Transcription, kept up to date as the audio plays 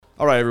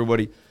All right,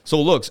 everybody. So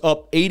looks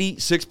up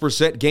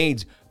 86%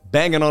 gains,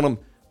 banging on them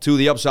to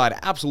the upside.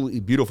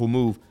 Absolutely beautiful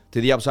move to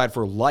the upside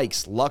for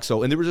likes,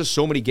 Luxo. And there were just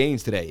so many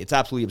gains today. It's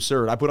absolutely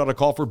absurd. I put out a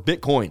call for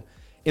Bitcoin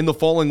in the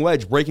falling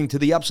wedge, breaking to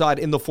the upside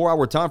in the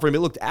 4-hour time frame. It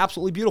looked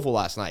absolutely beautiful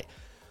last night.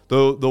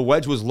 The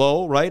wedge was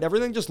low, right?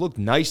 Everything just looked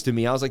nice to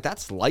me. I was like,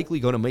 that's likely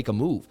going to make a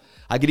move.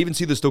 I could even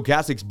see the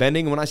stochastics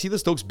bending. When I see the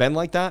Stokes bend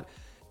like that,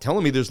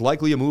 telling me there's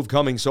likely a move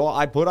coming. So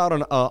I put out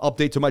an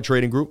update to my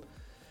trading group.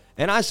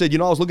 And I said,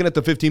 I was looking at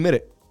the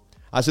 15-minute.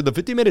 I said, the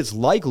 15-minute's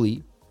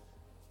likely,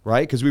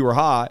 right, because we were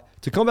high,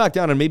 to come back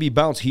down and maybe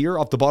bounce here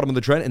off the bottom of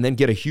the trend and then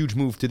get a huge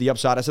move to the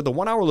upside. I said, the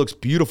 1 hour looks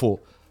beautiful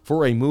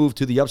for a move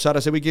to the upside. I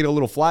said, we get a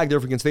little flag there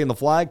if we can stay in the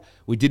flag.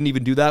 We didn't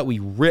even do that. We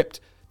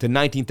ripped to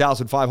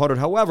 19,500.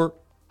 However,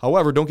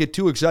 don't get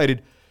too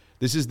excited.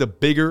 This is the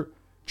bigger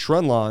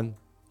trend line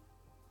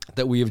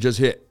that we have just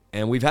hit.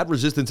 And we've had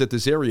resistance at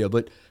this area.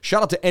 But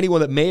shout out to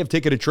anyone that may have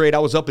taken a trade. I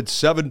was up at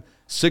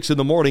 6 in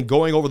the morning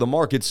going over the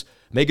markets,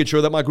 making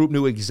sure that my group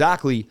knew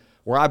exactly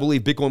where I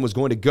believe Bitcoin was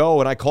going to go.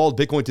 And I called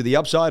Bitcoin to the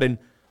upside. And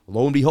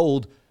lo and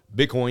behold,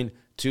 Bitcoin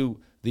to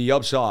the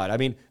upside. I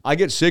mean, I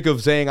get sick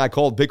of saying I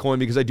called Bitcoin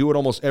because I do it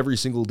almost every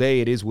single day.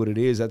 It is what it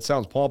is. That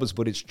sounds pompous,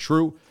 but it's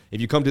true.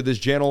 If you come to this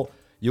channel,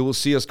 you will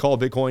see us call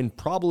Bitcoin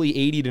probably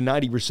 80 to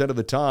 90% of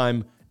the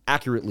time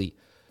accurately.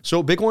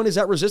 So Bitcoin is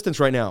at resistance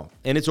right now,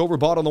 and it's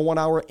overbought on the 1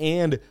 hour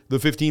and the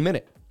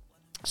 15-minute.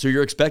 So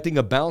you're expecting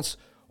a bounce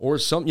or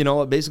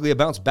basically a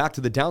bounce back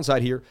to the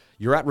downside here.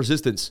 You're at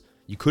resistance.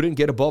 You couldn't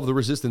get above the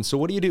resistance. So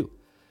what do?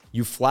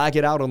 You flag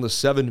it out on the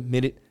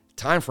 7-minute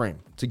time frame.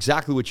 It's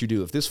exactly what you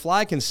do. If this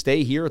flag can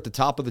stay here at the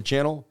top of the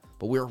channel,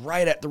 but we're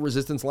right at the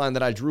resistance line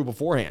that I drew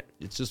beforehand.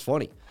 It's just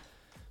funny.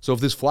 So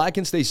if this flag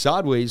can stay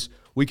sideways,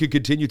 we could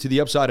continue to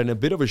the upside in a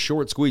bit of a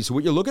short squeeze. So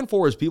what you're looking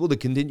for is people to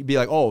continue to be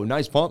like, oh,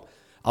 nice pump,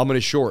 I'm going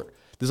to short.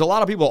 There's a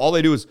lot of people, all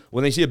they do is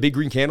when they see a big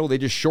green candle, they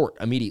just short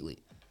immediately.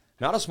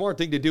 Not a smart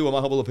thing to do, in my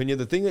humble opinion.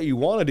 The thing that you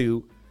want to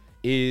do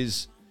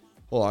is,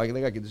 hold on, I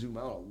think I can zoom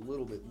out a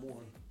little bit more.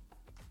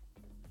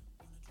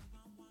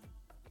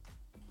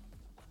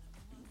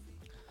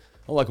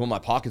 I like when my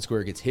pocket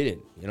square gets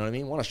hidden. You know what I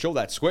mean? I want to show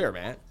that square,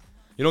 man.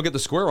 You don't get the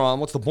square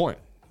on, what's the point,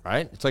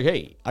 right? It's like,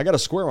 hey, I got a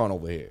square on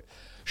over here.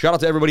 Shout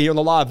out to everybody here on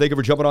the live. Thank you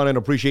for jumping on and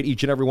appreciate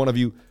each and every one of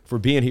you for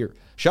being here.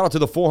 Shout out to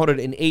the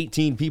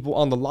 418 people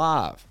on the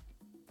live.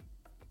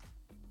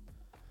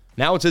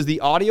 Now it says the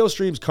audio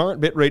stream's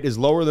current bit rate is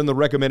lower than the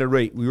recommended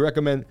rate. We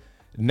recommend,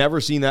 never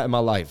seen that in my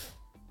life.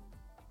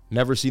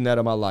 Never seen that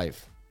in my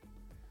life.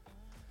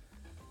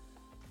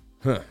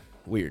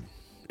 Weird.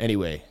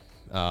 Anyway,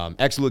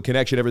 excellent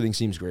connection. Everything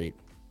seems great.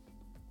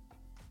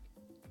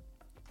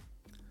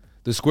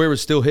 The square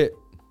is still hit.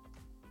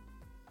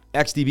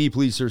 XDB,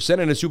 please, sir.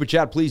 Send in a super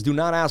chat, please. Do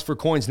not ask for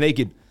coins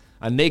naked.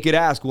 A naked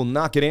ask will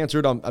not get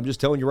answered. I'm just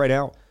telling you right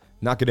now,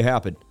 not going to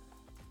happen.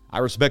 I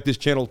respect this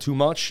channel too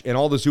much and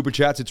all the super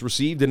chats it's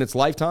received in its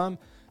lifetime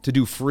to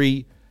do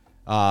free,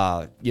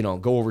 go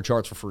over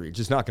charts for free. It's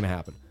just not going to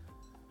happen.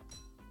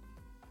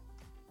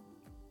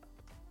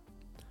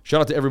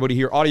 Shout out to everybody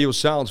here. Audio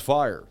sounds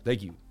fire.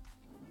 Thank you.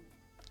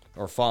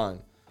 Or fine.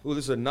 Ooh,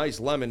 this is a nice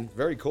lemon.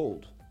 Very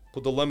cold.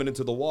 Put the lemon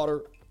into the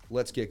water.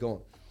 Let's get going.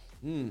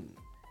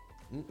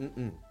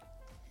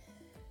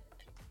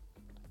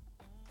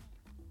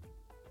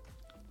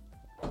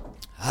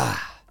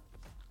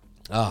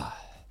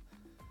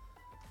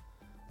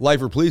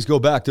 Lifer, please go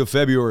back to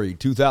February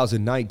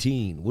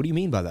 2019. What do you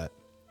mean by that?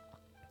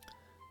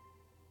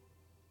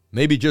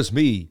 Maybe just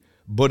me,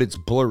 but it's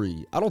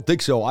blurry. I don't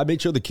think so. I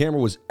made sure the camera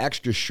was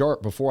extra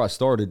sharp before I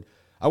started.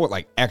 I went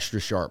like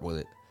extra sharp with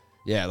it.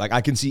 Yeah, like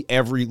I can see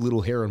every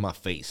little hair in my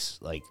face.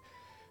 Like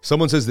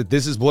someone says that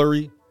this is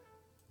blurry,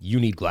 you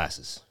need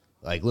glasses.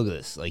 Like, look at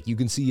this. Like, you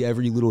can see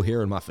every little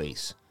hair in my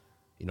face.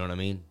 You know what I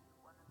mean?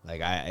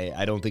 Like,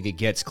 I don't think it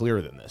gets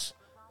clearer than this.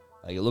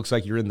 Like, it looks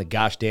like you're in the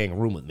gosh dang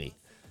room with me.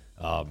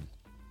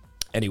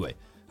 Anyway,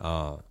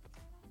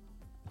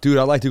 dude,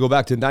 I'd like to go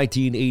back to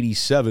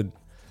 1987.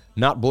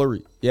 Not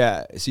blurry.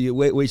 Yeah, see, it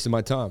wasted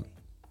my time.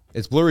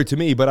 It's blurry to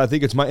me, but I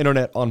think it's my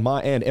internet on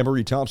my end.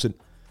 Emery Thompson,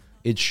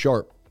 it's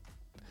sharp.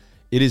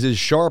 It is as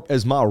sharp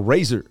as my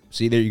razor.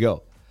 See, there you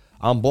go.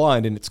 I'm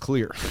blind and it's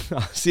clear.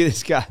 See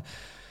this guy?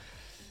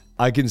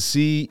 I can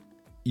see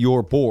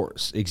your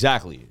pores.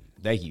 Exactly.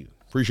 Thank you.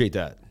 Appreciate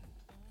that.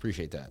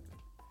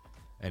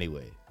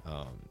 Anyway,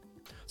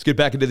 let's get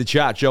back into the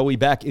chat, shall we?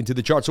 Back into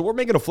the chart. So we're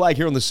making a flag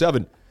here on the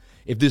 7.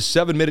 If this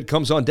 7-minute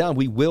comes on down,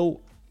 we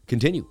will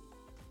continue.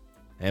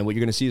 And what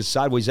you're going to see is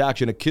sideways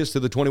action, a kiss to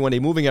the 21-day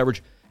moving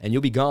average, and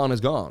you'll be gone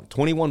as gone.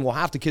 21 will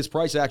have to kiss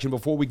price action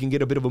before we can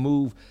get a bit of a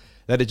move.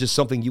 That is just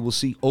something you will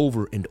see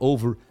over and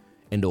over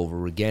and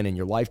over again in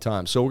your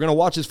lifetime. So we're going to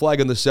watch this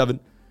flag on the 7.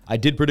 I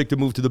did predict a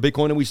move to the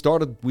Bitcoin, and we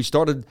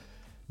started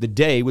the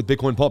day with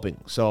Bitcoin pumping.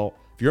 So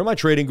if you're in my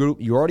trading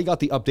group, you already got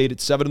the update at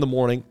 7 in the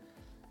morning.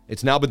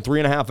 It's now been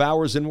 3.5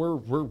 hours, and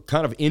we're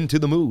kind of into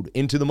the mode.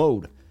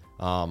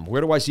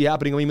 Where do I see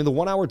happening? I mean, in the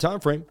 1 hour time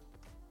frame,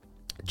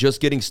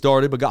 just getting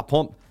started, but got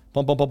pump.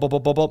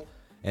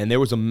 And there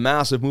was a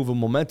massive move of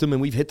momentum,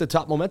 and we've hit the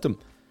top momentum.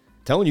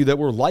 telling you that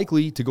we're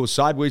likely to go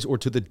sideways or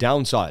to the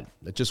downside.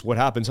 That's just what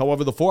happens.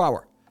 However, the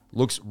 4-hour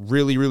looks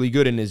really, really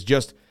good and is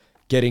just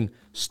getting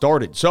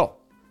started. So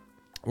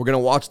we're going to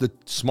watch the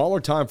smaller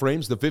time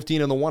frames, the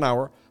 15 and the 1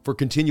 hour, for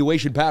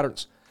continuation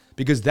patterns,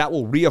 because that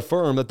will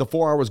reaffirm that the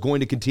 4 hour is going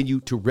to continue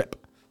to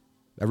rip.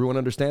 Everyone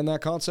understand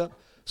that concept?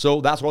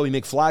 So that's why we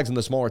make flags in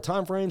the smaller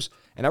time frames.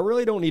 And I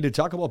really don't need to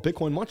talk about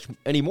Bitcoin much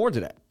anymore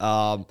today.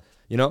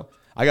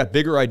 I got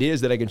bigger ideas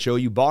that I can show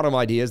you, bottom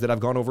ideas that I've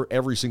gone over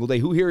every single day.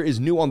 Who here is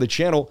new on the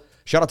channel?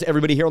 Shout out to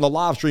everybody here on the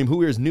live stream.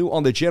 Who here is new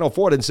on the channel?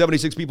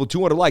 476 people,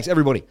 200 likes.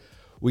 Everybody,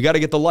 we got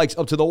to get the likes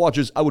up to the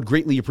watchers. I would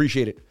greatly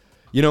appreciate it.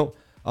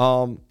 I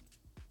want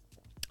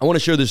to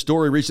share this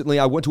story. Recently,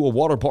 I went to a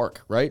water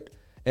park, right?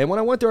 And when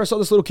I went there, I saw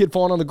this little kid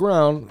falling on the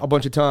ground a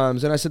bunch of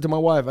times. And I said to my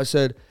wife,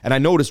 and I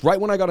noticed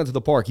right when I got into the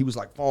park, he was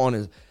like falling.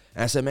 And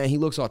I said, man, he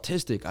looks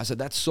autistic. I said,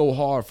 that's so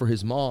hard for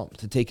his mom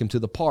to take him to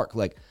the park.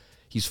 Like,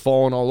 he's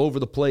falling all over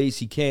the place.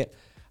 He can't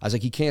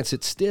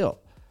sit still.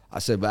 I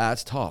said,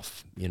 that's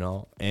tough,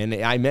 And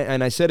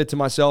I said it to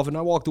myself, and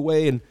I walked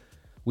away, and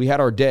we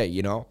had our day,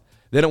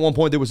 Then at one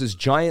point, there was this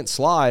giant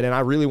slide, and I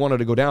really wanted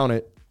to go down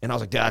it. And I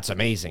was like, that's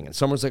amazing. And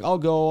someone's like, I'll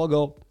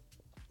go.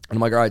 And I'm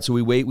like, all right, so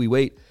we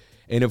wait.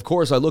 And of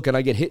course, I look and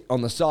I get hit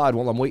on the side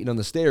while I'm waiting on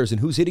the stairs. And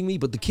who's hitting me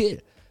but the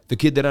kid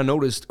that I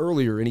noticed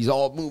earlier. And he's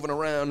all moving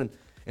around, and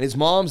his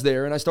mom's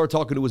there. And I start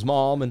talking to his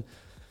mom, and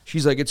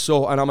she's like,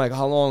 and I'm like,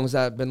 how long has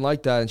that been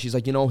like that? And she's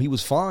like, he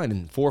was fine.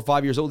 And 4 or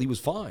 5 years old, he was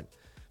fine.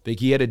 Like,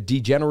 he had a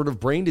degenerative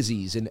brain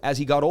disease. And as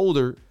he got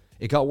older,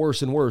 it got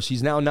worse and worse.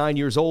 He's now 9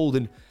 years old,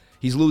 and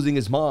he's losing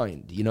his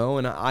mind,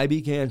 And I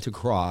began to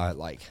cry,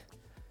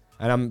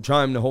 and I'm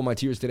trying to hold my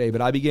tears today,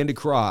 but I began to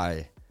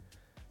cry,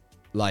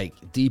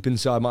 deep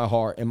inside my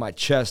heart, and my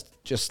chest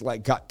just,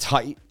 got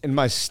tight, and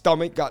my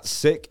stomach got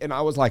sick, and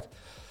I was like,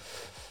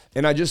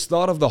 and I just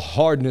thought of the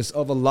hardness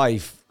of a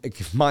life.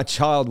 If my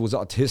child was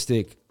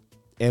autistic,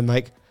 and,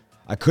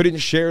 I couldn't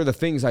share the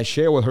things I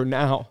share with her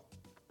now.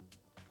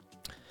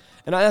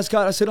 And I asked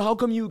God, I said, how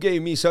come you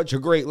gave me such a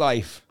great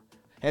life,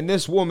 and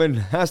this woman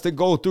has to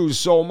go through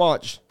so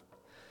much?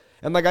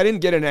 And I didn't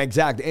get an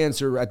exact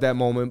answer at that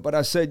moment, but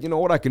I said,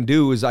 what I can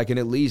do is I can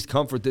at least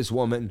comfort this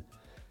woman,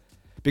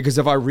 because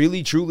if I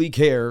really, truly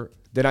care,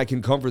 then I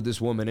can comfort this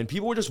woman. And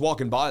people were just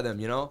walking by them,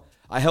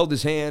 I held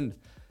his hand.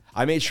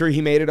 I made sure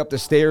he made it up the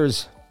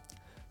stairs.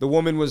 The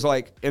woman was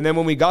like, and then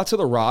when we got to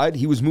the ride,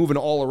 he was moving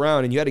all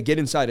around, and you had to get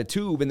inside a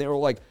tube, and they were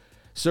like,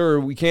 sir,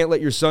 we can't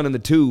let your son in the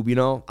tube,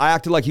 I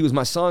acted like he was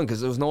my son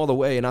because there was no other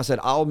way. And I said,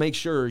 I'll make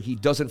sure he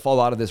doesn't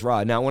fall out of this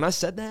ride. Now, when I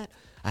said that,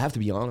 I have to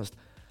be honest,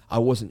 I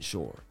wasn't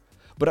sure.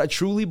 But I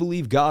truly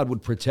believe God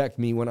would protect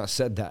me when I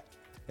said that.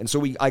 And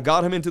so I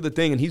got him into the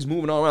thing, and he's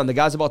moving all around. The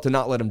guy's about to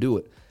not let him do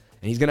it.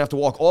 And he's going to have to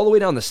walk all the way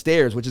down the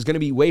stairs, which is going to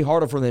be way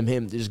harder for him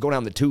to just go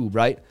down the tube,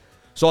 right?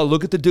 So I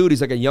look at the dude.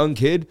 He's like a young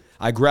kid.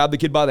 I grab the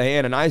kid by the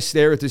hand, and I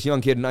stare at this young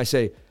kid, and I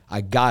say,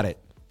 I got it.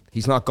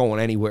 He's not going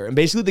anywhere. And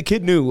basically the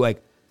kid knew,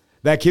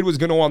 that kid was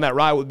going to go on that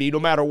ride with me no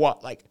matter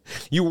what.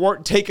 You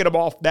weren't taking him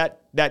off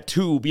that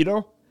tube,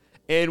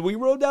 And we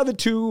rode down the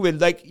tube,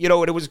 and and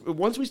it was,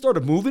 once we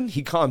started moving,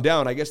 he calmed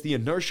down. I guess the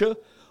inertia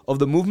of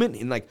the movement,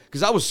 and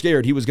because I was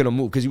scared he was going to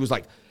move, because he was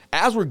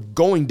as we're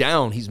going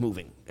down, he's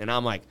moving. And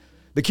I'm like,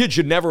 the kid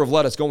should never have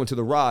let us go into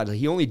the ride.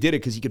 He only did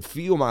it because he could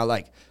feel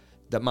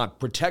my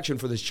protection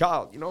for this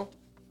child,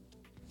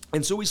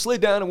 And so we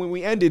slid down, and when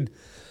we ended,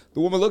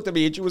 the woman looked at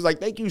me, and she was like,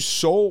 thank you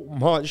so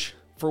much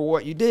for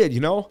what you did,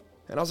 And I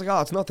was like,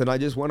 oh, it's nothing. I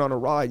just went on a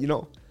ride,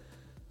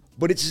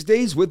 But it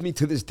stays with me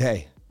to this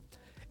day.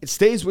 It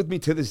stays with me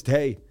to this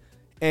day.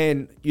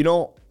 And,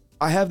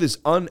 I have this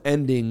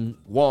unending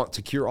want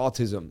to cure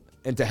autism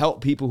and to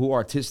help people who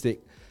are autistic,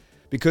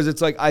 because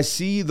it's I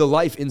see the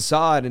life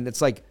inside, and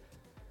it's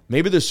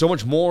maybe there's so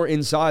much more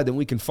inside than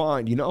we can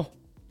find,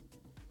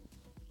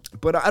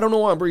 But I don't know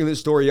why I'm bringing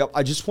this story up.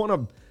 I just want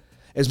to,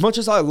 as much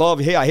as I love,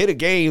 hey, I hit a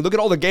game. Look at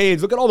all the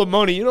games. Look at all the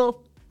money,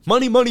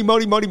 Money, money,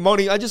 money, money,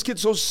 money. I just get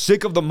so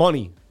sick of the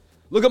money.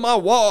 Look at my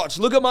watch.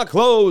 Look at my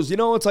clothes.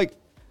 It's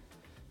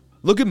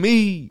look at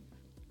me.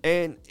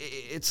 And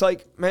it's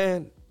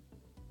man,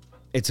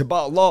 it's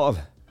about love.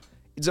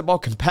 It's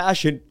about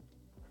compassion.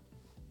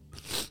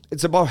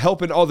 It's about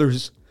helping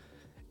others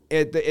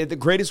at the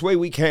greatest way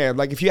we can.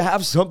 If you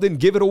have something,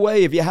 give it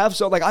away. If you have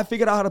something, I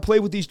figured out how to play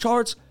with these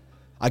charts.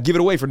 I give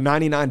it away for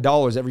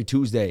 $99 every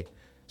Tuesday.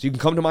 So you can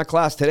come to my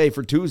class today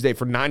for Tuesday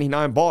for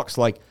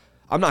 $99.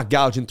 I'm not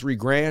gouging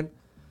 $3,000.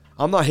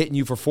 I'm not hitting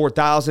you for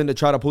 $4,000 to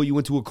try to pull you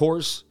into a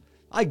course.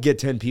 I get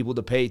 10 people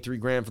to pay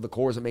 $3,000 for the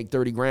course and make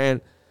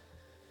 $30,000.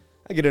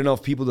 I get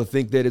enough people to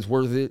think that it's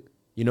worth it.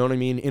 You know what I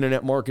mean?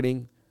 Internet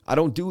marketing. I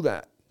don't do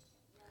that.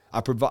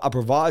 I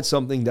provide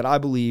something that I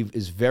believe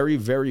is very,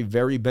 very,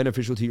 very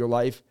beneficial to your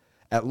life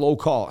at low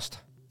cost,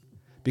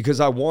 because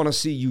I want to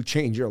see you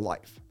change your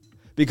life,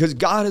 because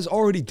God has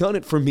already done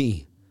it for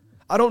me.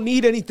 I don't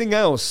need anything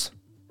else.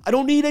 I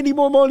don't need any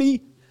more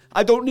money.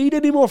 I don't need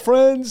any more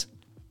friends.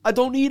 I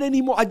don't need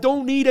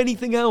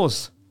anything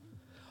else.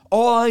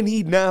 All I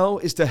need now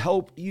is to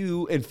help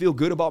you and feel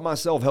good about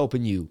myself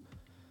helping you.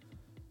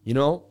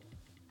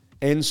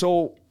 And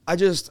so I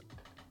didn't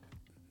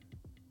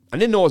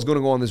know I was going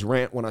to go on this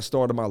rant when I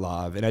started my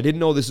live, and I didn't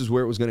know this is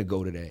where it was going to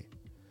go today.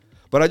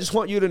 But I just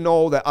want you to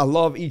know that I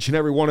love each and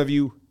every one of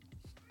you,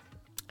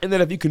 and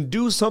that if you can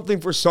do something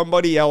for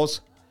somebody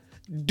else,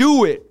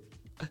 do it.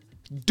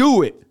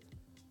 Do it.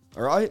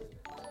 All right?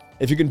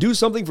 If you can do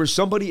something for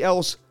somebody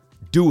else,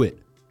 do it.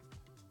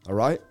 All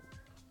right?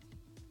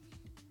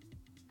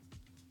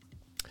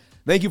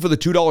 Thank you for the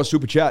 $2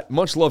 super chat.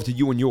 Much love to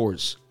you and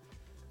yours.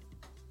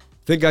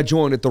 Think I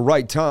joined at the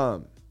right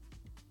time.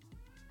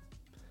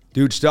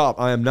 Dude, stop.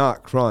 I am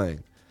not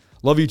crying.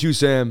 Love you too,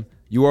 Sam.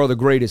 You are the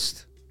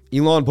greatest.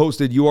 Elon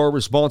posted, you are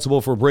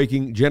responsible for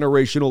breaking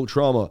generational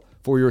trauma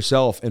for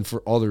yourself and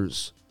for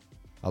others.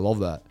 I love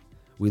that.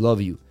 We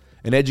love you.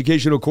 An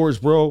educational course,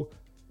 bro.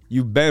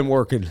 You've been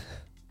working.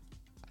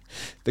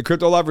 The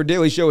Crypto Lifer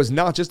Daily Show is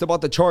not just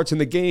about the charts and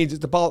the gains.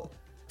 It's about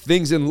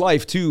things in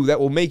life, too, that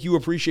will make you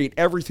appreciate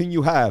everything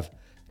you have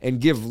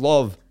and give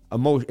love,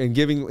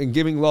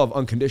 giving love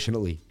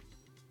unconditionally.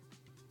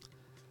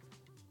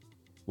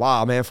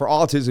 Wow, man. For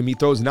autism, he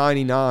throws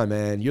 99,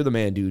 man. You're the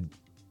man, dude.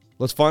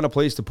 Let's find a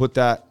place to put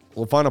that.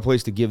 We'll find a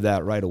place to give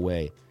that right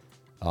away.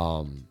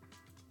 Let's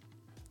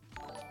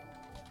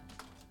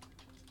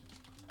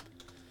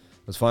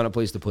find a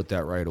place to put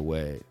that right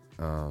away.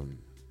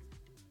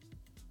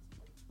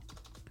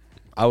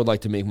 I would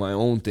like to make my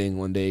own thing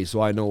one day so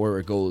I know where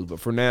it goes. But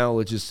for now,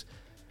 let's just...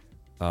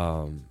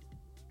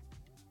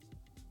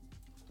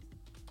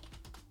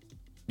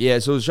 yeah,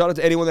 so shout out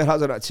to anyone that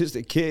has an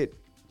autistic kid.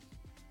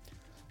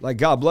 Like,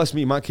 God bless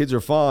me, my kids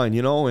are fine,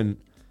 you know, and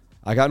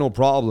I got no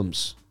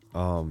problems.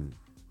 Or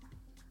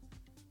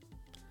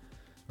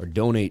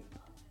donate.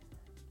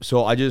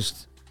 So I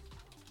just,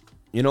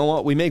 you know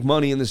what? We make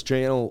money in this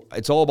channel.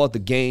 It's all about the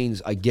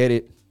gains. I get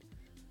it.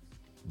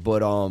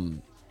 But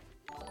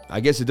I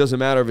guess it doesn't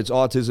matter if it's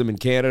autism in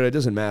Canada. It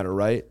doesn't matter,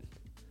 right?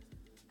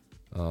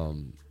 I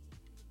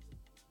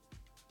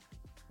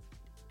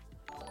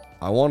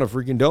want to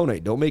freaking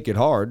donate. Don't make it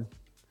hard.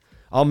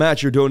 I'll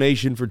match your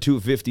donation for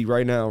 $250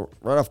 right now,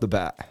 right off the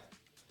bat.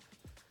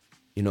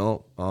 You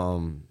know,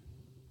 and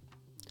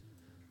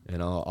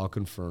I'll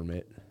confirm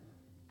it.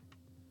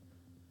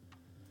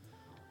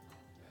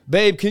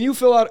 Babe, can you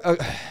fill out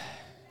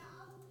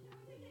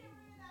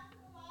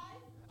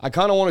I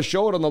kind of want to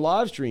show it on the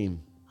live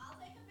stream. I'll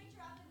take a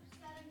picture after it's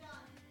said and done.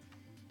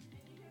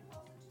 And you can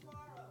post it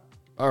tomorrow.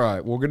 All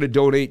right, we're going to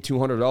donate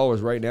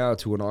 $200 right now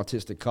to an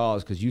autistic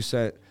cause because you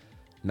sent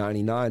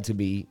 99 to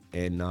me,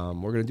 and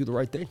we're going to do the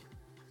right thing.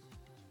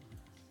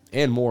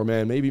 And more,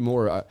 man. Maybe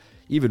more.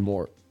 Even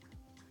more.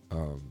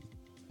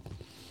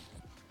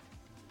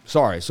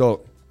 Sorry.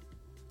 So,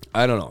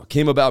 I don't know. It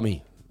came about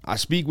me. I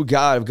speak with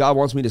God. If God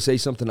wants me to say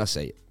something, I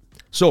say it.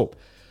 So,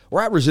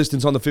 we're at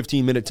resistance on the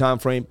 15-minute time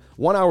frame.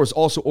 1 hour is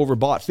also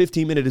overbought.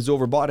 15-minute is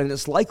overbought, and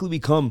it's likely we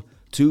come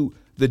to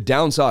the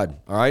downside.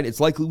 All right? It's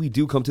likely we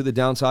do come to the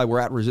downside.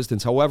 We're at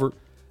resistance. However,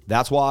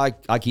 that's why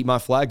I keep my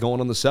flag going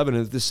on the 7.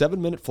 And if the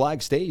 7-minute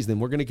flag stays, then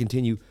we're going to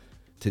continue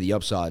to the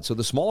upside. So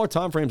the smaller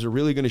time frames are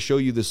really going to show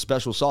you this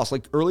special sauce.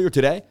 Like earlier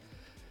today,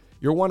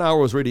 your 1 hour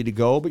was ready to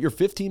go, but your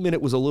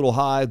 15-minute was a little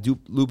high.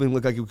 Looping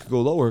looked like it could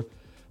go lower.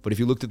 But if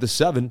you looked at the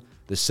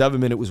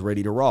 7-minute was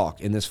ready to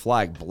rock, and this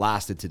flag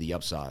blasted to the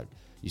upside.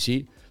 You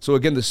see? So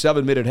again, the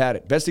 7-minute had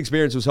it. Best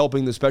experience was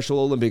helping the Special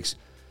Olympics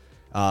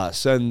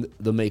send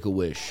the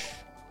Make-A-Wish.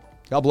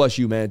 God bless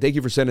you, man. Thank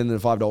you for sending in the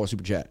 $5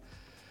 super chat.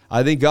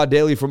 I thank God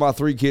daily for my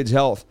 3 kids'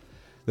 health.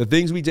 The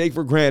things we take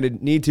for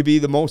granted need to be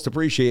the most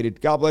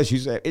appreciated. God bless you,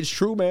 Sam. It's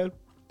true, man.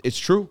 It's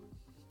true.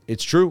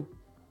 It's true.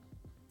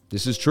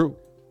 This is true.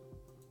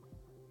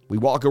 We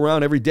walk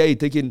around every day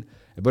thinking,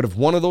 but if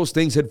one of those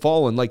things had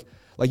fallen, like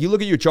you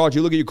look at your charts,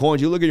 you look at your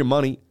coins, you look at your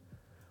money,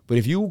 but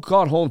if you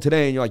got home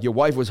today and you're like, your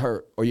wife was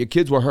hurt or your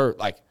kids were hurt,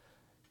 like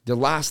the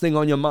last thing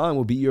on your mind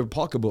would be your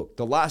pocketbook.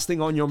 The last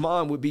thing on your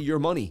mind would be your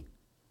money.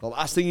 The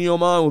last thing in your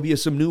mind would be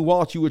some new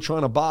watch you were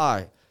trying to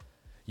buy.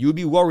 You would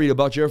be worried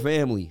about your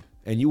family,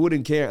 and you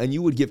wouldn't care, and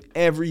you would give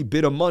every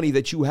bit of money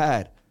that you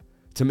had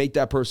to make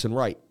that person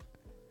right.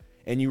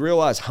 And you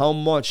realize how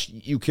much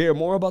you care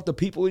more about the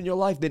people in your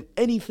life than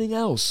anything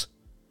else.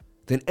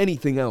 Than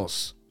anything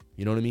else.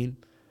 You know what I mean?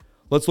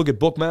 Let's look at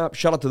Bookmap.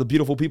 Shout out to the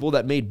beautiful people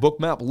that made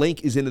Bookmap.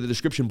 Link is in the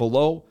description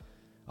below.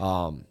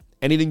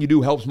 Anything you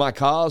do helps my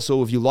cause,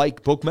 so if you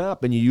like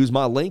Bookmap and you use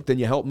my link, then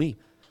you help me.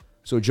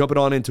 So jumping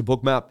on into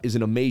Bookmap is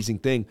an amazing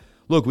thing.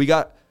 Look,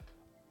 we're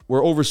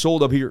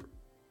oversold up here.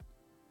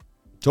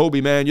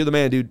 Toby, man, you're the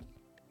man, dude.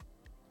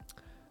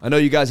 I know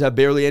you guys have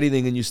barely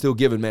anything and you're still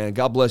giving, man.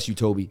 God bless you,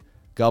 Toby.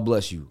 God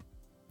bless you.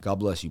 God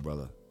bless you,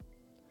 brother.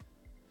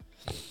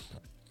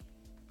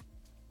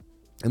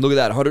 And look at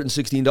that,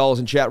 $116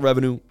 in chat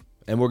revenue,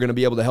 and we're going to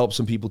be able to help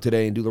some people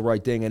today and do the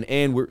right thing. And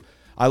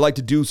I like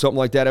to do something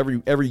like that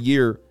every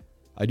year.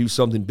 I do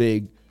something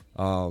big.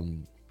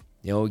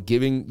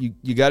 Giving,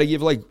 you got to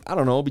give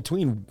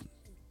between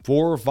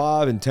 4 or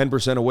 5 and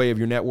 10% away of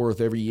your net worth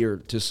every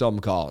year to some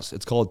cause.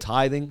 It's called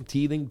tithing.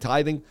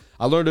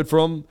 I learned it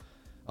from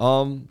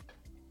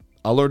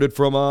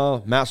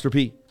Master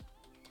P.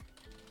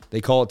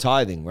 They call it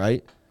tithing,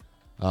 right?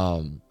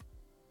 To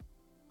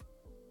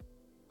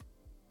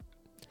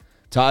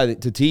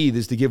tithe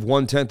is to give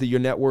 1/10 of your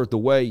net worth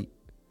away.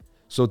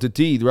 So to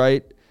tithe,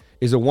 right,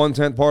 is a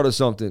 1/10 part of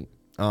something.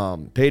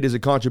 Paid as a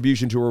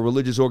contribution to a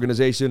religious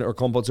organization or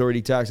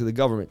compulsory tax of the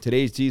government.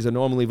 Today's tithes are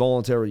normally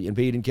voluntary and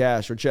paid in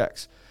cash or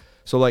checks.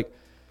 So like,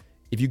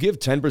 if you give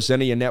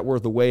 10% of your net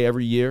worth away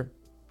every year,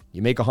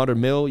 you make 100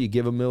 mil, you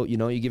give a mil,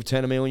 you give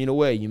 10 million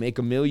away. You make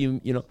a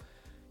million,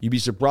 you'd be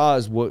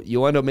surprised what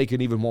you'll end up making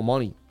even more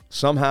money.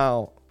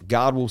 Somehow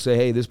God will say,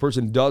 hey, this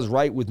person does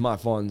right with my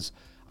funds.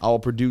 I'll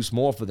produce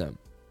more for them.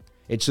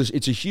 It's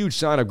a huge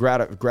sign of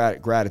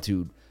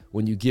gratitude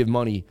when you give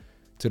money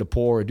to the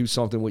poor or do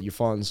something with your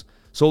funds.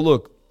 So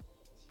look,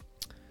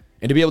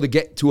 and to be able to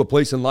get to a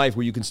place in life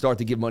where you can start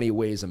to give money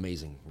away is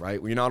amazing, right?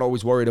 Where you're not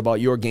always worried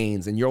about your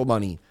gains and your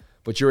money,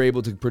 but you're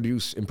able to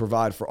produce and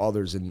provide for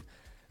others. And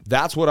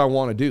that's what I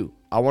want to do.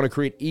 I want to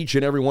create each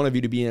and every one of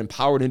you to be an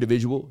empowered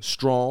individual,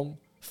 strong,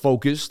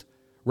 focused,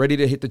 ready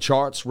to hit the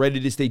charts,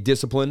 ready to stay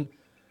disciplined,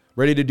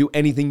 ready to do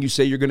anything you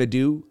say you're going to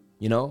do,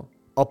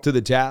 up to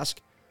the task.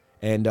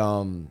 And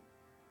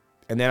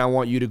then I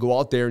want you to go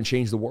out there and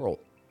change the world.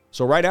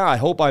 So right now, I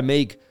hope I'm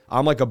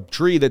like a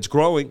tree that's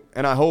growing,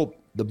 and I hope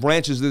the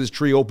branches of this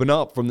tree open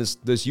up from this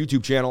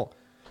YouTube channel.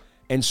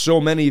 And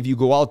so many of you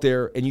go out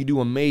there and you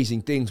do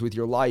amazing things with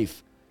your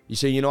life. You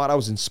say, you know what, I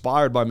was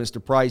inspired by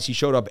Mr. Price. He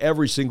showed up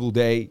every single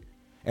day,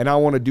 and I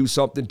want to do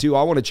something too.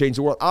 I want to change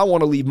the world. I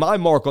want to leave my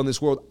mark on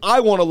this world. I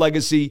want a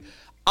legacy.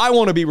 I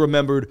want to be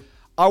remembered.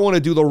 I want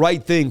to do the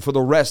right thing for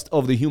the rest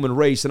of the human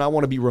race, and I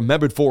want to be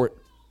remembered for it.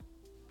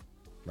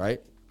 Right?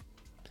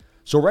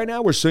 So right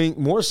now we're seeing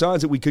more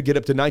signs that we could get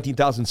up to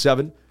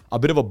 19,007. A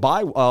bit of a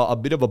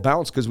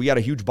bounce because we had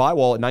a huge buy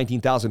wall at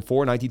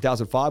 19,004,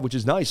 19,005, which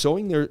is nice.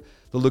 Showing the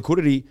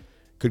liquidity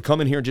could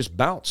come in here and just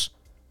bounce,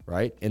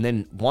 right? And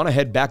then want to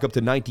head back up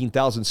to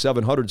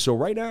 19,700. So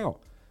right now,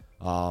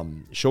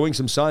 showing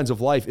some signs of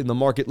life in the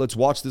market. Let's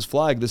watch this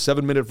flag. The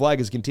 7-minute flag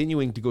is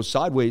continuing to go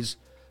sideways.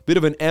 Bit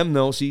of an M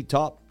though. See,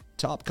 top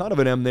kind of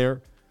an M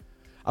there.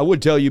 I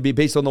would tell you,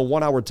 based on the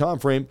 1 hour time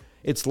frame,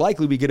 it's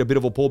likely we get a bit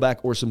of a pullback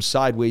or some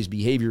sideways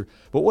behavior.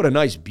 But what a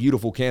nice,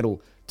 beautiful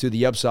candle to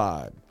the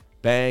upside.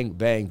 Bang,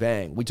 bang,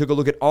 bang. We took a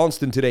look at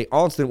Onston today.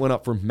 Onston went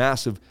up for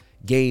massive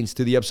gains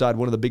to the upside.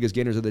 One of the biggest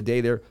gainers of the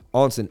day there.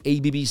 Onston,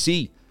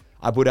 ABBC,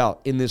 I put out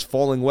in this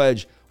falling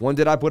wedge. When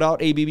did I put out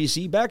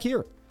ABBC? Back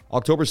here.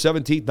 October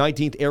 17th,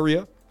 19th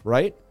area,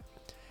 right?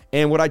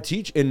 And what I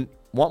teach and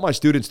want my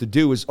students to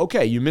do is,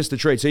 okay, you missed the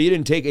trade. Say you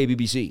didn't take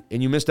ABBC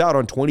and you missed out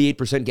on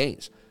 28%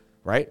 gains,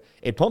 right?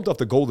 It pumped off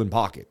the golden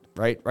pocket,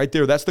 right? Right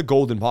there, that's the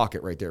golden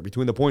pocket right there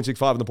between the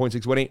 0.65 and the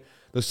 0.618.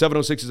 The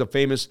 706 is a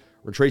famous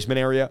retracement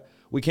area.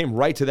 We came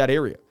right to that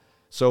area.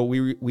 So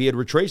we had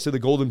retraced to the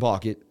golden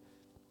pocket,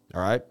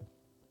 all right?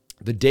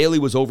 The daily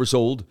was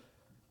oversold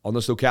on the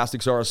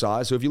stochastics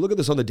RSI. So if you look at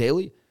this on the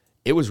daily,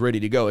 it was ready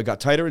to go. It got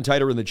tighter and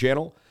tighter in the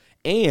channel,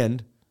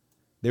 and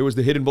there was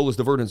the hidden bullish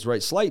divergence,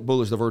 right? Slight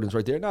bullish divergence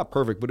right there. Not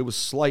perfect, but it was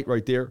slight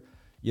right there,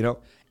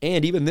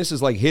 And even this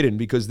is like hidden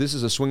because this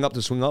is a swing up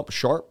to swing up,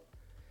 sharp.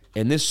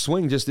 And this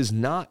swing just is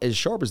not as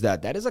sharp as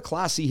that. That is a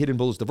Class C hidden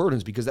bullish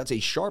divergence because that's a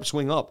sharp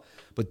swing up.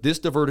 But this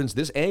divergence,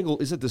 this angle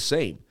isn't the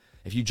same.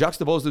 If you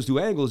juxtapose those two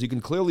angles, you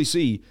can clearly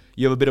see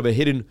you have a bit of a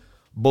hidden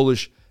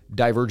bullish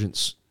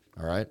divergence.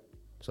 All right?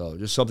 So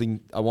just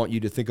something I want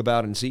you to think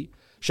about and see.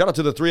 Shout out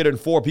to the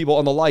 304 people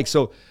on the like.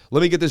 So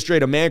let me get this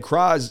straight. A man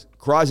cries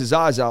his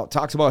eyes out,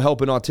 talks about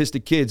helping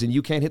autistic kids, and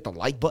you can't hit the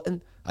like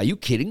button? Are you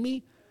kidding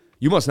me?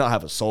 You must not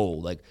have a soul.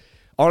 Like,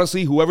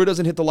 honestly, whoever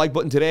doesn't hit the like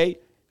button today,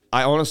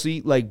 I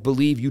honestly,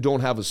 believe you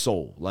don't have a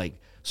soul.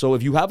 So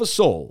if you have a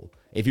soul,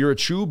 if you're a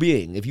true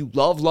being, if you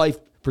love life,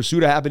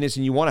 pursuit of happiness,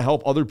 and you want to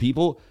help other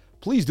people,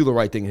 please do the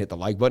right thing and hit the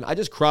like button. I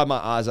just cried my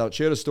eyes out,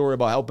 shared a story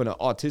about helping an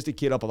autistic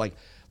kid up,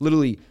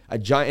 literally a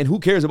giant, and who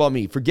cares about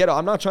me? Forget it.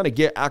 I'm not trying to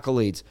get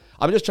accolades.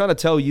 I'm just trying to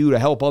tell you to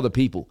help other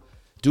people.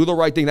 Do the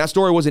right thing. That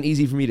story wasn't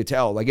easy for me to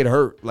tell. It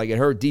hurt. It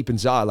hurt deep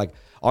inside.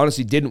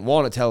 Honestly didn't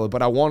want to tell it,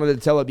 but I wanted to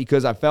tell it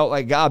because I felt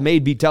like God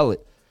made me tell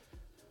it.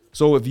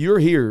 So if you're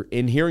here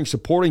and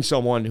supporting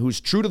someone who's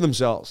true to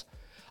themselves,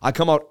 I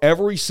come out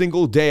every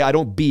single day. I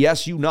don't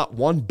BS you, not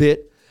one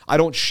bit. I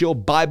don't shill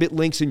Bybit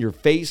links in your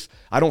face.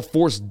 I don't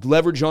force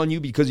leverage on you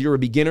because you're a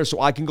beginner so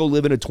I can go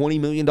live in a $20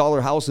 million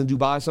house in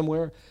Dubai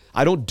somewhere.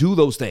 I don't do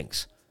those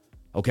things,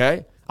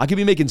 okay? I could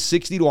be making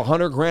 60 to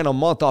 100 grand a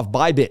month off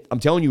Bybit. I'm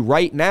telling you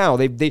right now,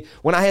 they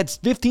when I had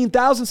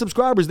 15,000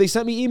 subscribers, they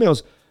sent me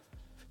emails.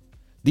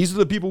 These are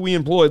the people we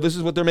employ. This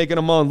is what they're making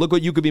a month. Look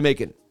what you could be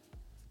making.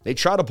 They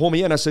tried to pull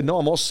me in. I said, no,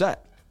 I'm all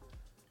set.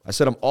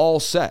 I'm all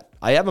set.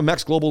 I have a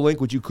MEX Global link,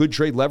 which you could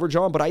trade leverage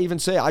on, but I even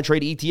say I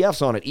trade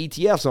ETFs on it,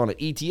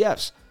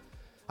 ETFs.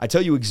 I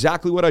tell you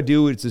exactly what I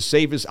do. It's the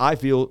safest, I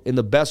feel, and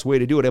the best way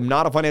to do it. I'm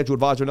not a financial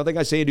advisor. Nothing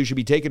I say and do should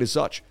be taken as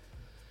such.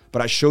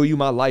 But I show you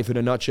my life in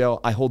a nutshell.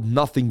 I hold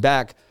nothing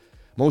back.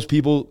 Most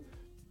people,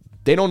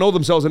 they don't know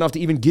themselves enough to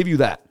even give you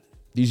that.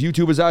 These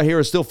YouTubers out here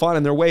are still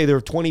finding their way.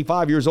 They're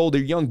 25 years old.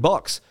 They're young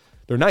bucks.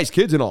 They're nice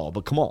kids and all,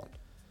 but come on.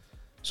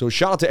 So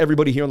shout out to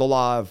everybody here on the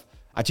live.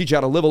 I teach you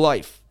how to live a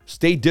life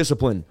Stay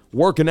disciplined,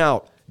 working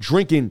out,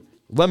 drinking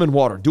lemon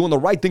water, doing the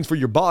right things for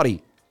your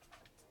body,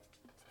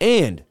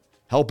 and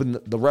helping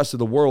the rest of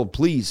the world.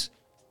 Please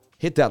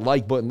hit that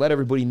like button. Let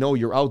everybody know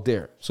you're out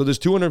there. So there's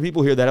 200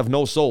 people here that have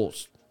no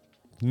souls.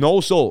 No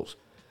souls.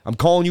 I'm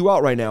calling you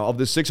out right now. Of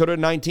the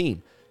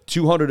 619,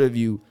 200 of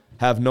you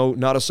have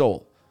not a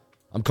soul.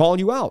 I'm calling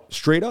you out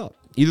straight up.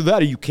 Either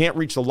that or you can't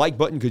reach the like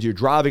button because you're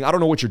driving. I don't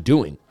know what you're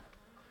doing.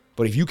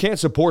 But if you can't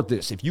support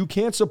this, if you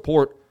can't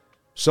support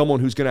someone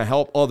who's going to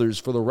help others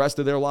for the rest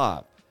of their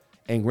life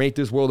and make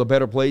this world a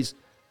better place,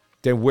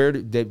 then where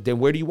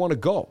do you want to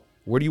go?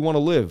 Where do you want to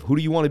live? Who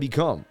do you want to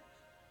become?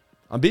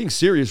 I'm being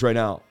serious right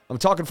now. I'm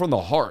talking from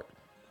the heart.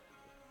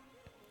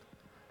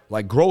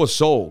 Like, grow a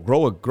soul,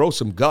 grow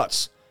some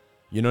guts.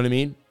 You know what I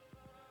mean?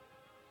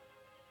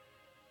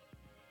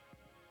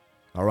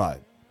 All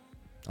right.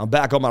 I'm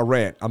back on my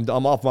rant. I'm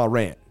off my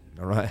rant.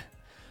 All right.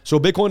 So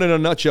Bitcoin in a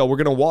nutshell, we're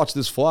going to watch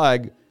this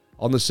flag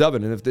on the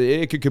 7, and if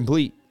it could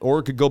complete or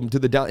it could go to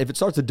the down. If it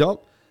starts to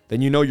dump,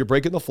 then you know you're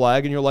breaking the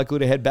flag and you're likely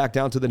to head back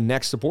down to the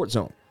next support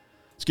zone.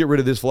 Let's get rid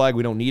of this flag.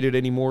 We don't need it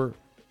anymore.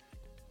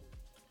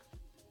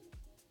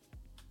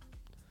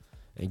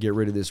 And get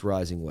rid of this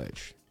rising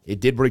wedge.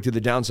 It did break to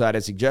the downside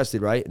as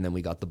suggested, right? And then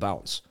we got the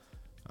bounce.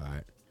 All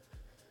right.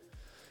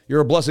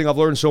 You're a blessing. I've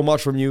learned so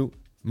much from you.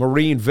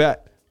 Marine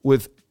vet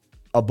with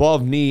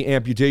above knee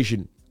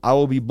amputation. I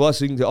will be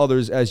blessing to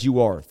others as you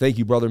are. Thank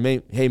you, brother.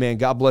 Hey, man,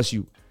 God bless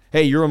you.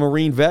 Hey, you're a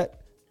Marine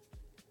vet?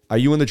 Are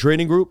you in the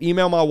trading group?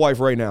 Email my wife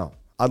right now.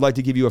 I'd like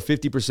to give you a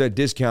 50%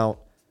 discount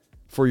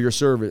for your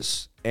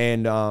service.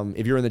 And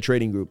if you're in the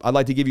trading group, I'd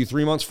like to give you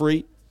 3 months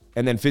free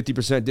and then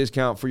 50%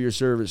 discount for your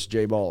service,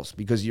 J Balls,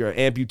 because you're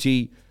an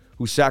amputee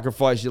who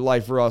sacrificed your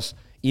life for us.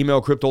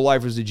 Email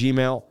CryptoLifers to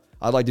Gmail.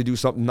 I'd like to do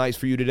something nice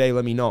for you today.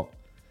 Let me know.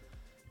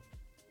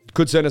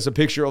 Could send us a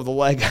picture of the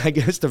leg, I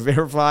guess, to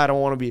verify. I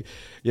don't want to be,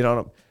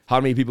 how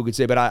many people could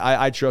say, but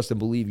I trust and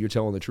believe you're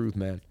telling the truth,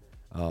 man.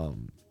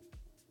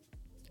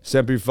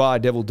 Semper Fi,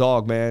 Devil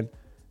Dog, man.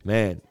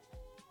 Man.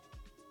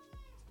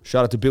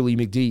 Shout out to Billy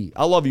McD.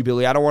 I love you,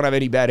 Billy. I don't want to have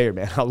any bad hair,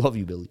 man. I love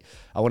you, Billy.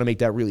 I want to make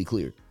that really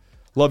clear.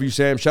 Love you,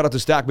 Sam. Shout out to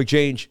Stack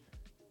McChange.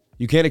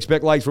 You can't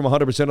expect likes from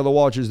 100% of the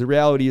watchers. The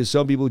reality is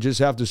some people just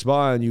have to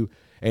spy on you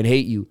and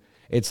hate you.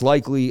 It's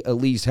likely at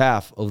least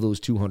half of those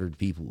 200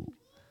 people.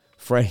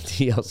 Frank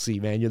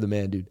TLC, man. You're the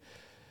man, dude.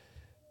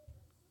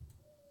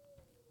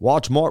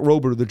 Watch Mark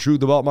Rober, The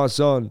Truth About My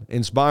Son.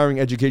 Inspiring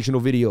educational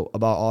video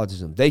about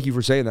autism. Thank you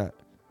for saying that.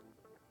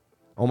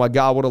 Oh, my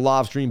God. What a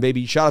live stream,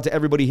 baby. Shout out to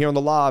everybody here on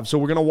the live. So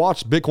we're going to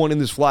watch Bitcoin in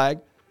this flag.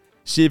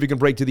 See if it can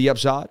break to the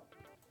upside.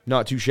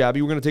 Not too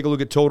shabby. We're going to take a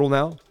look at total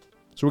now.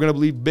 So we're going to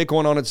leave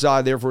Bitcoin on its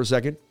side there for a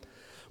second.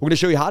 We're going to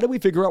show you how did we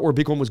figure out where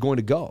Bitcoin was going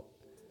to go?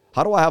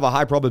 How do I have a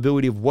high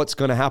probability of what's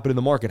going to happen in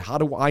the market? How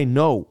do I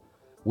know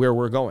where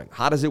we're going?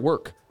 How does it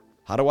work?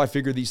 How do I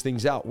figure these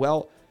things out?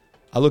 Well,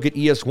 I look at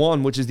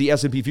ES1, which is the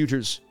S&P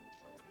futures.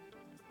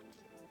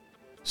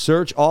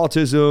 Search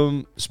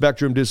autism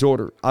spectrum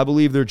disorder. I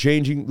believe they're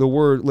changing the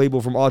word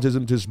label from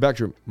autism to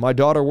spectrum. My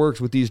daughter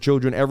works with these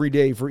children every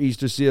day for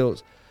Easter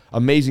seals.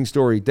 Amazing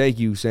story. Thank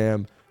you,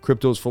 Sam.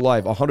 Cryptos for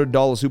life.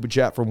 $100 super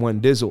chat from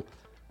Wen Dizzle.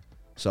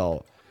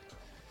 So,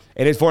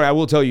 and it's funny, I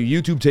will tell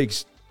you, YouTube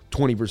takes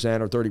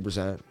 20% or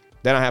 30%.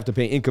 Then I have to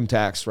pay income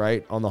tax,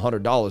 right, on the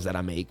 $100 that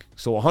I make.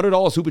 So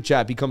 $100 super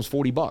chat becomes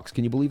 $40.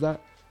 Can you believe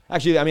that?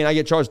 Actually, I mean, I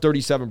get charged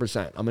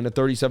 37%. I'm in a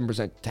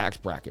 37% tax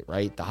bracket,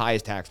 right? The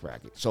highest tax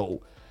bracket.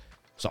 So,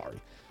 sorry,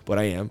 but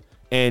I am.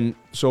 And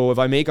so if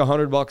I make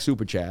 $100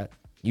 super chat,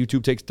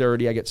 YouTube takes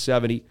 30, I get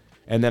 70,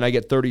 and then I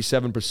get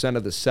 37%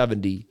 of the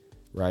 70,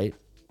 right?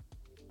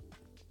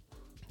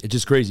 It's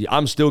just crazy.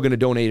 I'm still going to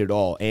donate it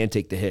all and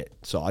take the hit.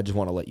 So I just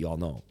want to let you all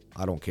know.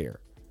 I don't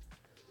care.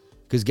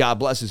 Because God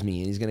blesses me,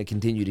 and he's going to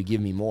continue to give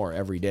me more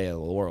every day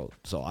of the world.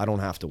 So I don't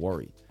have to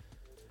worry.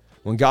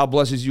 When God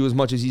blesses you as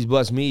much as he's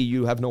blessed me,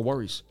 you have no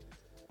worries.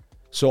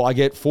 So I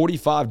get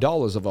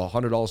 $45 of a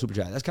 $100 super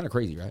chat. That's kind of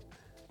crazy, right?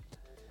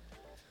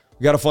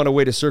 We got to find a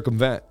way to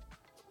circumvent.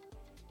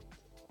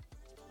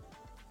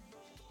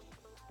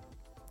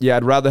 Yeah,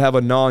 I'd rather have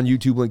a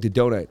non-YouTube link to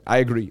donate. I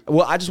agree.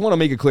 Well, I just want to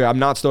make it clear. I'm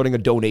not starting a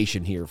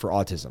donation here for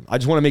autism. I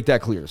just want to make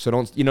that clear. So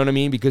don't, you know what I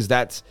mean? Because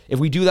that's, if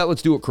we do that,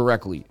 let's do it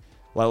correctly.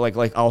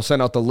 Like I'll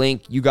send out the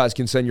link. You guys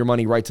can send your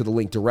money right to the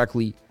link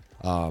directly.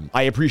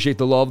 I appreciate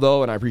the love,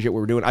 though, and I appreciate what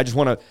we're doing. I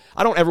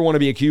don't ever want to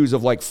be accused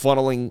of, like,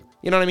 funneling.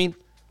 You know what I mean?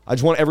 I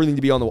just want everything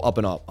to be on the up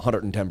and up,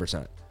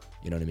 110%.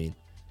 You know what I mean?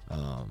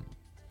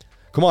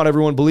 Come on,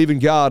 everyone. Believe in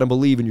God and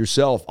believe in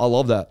yourself. I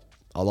love that.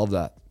 I love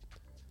that.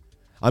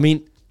 I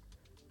mean,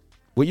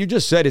 what you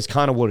just said is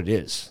kind of what it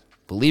is.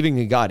 Believing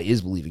in God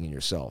is believing in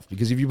yourself.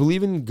 Because if you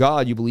believe in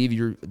God, you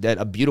believe that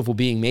a beautiful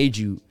being made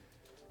you.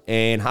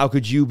 And how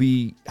could you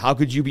be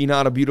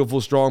not a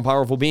beautiful, strong,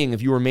 powerful being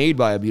if you were made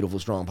by a beautiful,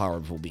 strong,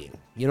 powerful being?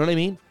 You know what I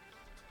mean?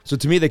 So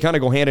to me, they kind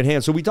of go hand in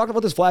hand. So we talked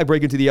about this flag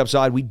breaking to the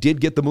upside. We did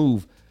get the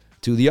move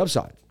to the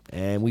upside,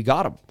 and we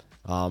got him.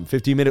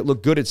 15-minute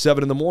looked good at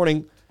 7 in the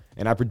morning,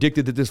 and I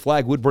predicted that this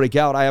flag would break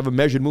out. I have a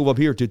measured move up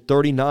here to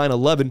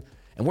 39.11,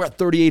 and we're at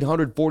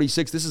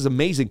 3,846. This is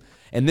amazing.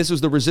 And this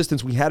was the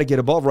resistance we had to get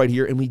above right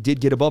here, and we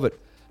did get above it,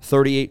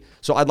 38.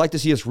 So I'd like to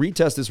see us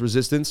retest this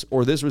resistance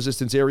or this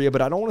resistance area,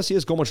 but I don't want to see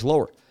us go much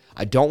lower.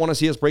 I don't want to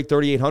see us break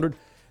 3,800.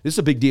 This is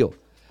a big deal.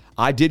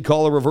 I did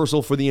call a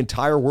reversal for the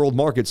entire world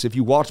markets. If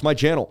you watch my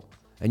channel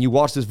and you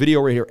watch this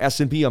video right here,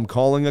 S&P, I'm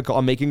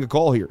making a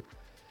call here.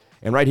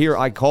 And right here,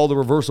 I called a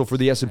reversal for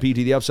the S&P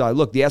to the upside.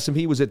 Look, the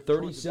S&P was at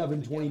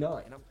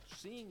 37.29. And I'm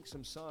seeing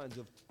some signs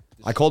of...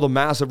 I called a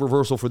massive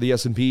reversal for the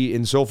S&P,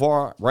 and so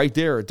far, right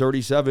there at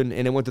 37,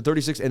 and it went to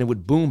 36, and it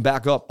would boom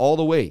back up all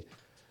the way.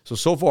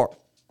 So far,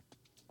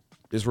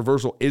 this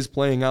reversal is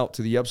playing out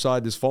to the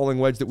upside. This falling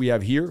wedge that we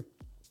have here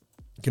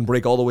can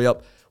break all the way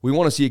up. We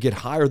want to see it get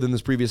higher than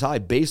this previous high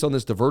based on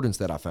this divergence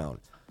that I found.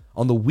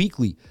 On the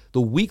weekly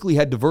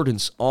had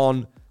divergence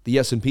on the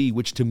S&P,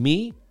 which to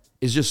me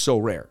is just so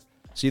rare.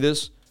 See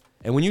this?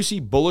 And when you see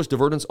bullish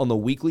divergence on the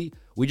weekly,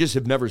 we just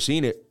have never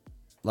seen it.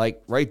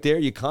 Like right there,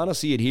 you kind of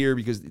see it here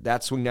because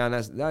that swing down,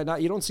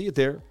 you don't see it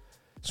there.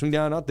 Swing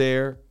down, not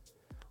there.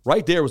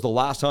 Right there was the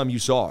last time you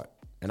saw it.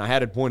 And I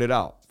had it pointed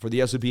out for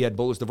the S&P had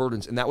bullish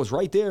divergence. And that was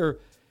right there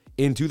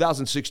in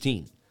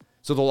 2016.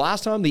 So the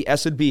last time the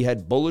S&P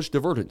had bullish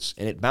divergence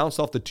and it bounced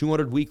off the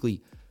 200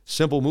 weekly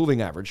simple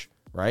moving average,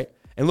 right?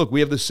 And look,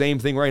 we have the same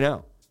thing right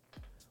now.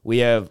 We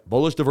have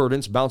bullish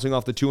divergence bouncing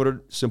off the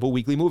 200 simple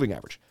weekly moving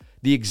average.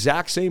 The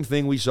exact same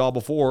thing we saw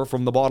before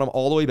from the bottom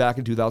all the way back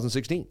in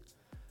 2016.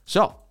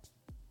 So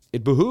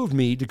it behooved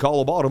me to call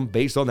a bottom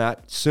based on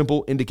that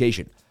simple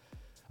indication.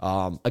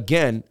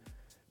 Again,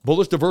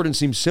 bullish divergence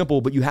seems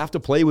simple, but you have to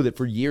play with it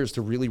for years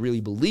to really,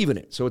 really believe in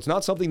it. So it's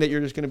not something that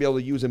you're just going to be able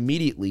to use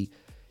immediately.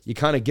 You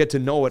kind of get to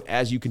know it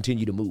as you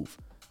continue to move.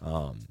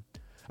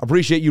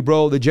 Appreciate you,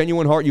 bro. The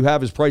genuine heart you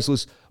have is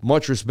priceless.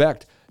 Much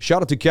respect.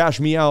 Shout out to Cash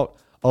Me Out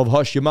of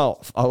Hush Your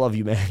Mouth. I love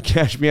you, man.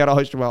 Cash Me Out of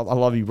Hush Your Mouth. I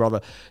love you, brother.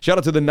 Shout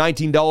out to the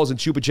 $19 in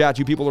Chupa Chat.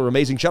 You people are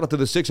amazing. Shout out to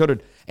the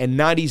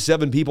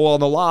 697 people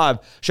on the live.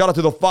 Shout out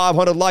to the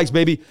 500 likes,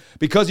 baby.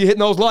 Because you're hitting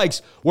those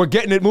likes, we're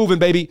getting it moving,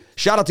 baby.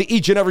 Shout out to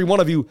each and every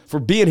one of you for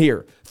being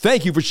here.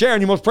 Thank you for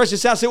sharing your most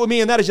precious asset with me,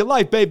 and that is your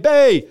life,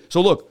 baby.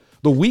 So look,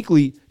 the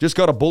weekly just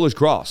got a bullish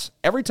cross.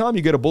 Every time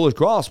you get a bullish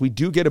cross, we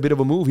do get a bit of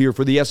a move here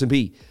for the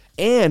S&P.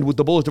 And with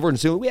the bullish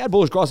divergence, we had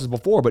bullish crosses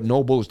before, but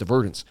no bullish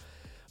divergence.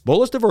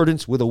 Bullish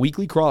divergence with a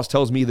weekly cross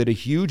tells me that a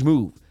huge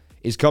move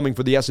is coming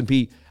for the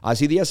S&P. I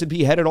see the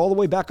S&P headed all the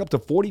way back up to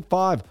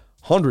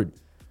 4,500,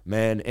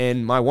 man.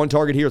 And my one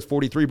target here is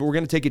 43, but we're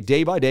going to take it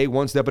day by day,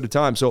 one step at a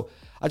time. So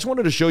I just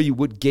wanted to show you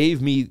what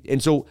gave me.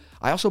 And so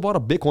I also bought a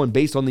Bitcoin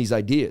based on these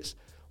ideas.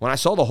 When I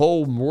saw the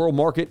whole world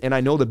market and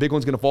I know that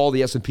Bitcoin's going to follow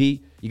the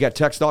S&P, you got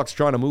tech stocks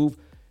trying to move,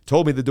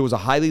 told me that there was a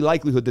highly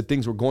likelihood that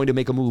things were going to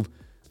make a move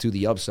to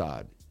the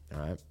upside. All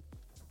right.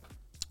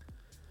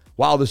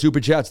 Wow, the super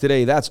chats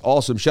today. That's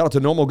awesome. Shout out to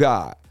Normal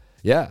Guy.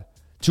 Yeah.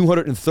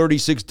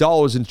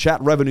 $236 in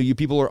chat revenue. You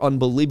people are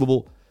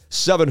unbelievable.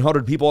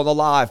 700 people on the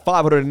live.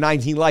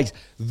 519 likes.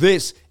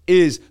 This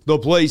is the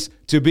place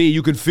to be.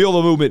 You can feel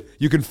the movement.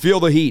 You can feel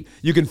the heat.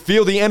 You can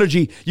feel the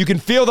energy. You can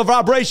feel the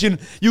vibration.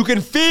 You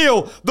can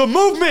feel the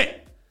movement.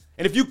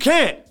 And if you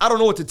can't, I don't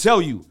know what to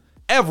tell you.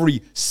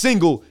 Every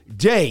single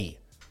day,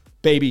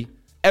 baby.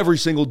 Every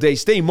single day.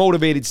 Stay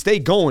motivated. Stay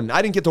going.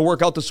 I didn't get to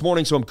work out this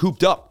morning, so I'm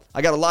cooped up.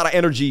 I got a lot of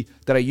energy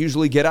that I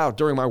usually get out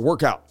during my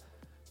workout.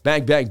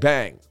 Bang, bang,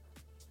 bang.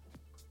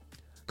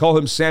 Call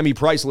him Sammy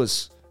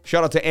Priceless.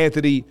 Shout out to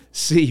Anthony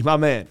C., my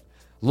man.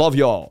 Love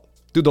y'all.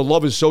 Dude, the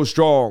love is so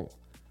strong.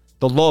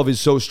 The love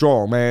is so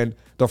strong, man.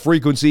 The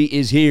frequency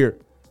is here.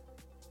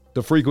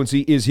 The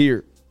frequency is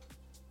here.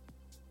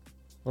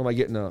 What am I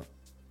getting? A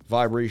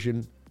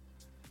vibration?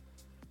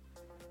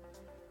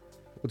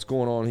 What's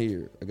going on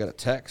here? I got a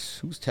text.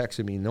 Who's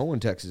texting me? No one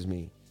texts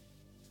me.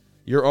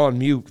 You're on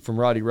mute from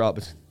Roddy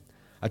Robinson.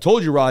 I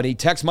told you, Roddy,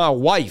 text my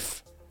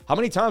wife. How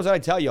many times did I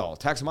tell y'all?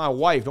 Text my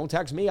wife. Don't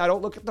text me. I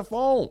don't look at the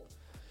phone.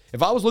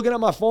 If I was looking at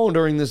my phone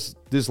during this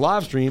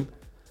live stream,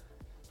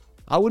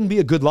 I wouldn't be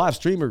a good live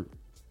streamer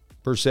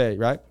per se,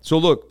 right? So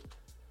look,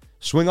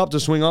 swing up to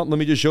swing up. Let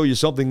me just show you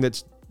something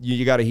that's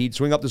you got to heat.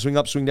 Swing up to swing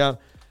up, swing down.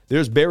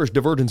 There's bearish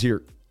divergence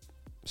here.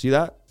 See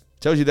that?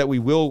 Tells you that we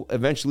will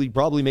eventually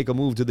probably make a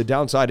move to the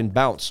downside and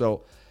bounce.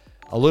 So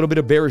a little bit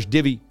of bearish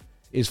divvy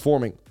is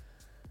forming.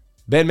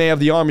 Ben may have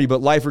the Army, but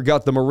Lifer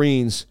got the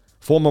Marines.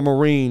 Former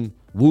Marine,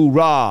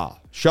 woo-rah.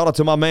 Shout out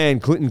to my man,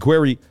 Clinton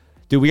Query.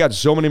 Dude, we got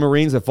so many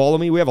Marines that follow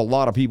me. We have a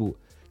lot of people.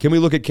 Can we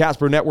look at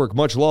Casper Network?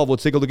 Much love.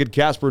 Let's take a look at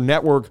Casper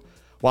Network.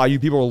 Wow, you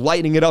people are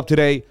lighting it up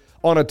today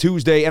on a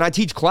Tuesday. And I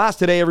teach class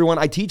today, everyone.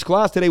 I teach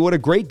class today. What a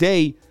great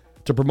day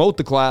to promote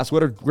the class.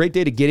 What a great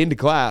day to get into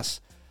class.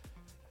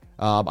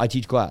 I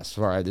teach class.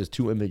 All right, there's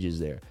two images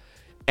there.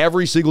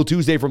 Every single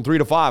Tuesday from 3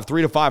 to 5,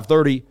 3 to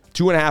 5:30,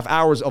 2.5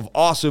 hours of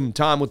awesome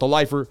time with the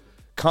Lifer.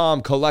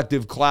 Calm,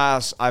 collective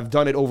class. I've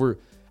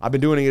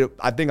been doing it,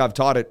 I think I've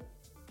taught it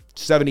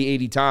 70,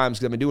 80 times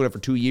because I've been doing it for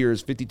 2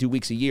 years, 52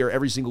 weeks a year,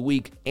 every single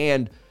week,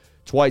 and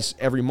twice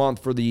every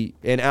month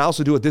and I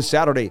also do it this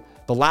Saturday,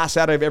 the last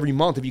Saturday of every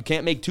month. If you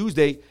can't make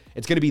Tuesday,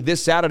 it's going to be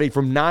this Saturday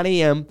from 9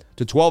 a.m.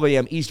 to 12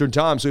 a.m. Eastern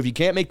time. So if you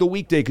can't make the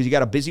weekday because you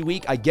got a busy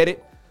week, I get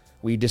it.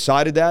 We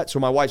decided that. So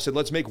my wife said,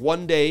 let's make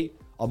one day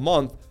a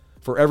month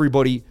for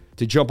everybody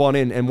to jump on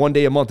in. And one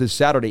day a month is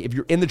Saturday. If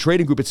you're in the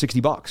trading group, it's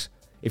 $60.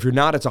 If you're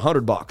not, it's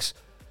 $100.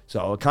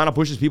 So it kind of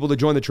pushes people to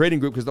join the trading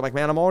group because they're like,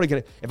 man, I'm already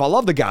going to, if I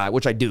love the guy,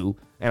 which I do,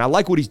 and I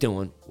like what he's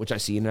doing, which I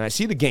see, and I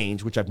see the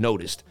gains, which I've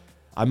noticed,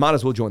 I might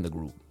as well join the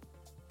group.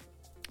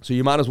 So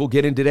you might as well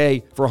get in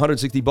today for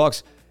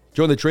 $160,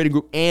 join the trading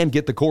group, and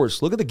get the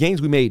course. Look at the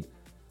gains we made.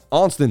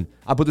 Onston,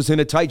 I put this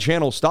in a tight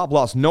channel, stop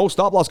loss. No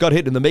stop loss got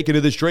hit in the making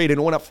of this trade, and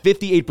it went up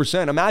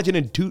 58%. Imagine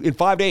in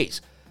 5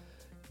 days,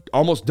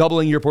 almost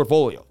doubling your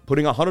portfolio.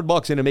 Putting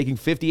 $100 in and making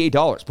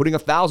 $58. Putting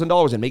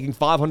 $1,000 in, making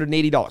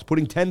 $580.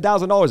 Putting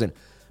 $10,000 in,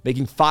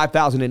 making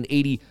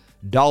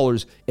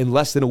 $5,080 in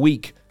less than a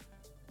week.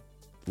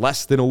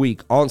 Less than a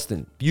week.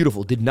 Onston,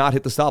 beautiful, did not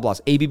hit the stop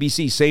loss.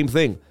 ABBC, same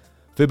thing.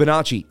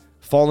 Fibonacci,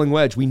 falling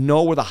wedge. We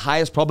know where the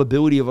highest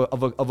probability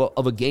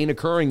of a gain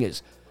occurring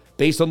is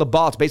based on the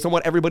bots, based on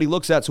what everybody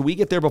looks at. So we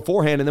get there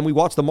beforehand, and then we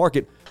watch the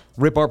market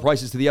rip our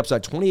prices to the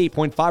upside.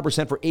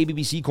 28.5% for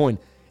ABBC coin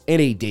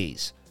in 8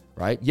 days,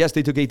 right? Yes,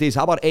 they took 8 days.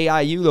 How about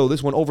AIU, though?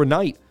 This one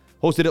overnight.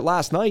 Hosted it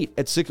last night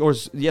at 6 or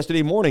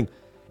yesterday morning.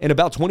 In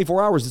about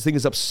 24 hours, this thing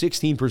is up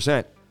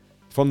 16%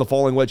 from the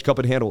falling wedge cup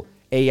and handle.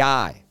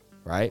 AI,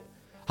 right?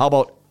 How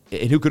about,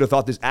 and who could have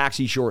thought this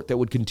Axie short that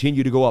would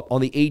continue to go up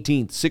on the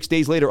 18th, 6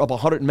 days later, up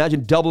 100.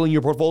 Imagine doubling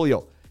your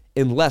portfolio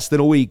in less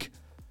than a week.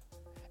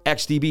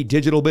 XTB,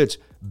 digital bits,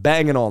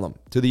 banging on them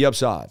to the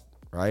upside,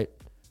 right?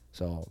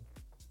 So,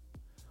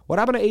 what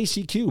happened to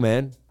ACQ,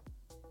 man?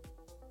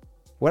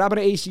 What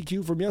happened to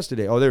ACQ from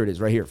yesterday? Oh, there it is,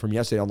 right here, from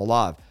yesterday on the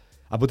live.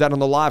 I put that on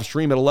the live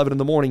stream at 11 in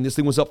the morning. This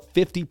thing was up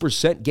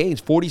 50%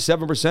 gains,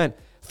 47%.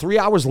 3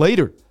 hours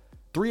later,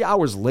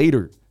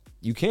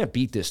 you can't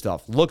beat this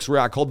stuff. Looks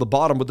where I called the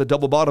bottom with the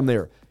double bottom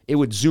there. It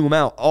would zoom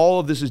out. All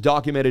of this is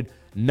documented.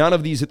 None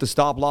of these hit the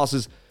stop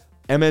losses.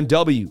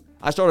 MNW.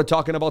 I started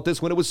talking about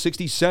this when it was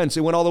 60 cents.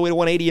 It went all the way to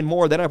 180 and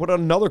more. Then I put out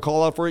another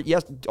call out for it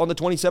on the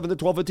 27th at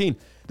 12:15.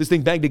 This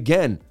thing banged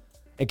again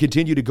and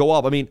continued to go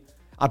up. I mean,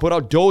 I put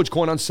out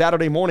Dogecoin on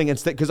Saturday morning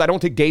because I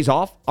don't take days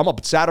off. I'm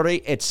up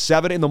Saturday at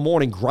 7 in the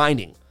morning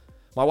grinding.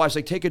 My wife's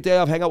like, take a day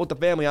off, hang out with the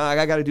family.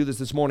 I got to do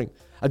this morning.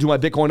 I do my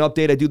Bitcoin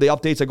update. I do the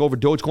updates. I go over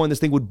Dogecoin. This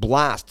thing would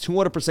blast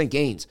 200%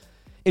 gains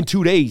in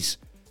 2 days.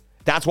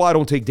 That's why I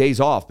don't take days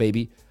off,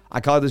 baby. I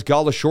call this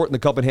Gala short in the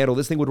cup and handle.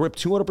 This thing would rip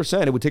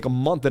 200%. It would take a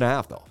month and a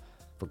half, though,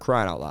 for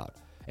crying out loud.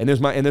 And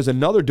there's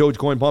another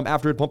Dogecoin pump.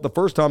 After it pumped the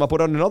first time, I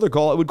put out another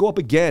call. It would go up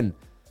again.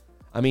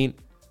 I mean,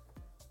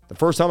 the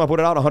first time I put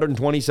it out,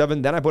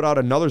 127. Then I put out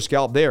another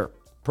scalp there.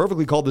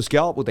 Perfectly called the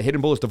scalp with the hidden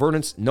bullish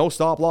divergence. No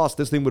stop loss.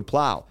 This thing would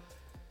plow.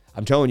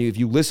 I'm telling you, if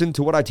you listen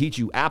to what I teach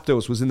you,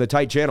 Aptos was in the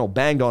tight channel,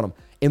 banged on them.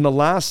 In the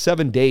last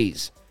 7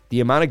 days, the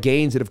amount of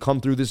gains that have come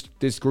through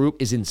this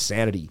group is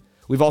insanity.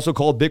 We've also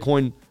called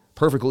Bitcoin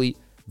perfectly,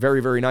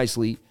 very, very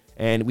nicely,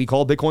 and we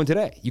called Bitcoin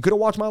today. You could have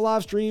watched my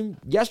live stream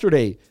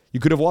yesterday. You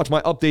could have watched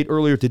my update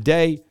earlier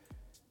today.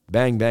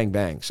 Bang, bang,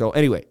 bang. So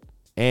anyway,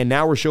 and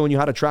now we're showing you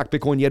how to track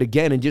Bitcoin yet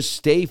again, and just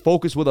stay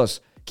focused with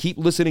us. Keep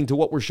listening to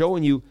what we're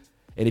showing you,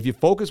 and if you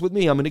focus with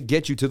me, I'm going to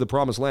get you to the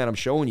promised land. I'm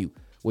showing you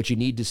what you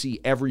need to see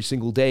every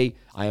single day.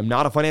 I am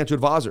not a financial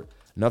advisor.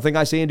 Nothing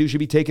I say and do should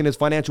be taken as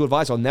financial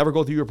advice. I'll never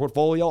go through your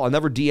portfolio. I'll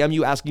never DM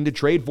you asking to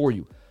trade for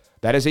you.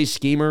 That is a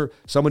schemer,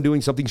 someone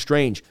doing something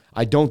strange.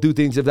 I don't do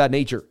things of that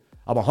nature.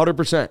 I'm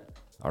 100%,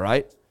 all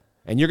right?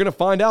 And you're going to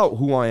find out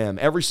who I am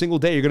every single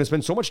day. You're going to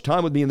spend so much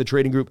time with me in the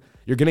trading group.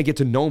 You're going to get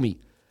to know me.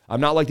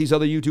 I'm not like these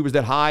other YouTubers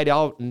that hide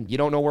out and you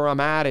don't know where I'm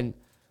at, and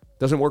it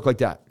doesn't work like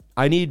that.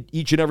 I need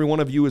each and every one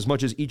of you as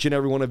much as each and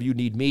every one of you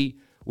need me.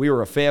 We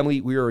are a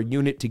family. We are a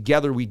unit.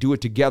 Together, we do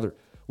it together.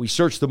 We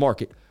search the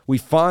market. We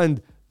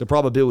find the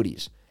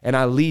probabilities, and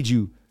I lead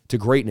you to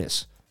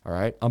greatness, all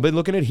right? I've been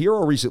looking at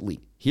Hero recently.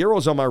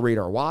 Hero's on my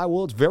radar. Why?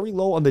 Well, it's very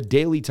low on the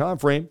daily time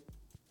frame,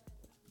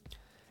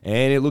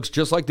 and it looks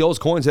just like those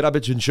coins that I've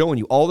been showing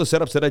you, all the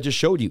setups that I just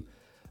showed you.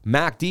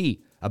 MACD,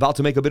 about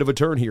to make a bit of a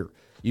turn here.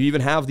 You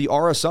even have the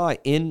RSI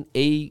in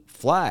a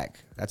flag.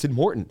 That's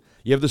important.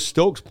 You have the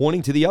Stokes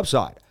pointing to the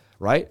upside,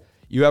 right?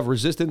 You have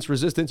resistance.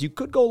 You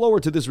could go lower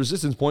to this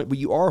resistance point, but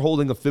you are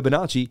holding a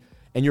Fibonacci,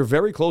 and you're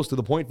very close to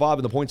the 0.5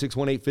 and the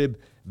 0.618 fib,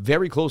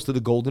 very close to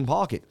the golden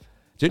pocket.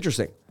 It's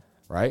interesting,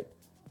 right?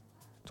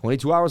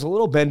 22 hours, a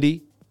little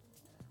bendy.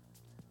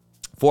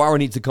 4 hour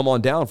needs to come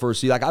on down first.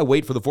 See, like I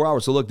wait for the 4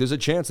 hours. So look, there's a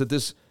chance that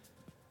this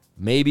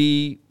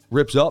maybe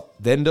rips up,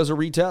 then does a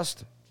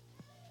retest.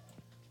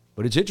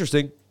 But it's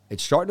interesting.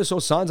 It's starting to show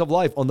signs of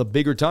life on the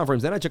bigger time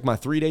frames. Then I check my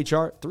 3-day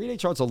chart. 3-day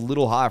chart's a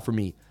little high for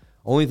me.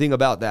 Only thing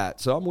about that.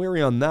 So I'm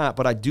wary on that,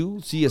 but I do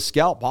see a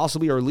scalp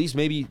possibly, or at least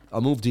maybe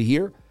a move to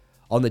here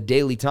on the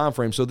daily time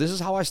frame. So this is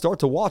how I start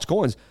to watch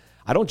coins.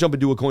 I don't jump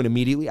into a coin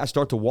immediately. I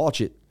start to watch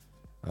it.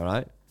 All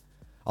right.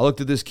 I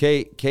looked at this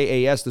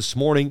KAS this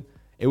morning.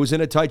 It was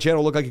in a tight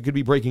channel. Looked like it could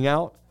be breaking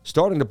out,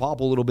 starting to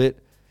pop a little bit.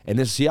 And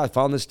this, see, I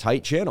found this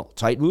tight channel,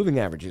 tight moving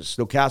averages,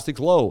 stochastics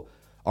low,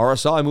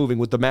 RSI moving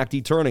with the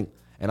MACD turning.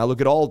 And I look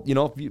at all,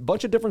 a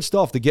bunch of different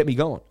stuff to get me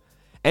going.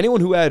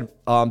 Anyone who had,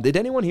 did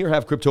anyone here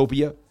have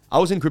Cryptopia? I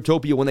was in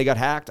Cryptopia when they got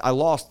hacked. I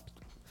lost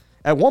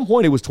At one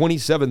point, it was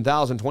 $27,000,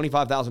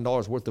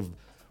 $25,000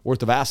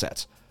 worth of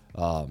assets.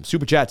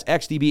 Super Chats,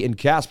 XDB, and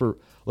Casper.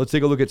 Let's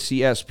take a look at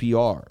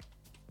CSPR.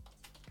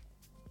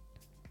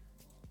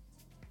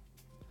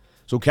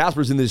 So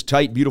Casper's in this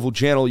tight, beautiful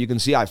channel. You can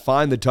see I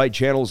find the tight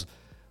channels.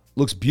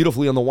 Looks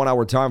beautifully on the 1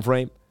 hour time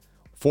frame.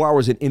 4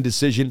 hours in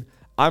indecision.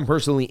 I'm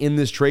personally in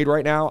this trade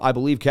right now. I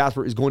believe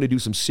Casper is going to do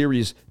some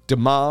serious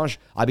damage.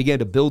 I began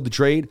to build the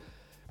trade.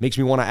 Makes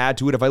me want to add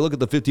to it. If I look at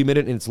the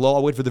 50-minute and it's low,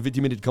 I'll wait for the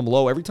 50-minute to come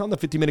low. Every time the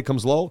 50-minute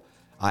comes low,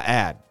 I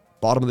add.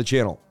 Bottom of the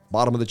channel,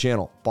 bottom of the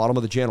channel, bottom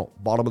of the channel,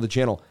 bottom of the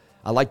channel.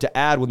 I like to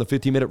add when the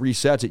 50-minute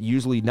resets. It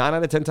usually 9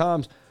 out of 10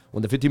 times.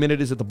 When the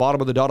 50-minute is at the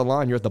bottom of the dotted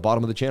line, you're at the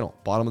bottom of the channel,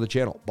 bottom of the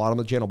channel, bottom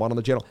of the channel, bottom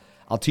of the channel.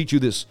 I'll teach you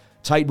this.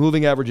 Tight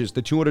moving averages,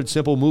 the 200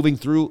 simple moving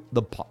through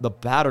the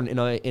pattern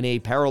in a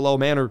parallel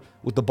manner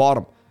with the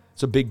bottom.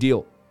 It's a big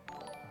deal.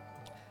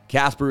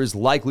 Casper is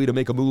likely to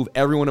make a move.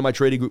 Everyone in my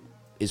trading group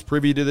is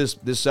privy to this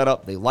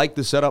setup. They like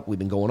the setup. We've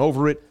been going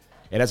over it.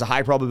 It has a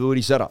high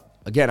probability setup.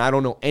 Again, I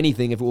don't know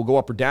anything if it will go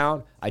up or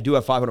down. I do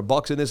have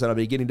 $500 in this, and I'm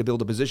beginning to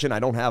build a position. I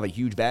don't have a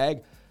huge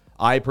bag.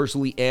 I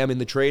personally am in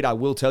the trade. I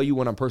will tell you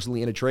when I'm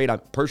personally in a trade. I'm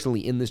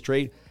personally in this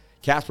trade.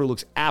 Casper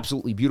looks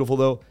absolutely beautiful,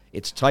 though.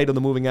 It's tight on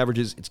the moving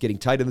averages. It's getting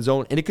tight in the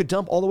zone, and it could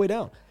dump all the way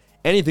down.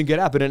 Anything could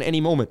happen at any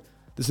moment.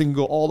 This thing can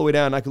go all the way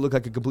down, and I could look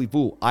like a complete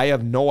fool. I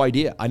have no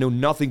idea. I know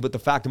nothing but the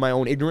fact of my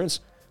own ignorance.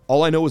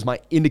 All I know is my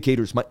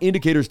indicators. My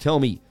indicators tell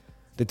me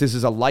that this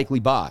is a likely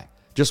buy.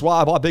 Just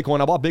why I bought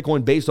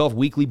Bitcoin based off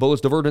weekly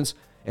bullish divergence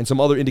and some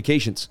other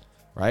indications,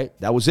 right?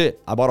 That was it.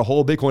 I bought a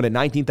whole Bitcoin at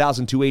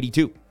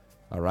 19,282,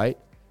 all right?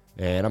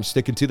 And I'm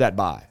sticking to that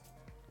buy.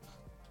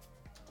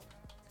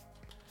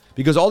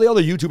 Because all the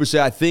other YouTubers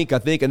say, I think,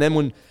 and then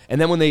when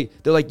they're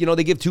like,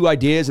 they give two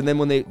ideas, and then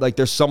when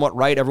they're somewhat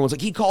right, everyone's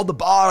like, he called the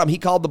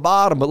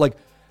bottom, but like,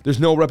 there's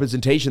no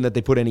representation that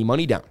they put any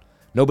money down.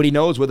 Nobody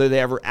knows whether they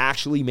ever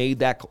actually made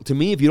that call. To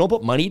me, if you don't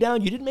put money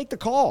down, you didn't make the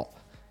call.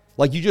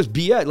 Like, you just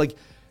BS.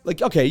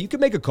 Like, okay, you can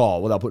make a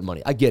call without putting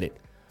money. I get it.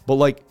 But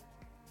like,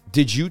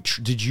 did you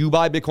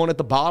buy Bitcoin at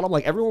the bottom?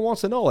 Like, everyone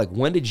wants to know, like,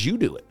 when did you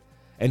do it?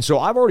 And so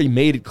I've already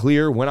made it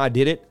clear when I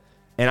did it,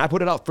 and I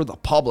put it out for the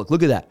public.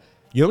 Look at that.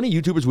 You know how many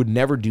YouTubers would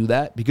never do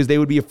that because they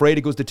would be afraid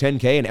it goes to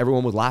 10K and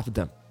everyone would laugh at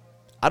them?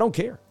 I don't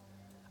care.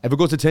 If it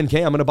goes to 10K,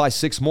 I'm going to buy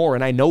 6 more,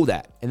 and I know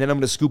that. And then I'm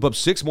going to scoop up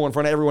 6 more in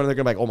front of everyone, and they're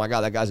going to be like, oh my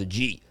God, that guy's a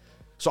G.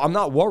 So I'm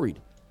not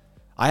worried.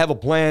 I have a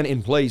plan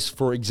in place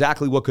for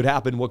exactly what could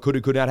happen, what could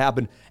or could not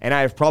happen, and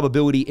I have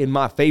probability in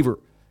my favor.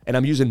 And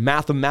I'm using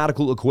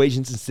mathematical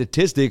equations and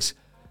statistics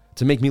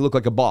to make me look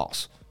like a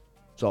boss.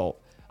 So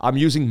I'm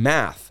using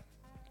math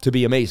to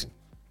be amazing.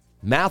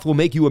 Math will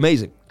make you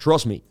amazing.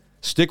 Trust me.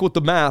 Stick with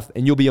the math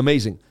and you'll be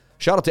amazing.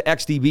 Shout out to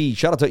XDB.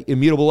 Shout out to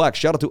Immutable X.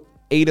 Shout out to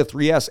Ada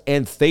 3S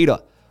and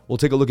Theta. We'll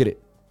take a look at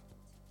it.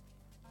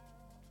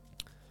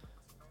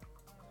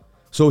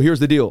 So here's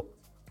the deal.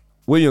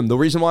 William, the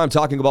reason why I'm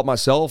talking about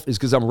myself is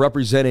because I'm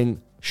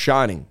representing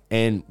shining.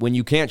 And when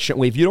you can't,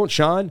 if you don't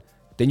shine,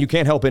 then you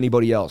can't help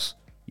anybody else.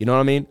 You know what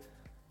I mean?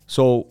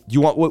 So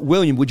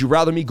William, would you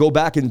rather me go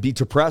back and be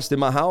depressed in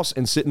my house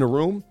and sit in a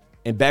room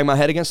and bang my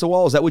head against the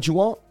wall? Is that what you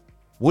want?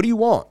 What do you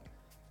want?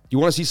 Do you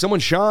want to see someone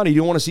shine, or do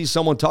you want to see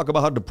someone talk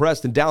about how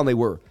depressed and down they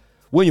were?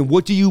 William,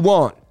 what do you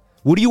want?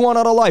 What do you want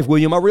out of life,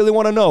 William? I really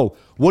want to know.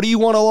 What do you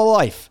want out of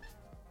life?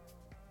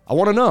 I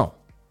want to know.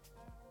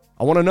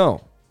 I want to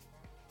know.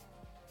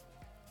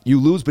 You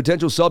lose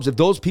potential subs. If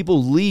those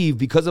people leave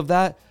because of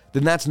that,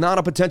 then that's not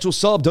a potential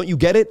sub. Don't you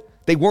get it?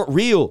 They weren't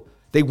real.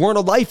 They weren't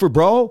a lifer,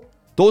 bro.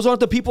 Those aren't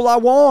the people I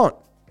want.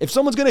 If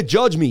someone's going to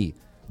judge me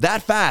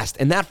that fast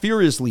and that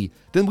furiously,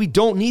 then we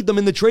don't need them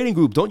in the trading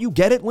group. Don't you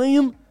get it,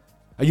 William?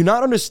 Are you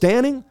not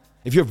understanding?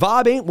 If your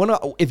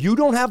vibe if you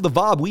don't have the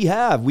vibe we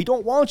have, we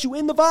don't want you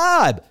in the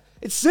vibe.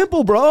 It's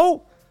simple,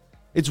 bro.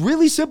 It's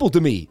really simple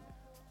to me.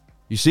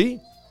 You see?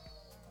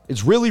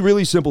 It's really,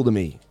 really simple to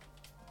me.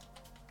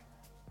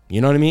 You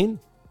know what I mean?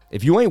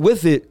 If you ain't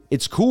with it,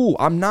 it's cool.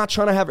 I'm not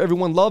trying to have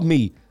everyone love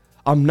me.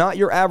 I'm not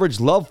your average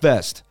love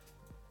fest.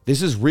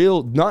 This is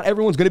real. Not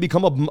everyone's going to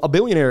become a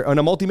billionaire and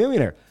a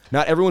multimillionaire.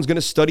 Not everyone's going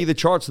to study the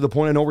charts to the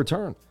point of no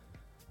return.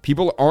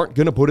 People aren't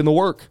going to put in the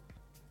work.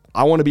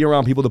 I want to be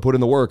around people to put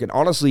in the work. And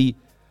honestly,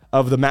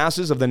 of the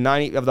masses, of the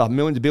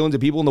millions, billions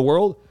of people in the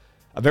world,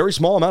 a very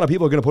small amount of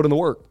people are going to put in the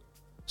work.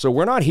 So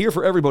we're not here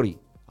for everybody.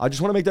 I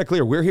just want to make that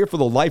clear. We're here for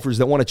the lifers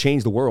that want to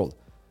change the world.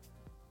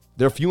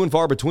 They're few and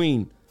far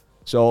between.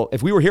 So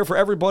if we were here for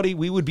everybody,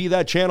 we would be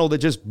that channel that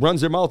just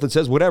runs their mouth and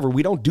says whatever.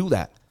 We don't do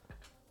that.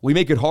 We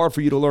make it hard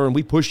for you to learn.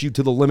 We push you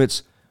to the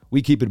limits.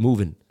 We keep it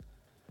moving.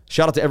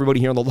 Shout out to everybody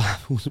here on the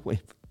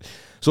live.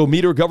 So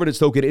Meter Governance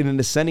Token in an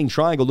ascending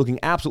triangle looking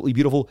absolutely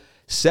beautiful.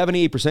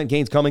 78%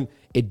 gains coming.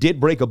 It did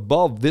break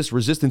above this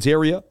resistance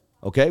area,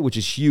 okay, which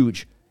is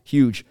huge,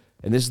 huge.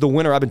 And this is the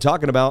winner I've been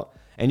talking about.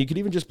 And you can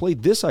even just play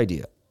this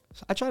idea.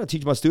 So I try to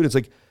teach my students,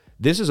 like,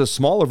 this is a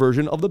smaller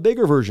version of the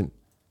bigger version.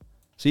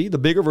 See, the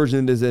bigger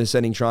version is the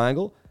ascending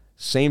triangle.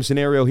 Same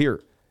scenario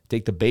here.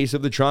 Take the base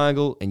of the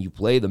triangle and you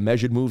play the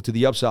measured move to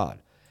the upside.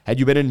 Had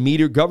you been in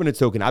Meter Governance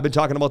Token, I've been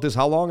talking about this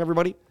how long,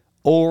 everybody?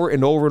 over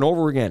and over and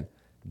over again.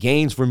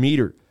 Gains for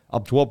meter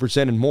up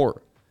 12% and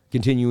more,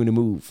 continuing to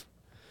move.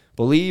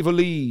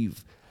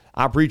 Believe.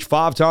 I preach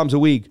 5 times a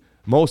week.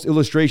 Most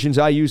illustrations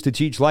I use to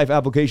teach life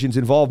applications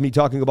involve me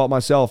talking about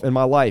myself and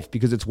my life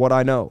because it's what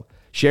I know.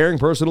 Sharing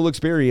personal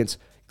experience,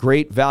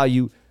 great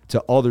value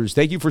to others.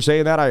 Thank you for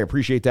saying that. I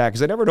appreciate that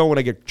because I never know when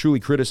I get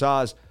truly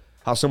criticized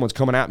how someone's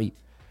coming at me.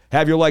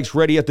 Have your likes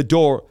ready at the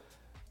door.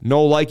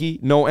 No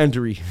likey, no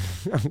entry.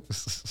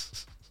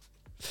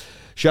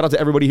 Shout out to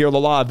everybody here on the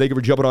live. Thank you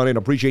for jumping on in.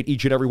 Appreciate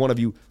each and every one of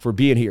you for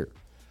being here.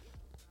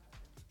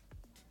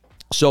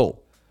 So,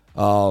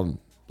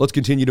 let's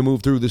continue to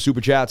move through the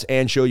super chats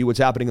and show you what's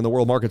happening in the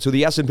world market. So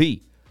the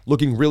S&P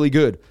looking really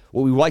good.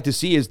 What we would like to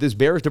see is this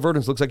bearish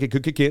divergence looks like it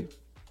could kick in.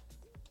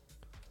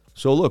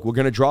 So look, we're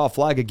going to draw a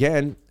flag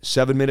again,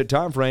 7-minute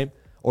time frame,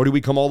 or do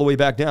we come all the way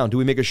back down? Do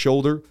we make a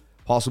shoulder,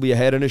 possibly a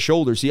head and a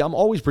shoulder? See, I'm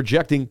always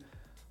projecting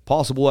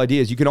possible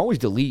ideas. You can always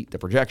delete the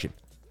projection.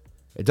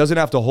 It doesn't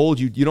have to hold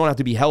you. You don't have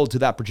to be held to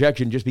that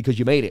projection just because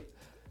you made it.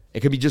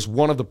 It could be just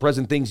one of the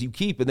present things you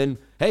keep. And then,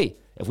 hey,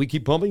 if we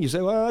keep pumping, you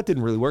say, well, that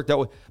didn't really work that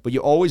way. But you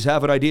always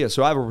have an idea.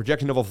 So I have a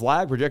projection of a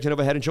flag, projection of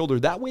a head and shoulder.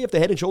 That way, if the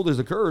head and shoulders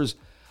occurs,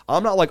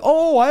 I'm not like,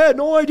 oh, I had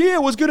no idea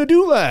it was going to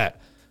do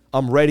that.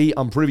 I'm ready.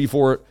 I'm privy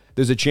for it.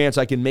 There's a chance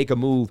I can make a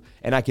move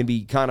and I can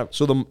be kind of,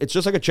 it's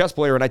just like a chess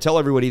player. And I tell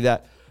everybody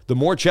that the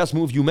more chess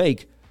moves you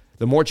make,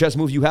 the more chess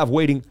moves you have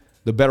waiting,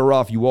 the better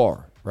off you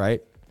are,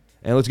 right?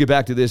 And let's get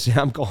back to this.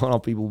 I'm calling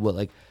out people, but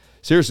like,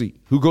 seriously,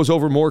 who goes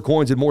over more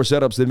coins and more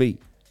setups than me?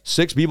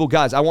 6 people.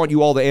 Guys, I want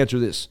you all to answer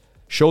this.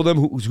 Show them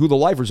who the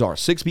lifers are.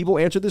 6 people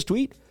answer this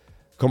tweet?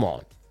 Come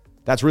on.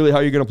 That's really how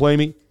you're going to play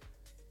me?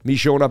 Me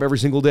showing up every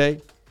single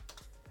day?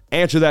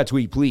 Answer that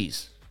tweet,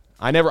 please.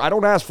 I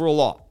don't ask for a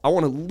lot. I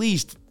want at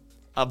least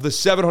of the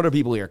 700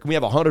 people here. Can we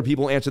have 100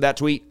 people answer that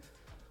tweet?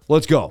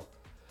 Let's go.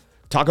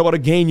 Talk about a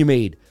gain you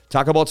made.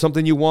 Talk about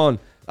something you won.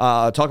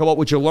 Talk about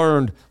what you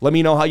learned. Let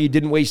me know how you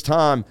didn't waste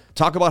time.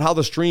 Talk about how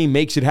the stream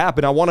makes it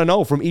happen. I want to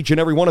know from each and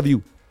every one of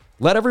you.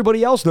 Let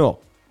everybody else know.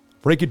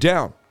 Break it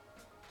down.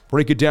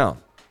 Break it down.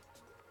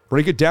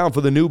 Break it down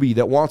for the newbie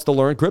that wants to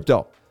learn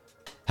crypto.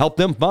 Help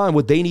them find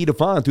what they need to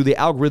find through the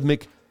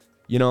algorithmic,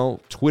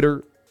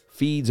 Twitter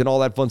feeds and all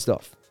that fun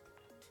stuff.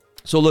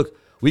 So look,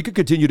 we could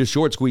continue to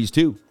short squeeze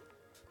too.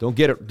 Don't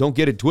get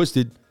it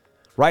twisted.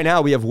 Right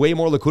now, we have way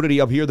more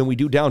liquidity up here than we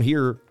do down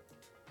here.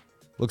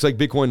 Looks like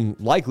Bitcoin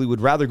likely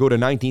would rather go to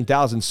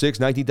 19,006,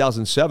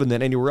 19,007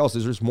 than anywhere else.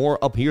 There's more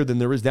up here than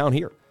there is down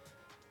here.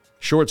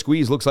 Short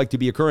squeeze looks like to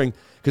be occurring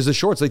because the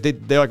shorts, like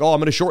they're like, oh, I'm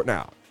going to short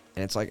now.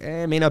 And it's like,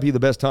 it may not be the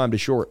best time to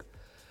short.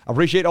 I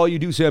appreciate all you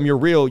do, Sam. You're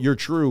real, you're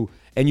true,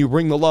 and you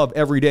bring the love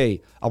every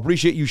day. I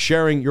appreciate you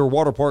sharing your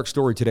water park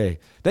story today.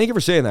 Thank you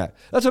for saying that.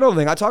 That's another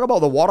thing. I talk about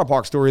the water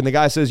park story, and the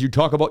guy says you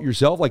talk about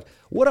yourself. Like,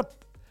 what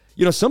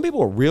a... some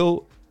people are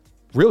real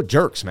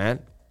jerks, man.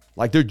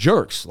 Like, they're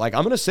jerks. Like,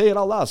 I'm going to say it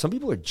out loud. Some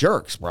people are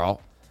jerks,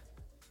 bro.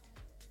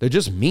 They're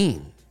just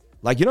mean.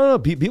 Like,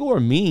 people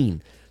are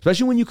mean.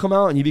 Especially when you come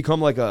out and you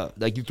become like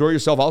you throw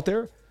yourself out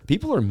there.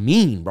 People are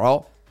mean,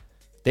 bro.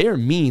 They are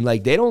mean.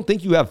 Like, they don't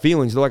think you have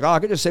feelings. They're like, I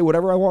could just say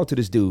whatever I want to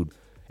this dude.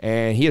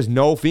 And he has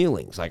no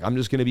feelings. Like, I'm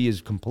just going to be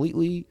as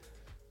completely...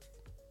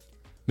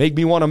 Make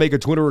me want to make a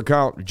Twitter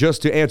account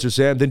just to answer,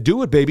 Sam. Then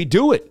do it, baby.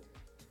 Do it.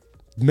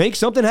 Make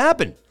something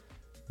happen.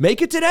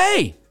 Make it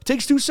today. It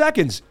takes 2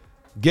 seconds.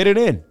 Get it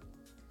in.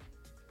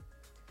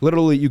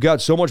 Literally, you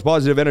got so much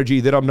positive energy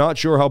that I'm not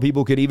sure how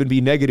people could even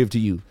be negative to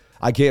you.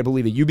 I can't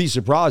believe it. You'd be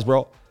surprised,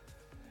 bro.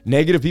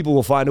 Negative people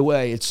will find a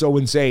way. It's so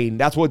insane.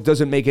 That's what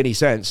doesn't make any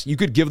sense. You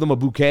could give them a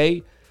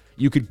bouquet.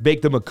 You could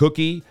bake them a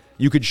cookie.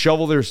 You could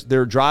shovel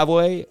their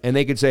driveway, and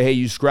they could say, hey,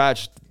 you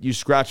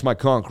scratched my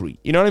concrete.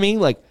 You know what I mean?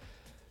 Like,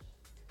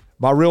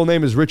 my real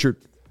name is Richard,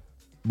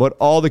 but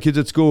all the kids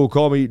at school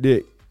call me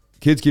Dick.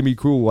 Kids can be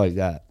cruel like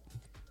that.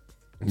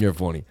 You're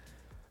funny.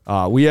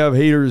 We have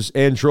haters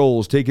and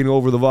trolls taking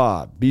over the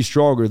vibe. Be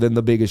stronger than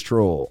the biggest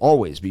troll.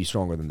 Always be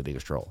stronger than the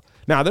biggest troll.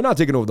 Now, they're not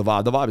taking over the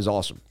vibe. The vibe is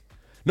awesome.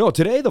 No,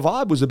 today the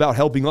vibe was about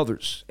helping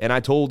others. And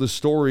I told a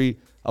story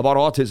about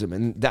autism,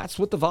 and that's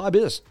what the vibe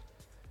is.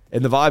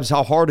 And the vibe is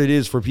how hard it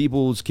is for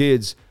people's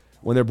kids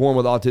when they're born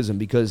with autism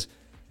because,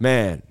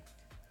 man,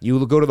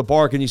 you go to the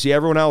park and you see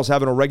everyone else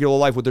having a regular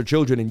life with their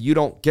children, and you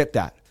don't get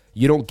that.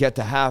 You don't get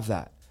to have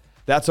that.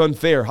 That's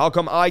unfair. How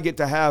come I get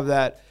to have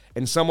that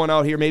and someone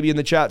out here, maybe in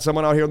the chat,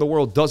 someone out here in the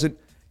world doesn't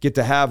get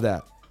to have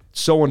that?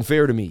 It's so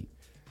unfair to me.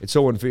 It's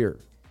so unfair.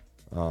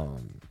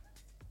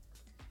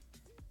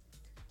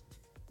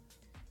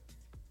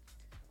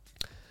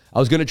 I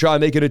was going to try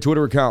making a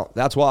Twitter account.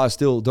 That's why I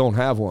still don't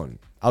have one.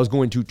 I was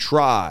going to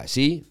try.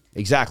 See?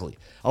 Exactly.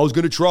 I was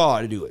going to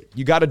try to do it.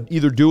 You got to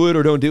either do it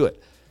or don't do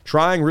it.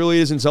 Trying really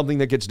isn't something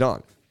that gets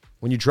done.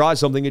 When you try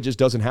something, it just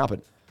doesn't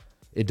happen.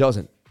 It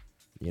doesn't.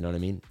 You know what I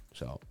mean?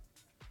 So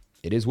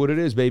it is what it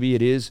is, baby.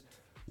 It is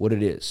what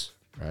it is,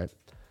 right?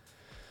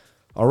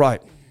 All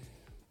right.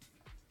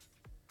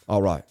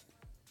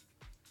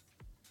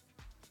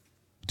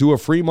 Do a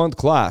free month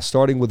class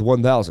starting with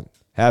 1,000.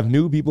 Have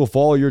new people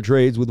follow your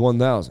trades with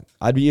 1,000.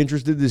 I'd be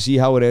interested to see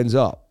how it ends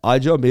up. I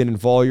jump in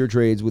and follow your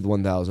trades with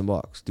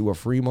 $1,000. Do a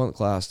free month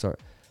class start.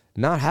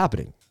 Not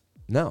happening.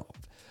 No.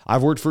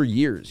 I've worked for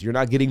years. You're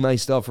not getting my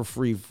stuff for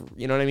free.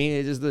 You know what I mean?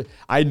 It's just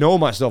I know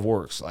my stuff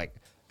works. Like,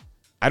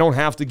 I don't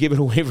have to give it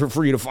away for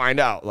free to find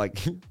out. Like,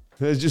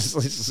 it's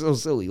so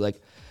silly.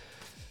 Like,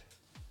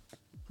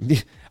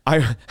 it's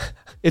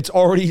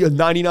already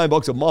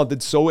 $99 a month.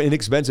 It's so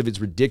inexpensive.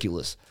 It's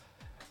ridiculous.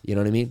 You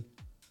know what I mean?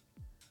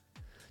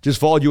 Just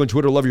followed you on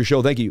Twitter. Love your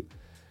show. Thank you.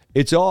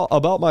 It's all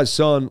about my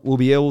son will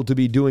be able to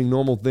be doing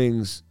normal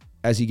things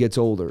as he gets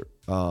older.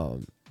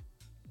 I'm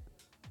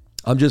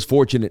just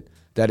fortunate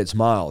that it's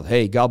mild.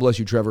 Hey, God bless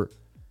you, Trevor.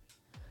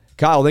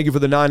 Kyle, thank you for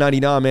the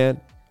 $9.99, man.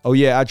 Oh,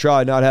 yeah, I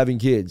tried not having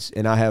kids,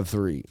 and I have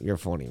 3. You're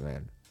funny,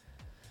 man.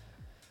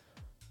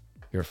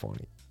 You're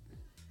funny.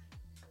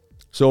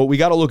 So we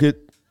got to look at.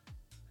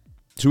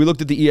 So we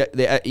looked at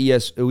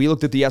we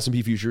looked at the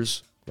S&P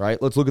futures,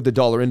 right? Let's look at the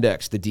dollar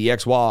index, the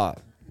DXY, all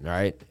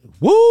right?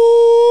 Woo!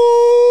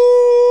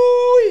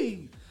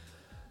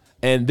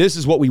 And this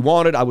is what we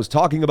wanted. I was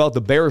talking about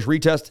the bearish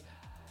retest.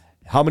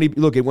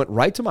 Look, it went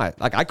right to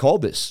I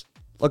called this.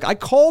 Look, I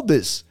called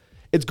this.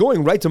 It's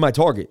going right to my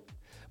target.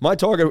 My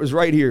target was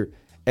right here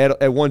at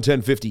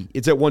 110.50.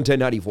 It's at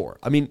 110.94.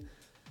 I mean,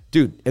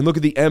 dude, and look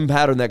at the M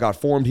pattern that got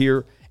formed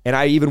here. And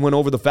I even went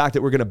over the fact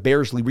that we're going to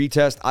bearishly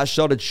retest. I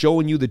started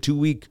showing you the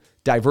 2-week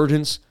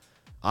divergence.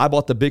 I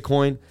bought the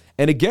Bitcoin.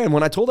 And again,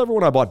 when I told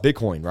everyone I bought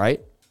Bitcoin,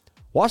 right?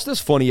 Watch this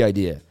funny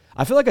idea.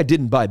 I feel like I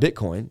didn't buy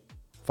Bitcoin.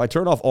 If I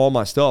turn off all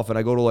my stuff and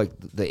I go to like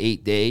the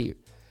 8-day,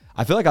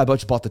 I feel like I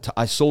just bought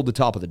I sold the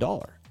top of the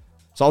dollar.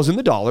 So I was in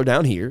the dollar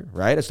down here,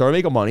 right? I started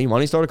making money.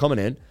 Money started coming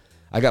in.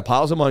 I got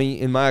piles of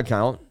money in my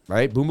account,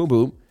 right? Boom, boom,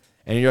 boom.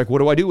 And you're like, what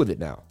do I do with it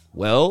now?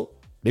 Well,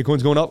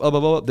 Bitcoin's going up,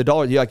 up. The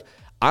dollar, you're like,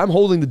 I'm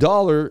holding the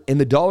dollar and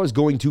the dollar's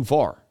going too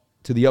far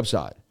to the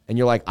upside. And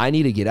you're like, I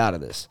need to get out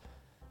of this.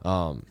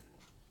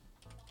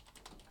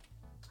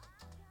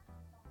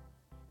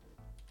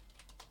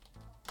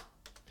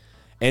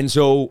 And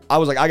so I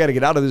was like, I got to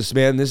get out of this,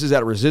 man. This is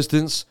at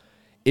resistance.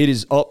 It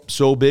is up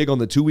so big on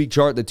the 2-week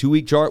chart. The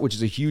 2-week chart, which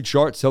is a huge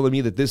chart, is telling me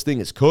that this thing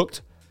is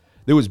cooked.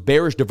 There was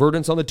bearish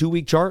divergence on the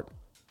 2-week chart.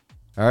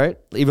 All right.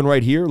 Even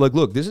right here. Like,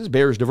 look, this is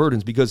bearish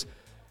divergence because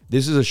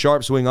this is a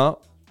sharp swing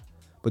up,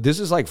 but this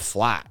is like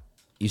flat.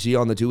 You see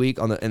on the 2-week,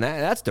 and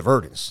that's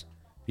divergence.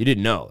 You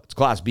didn't know. It's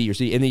class B or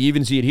C. And you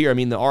even see it here. I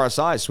mean, the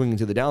RSI is swinging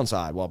to the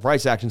downside while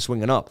price action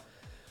swinging up.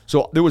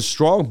 So there was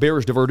strong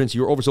bearish divergence.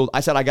 You were oversold. I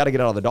said, I got to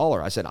get out of the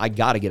dollar. I said, I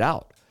got to get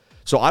out.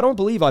 So I don't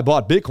believe I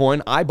bought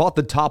Bitcoin. I bought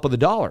the top of the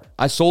dollar.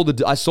 I sold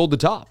the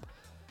top.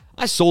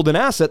 I sold an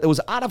asset that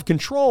was out of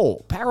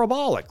control,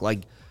 parabolic.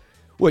 Like,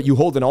 what, you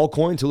hold an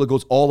altcoin until it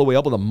goes all the way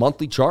up on the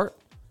monthly chart?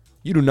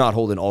 You do not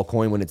hold an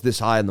altcoin when it's this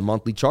high on the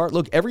monthly chart.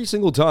 Look, every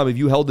single time if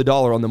you held the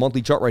dollar on the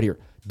monthly chart right here,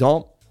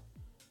 dump,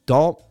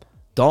 dump,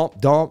 dump,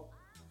 dump,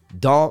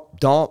 dump,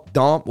 dump,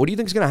 dump. What do you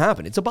think is going to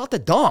happen? It's about to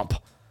dump.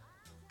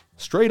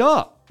 Straight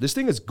up. This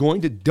thing is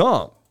going to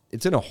dump.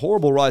 It's in a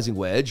horrible rising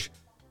wedge.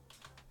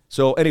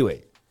 So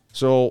anyway,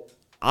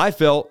 I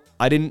felt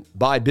I didn't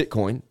buy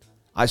Bitcoin.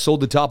 I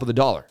sold the top of the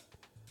dollar.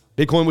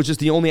 Bitcoin was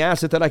just the only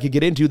asset that I could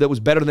get into that was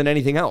better than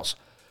anything else.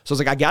 So I was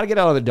like, I got to get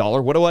out of the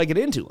dollar. What do I get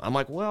into? I'm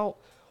like, well,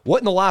 what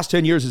in the last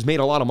 10 years has made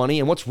a lot of money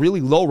and what's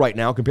really low right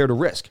now compared to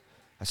risk?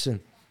 I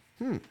said,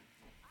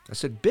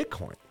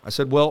 Bitcoin. I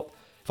said, well,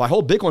 if I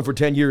hold Bitcoin for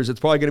 10 years, it's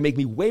probably going to make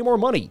me way more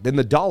money than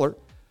the dollar.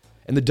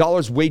 And the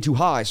dollar's way too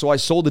high. So I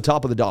sold the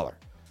top of the dollar.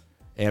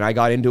 And I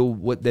got into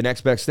what the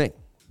next best thing,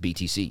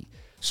 BTC.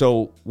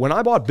 So when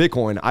I bought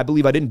Bitcoin, I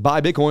believe I didn't buy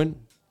Bitcoin. I'm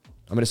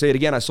going to say it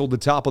again. I sold the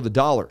top of the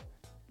dollar.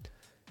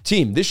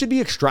 Team, this should be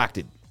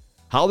extracted.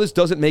 How this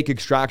doesn't make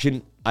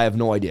extraction, I have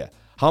no idea.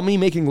 How me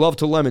making love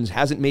to lemons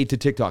hasn't made to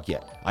TikTok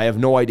yet? I have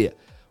no idea.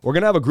 We're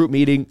going to have a group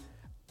meeting.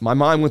 My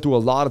mind went through a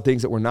lot of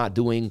things that we're not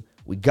doing.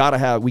 We got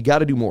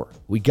to do more.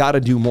 We got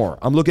to do more.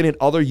 I'm looking at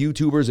other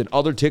YouTubers and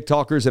other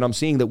TikTokers, and I'm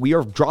seeing that we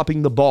are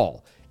dropping the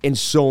ball in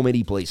so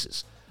many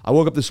places. I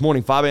woke up this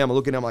morning, 5 a.m., I'm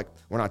looking at them like,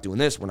 we're not doing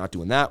this, we're not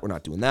doing that, we're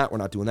not doing that, we're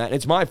not doing that. And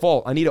it's my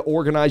fault. I need to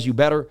organize you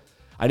better.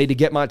 I need to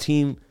get my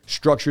team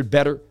structured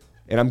better,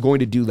 and I'm going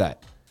to do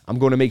that. I'm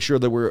going to make sure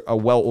that we're a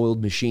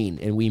well-oiled machine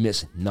and we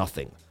miss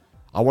nothing.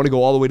 I want to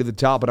go all the way to the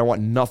top, but I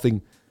want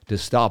nothing to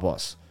stop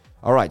us.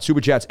 All right,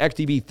 Super Chats,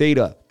 XTB,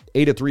 Theta,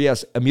 Ada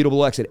 3S,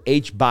 Immutable X, and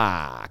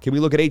HBA. Can we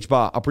look at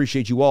HBA? I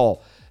appreciate you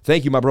all.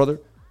 Thank you, my brother,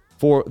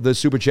 for the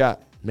Super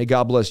Chat. May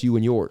God bless you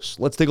and yours.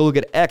 Let's take a look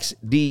at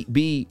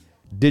XDB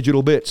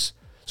Digital Bits.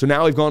 So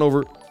now we've gone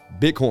over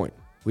Bitcoin.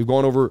 We've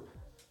gone over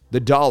the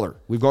dollar.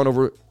 We've gone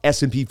over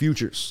S&P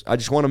futures. I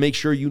just want to make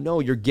sure you know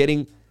you're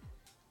getting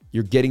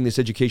this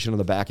education on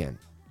the back end.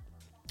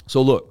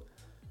 So look,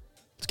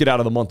 let's get out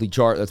of the monthly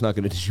chart. That's not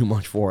going to do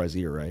much for us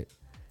here, right?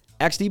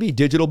 XDB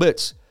Digital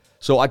Bits.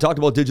 So I talked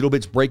about Digital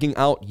Bits breaking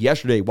out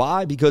yesterday.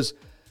 Why? Because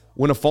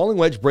when a falling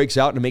wedge breaks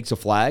out and it makes a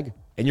flag,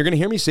 and you're going to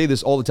hear me say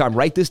this all the time,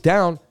 write this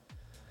down.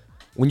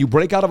 When you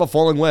break out of a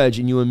falling wedge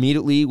and you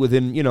immediately,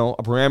 within,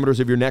 parameters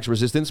of your next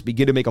resistance,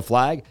 begin to make a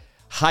flag,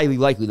 highly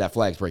likely that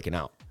flag's breaking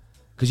out.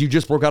 because you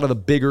just broke out of the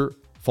bigger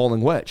falling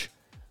wedge.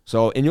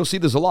 So, and you'll see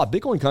this a lot.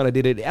 Bitcoin kind of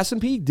did it.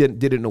 S&P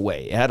did it in a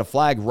way. It had a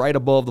flag right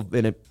above the,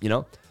 in it,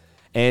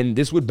 and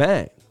this would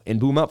bang and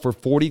boom up for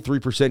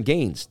 43%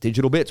 gains.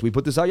 Digital bits. We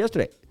put this out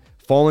yesterday.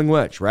 Falling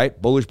wedge,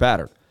 right? Bullish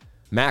pattern.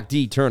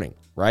 MACD turning,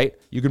 right?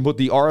 You can put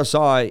the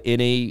RSI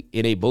in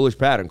a bullish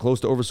pattern,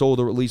 close to oversold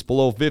or at least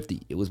below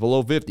 50. It was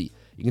below 50.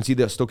 You can see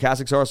the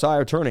stochastics RSI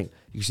are turning.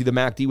 You can see the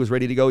MACD was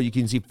ready to go. You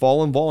can see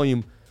falling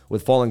volume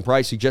with falling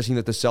price, suggesting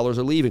that the sellers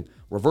are leaving.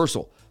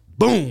 Reversal.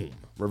 Boom.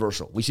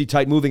 Reversal. We see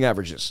tight moving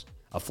averages.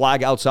 A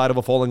flag outside of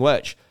a falling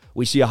wedge.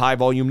 We see a high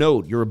volume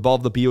node. You're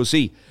above the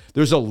POC.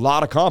 There's a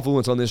lot of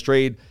confluence on this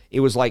trade. It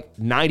was like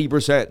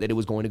 90% that it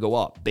was going to go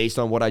up based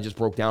on what I just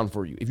broke down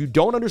for you. If you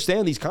don't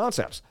understand these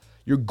concepts,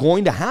 you're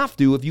going to have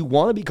to if you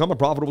want to become a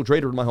profitable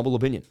trader, in my humble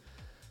opinion.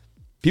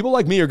 People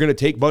like me are going to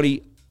take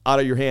money out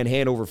of your hand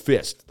over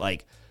fist.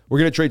 Like, we're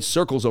going to trade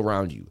circles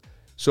around you.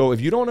 So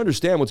if you don't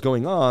understand what's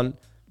going on,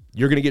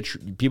 you're going to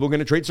get people are going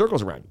to trade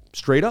circles around you,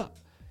 straight up.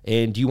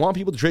 And do you want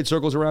people to trade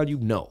circles around you?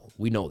 No,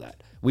 we know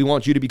that. We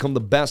want you to become the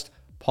best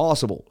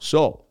possible.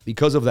 So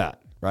because of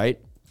that,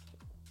 right,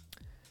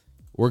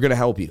 we're going to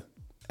help you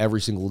every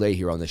single day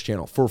here on this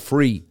channel for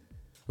free.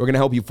 We're going to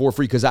help you for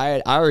free because I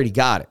already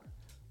got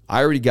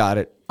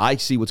it. I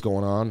see what's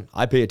going on.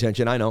 I pay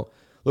attention. I know.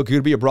 Look, it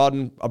could be a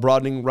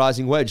broadening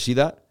rising wedge. See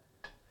that?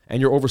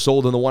 And you're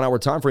oversold in the 1 hour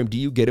time frame. Do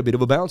you get a bit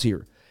of a bounce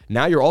here?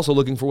 Now you're also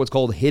looking for what's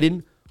called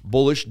hidden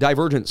bullish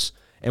divergence.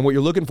 And what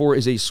you're looking for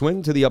is a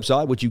swing to the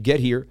upside, which you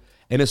get here,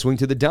 and a swing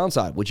to the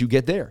downside, which you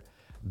get there.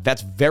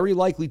 That's very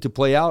likely to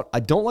play out. I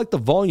don't like the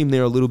volume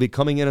there a little bit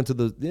coming in into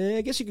the,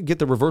 I guess you could get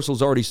the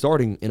reversals already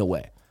starting in a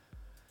way.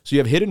 So you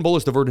have hidden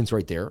bullish divergence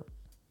right there.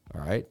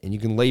 All right. And you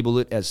can label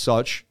it as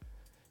such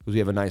because we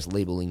have a nice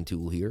labeling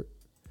tool here.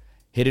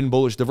 Hidden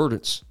bullish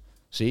divergence.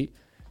 See,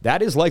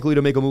 that is likely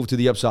to make a move to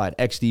the upside.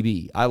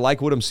 XDB. I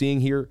like what I'm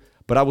seeing here,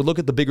 but I would look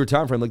at the bigger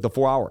time frame, like the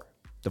 4 hour.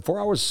 The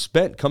 4 hours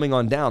spent coming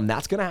on down,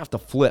 that's going to have to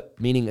flip,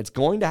 meaning it's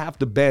going to have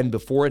to bend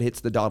before it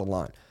hits the dotted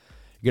line.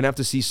 You're going to have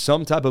to see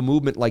some type of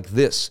movement like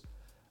this,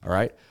 all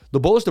right? The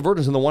bullish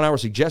divergence in the 1 hour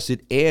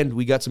suggested, and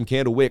we got some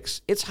candle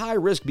wicks. It's high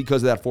risk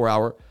because of that 4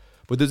 hour,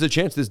 but there's a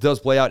chance this does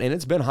play out, and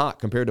it's been hot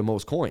compared to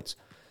most coins.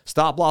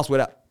 Stop loss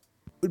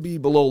would be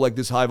below like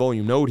this high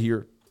volume node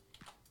here.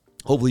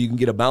 Hopefully you can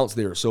get a bounce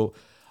there. So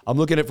I'm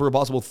looking at for a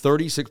possible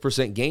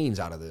 36% gains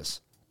out of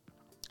this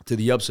to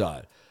the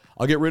upside.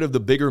 I'll get rid of the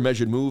bigger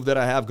measured move that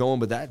I have going,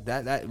 but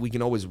that we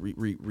can always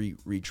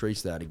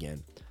retrace that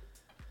again.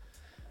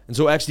 And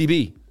so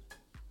XDB,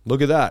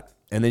 look at that.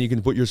 And then you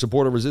can put your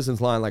support or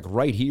resistance line like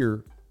right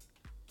here.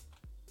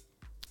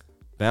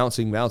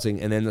 Bouncing,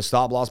 and then the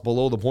stop loss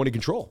below the point of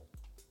control.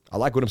 I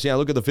like what I'm seeing. I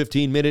look at the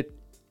 15-minute.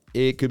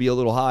 It could be a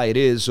little high. It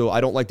is, so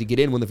I don't like to get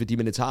in when the 15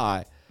 minutes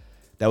high.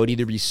 That would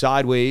either be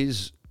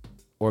sideways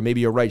or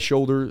maybe a right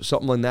shoulder,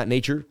 something like that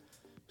nature.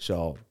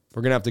 So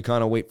we're going to have to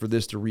kind of wait for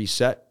this to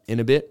reset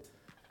in a bit.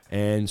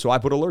 And so I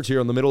put alerts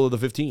here in the middle of the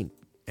 15,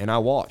 and I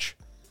watch.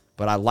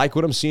 But I like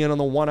what I'm seeing on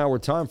the 1 hour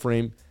time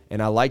frame,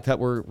 and I like that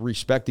we're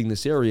respecting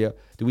this area.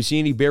 Do we see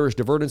any bearish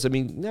divergence? I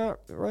mean, not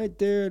right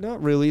there,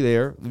 not really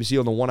there. Let me see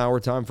on the 1 hour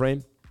time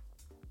frame.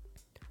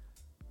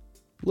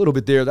 A little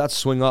bit there. That's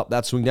swing up,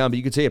 that's swing down. But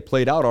you could say it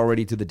played out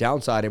already to the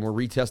downside, and we're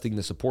retesting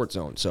the support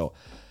zone. So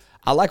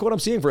I like what I'm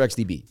seeing for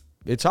XDB.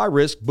 It's high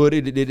risk, but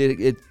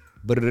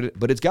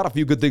it's got a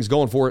few good things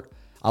going for it.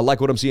 I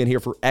like what I'm seeing here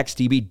for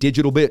XTB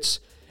digital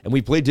bits. And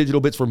we played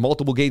digital bits for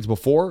multiple games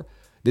before.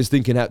 This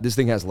thing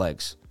has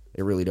legs.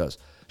 It really does.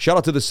 Shout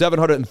out to the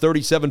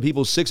 737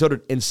 people,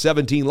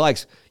 617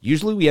 likes.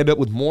 Usually we end up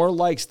with more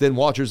likes than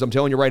watchers. I'm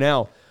telling you right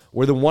now,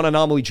 we're the one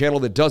anomaly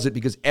channel that does it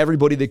because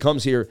everybody that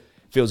comes here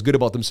feels good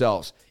about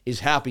themselves,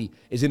 is happy,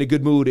 is in a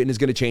good mood, and is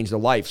going to change their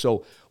life.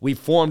 So we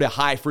formed a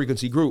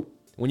high-frequency group.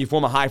 When you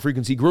form a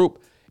high-frequency group,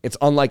 it's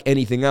unlike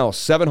anything else.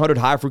 700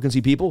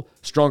 high-frequency people,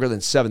 stronger than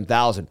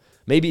 7,000,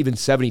 maybe even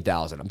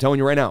 70,000. I'm telling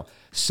you right now,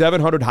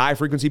 700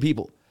 high-frequency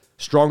people,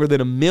 stronger than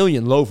 1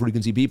 million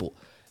low-frequency people.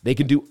 They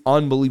can do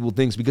unbelievable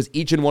things because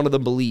each and one of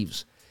them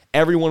believes.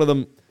 Every one of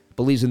them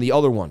believes in the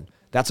other one.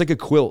 That's like a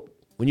quilt.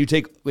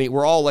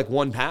 We're all like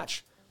one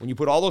patch. When you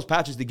put all those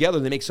patches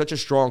together, they make such a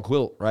strong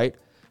quilt, right?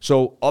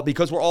 So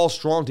because we're all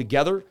strong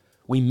together,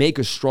 we make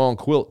a strong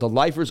quilt. The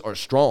lifers are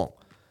strong.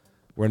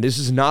 This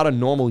is not a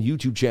normal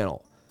YouTube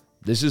channel.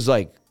 This is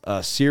like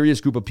a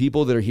serious group of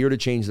people that are here to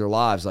change their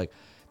lives. Like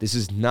this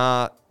is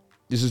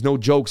no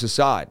jokes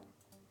aside.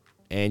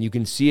 And you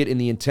can see it in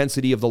the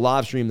intensity of the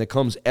live stream that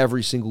comes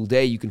every single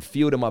day. You can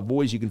feel it in my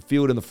voice. You can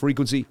feel it in the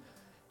frequency.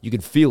 You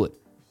can feel it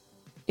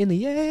in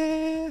the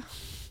air.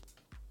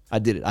 I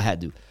did it. I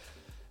had to.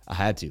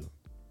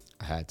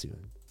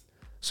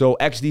 So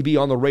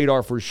XDB on the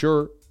radar for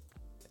sure.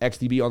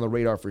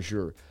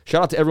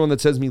 Shout out to everyone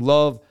that sends me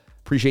love.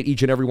 Appreciate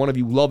each and every one of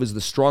you. Love is the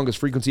strongest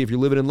frequency. If you're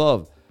living in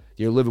love,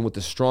 you're living with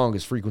the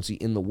strongest frequency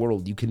in the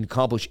world. You can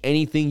accomplish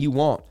anything you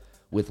want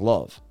with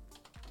love.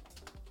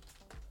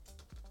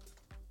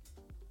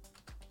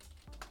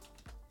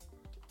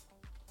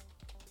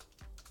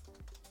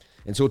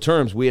 And so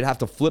terms, we'd have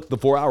to flip the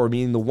 4 hour,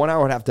 meaning the 1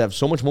 hour would have to have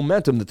so much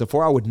momentum that the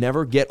 4 hour would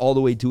never get all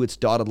the way to its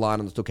dotted line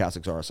on the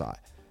stochastics RSI.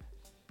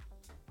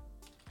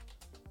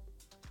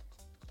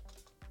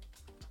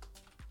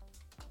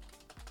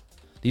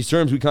 These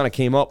terms we kind of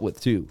came up with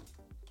too.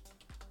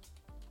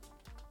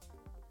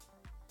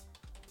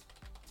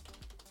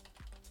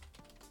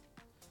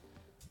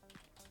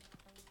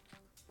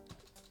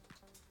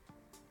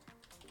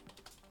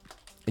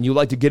 And you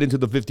like to get into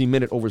the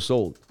 15-minute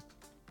oversold.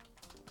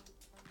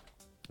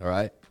 All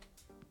right.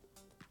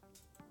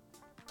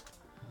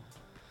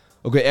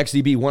 Okay,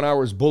 XDB, 1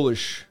 hour is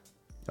bullish.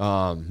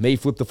 May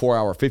flip the 4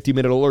 hour.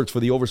 50-minute alerts for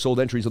the oversold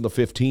entries on the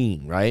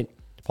 15, right?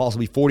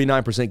 Possibly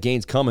 49%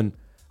 gains coming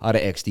out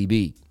of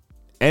XDB.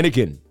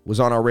 Anakin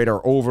was on our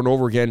radar over and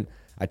over again.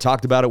 I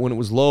talked about it when it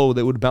was low.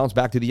 That would bounce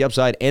back to the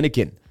upside.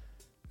 Anakin,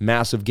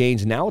 massive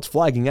gains. Now it's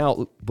flagging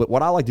out. But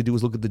what I like to do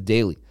is look at the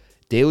daily.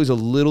 Daily's a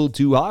little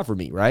too high for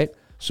me, right?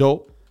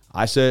 So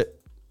I said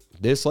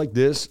this like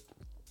this,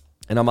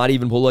 and I might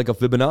even pull like a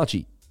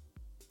Fibonacci.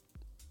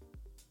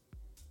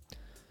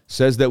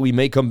 Says that we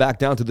may come back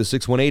down to the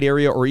 618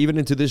 area or even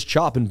into this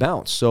chop and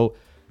bounce. So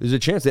there's a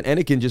chance that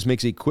Anakin just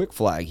makes a quick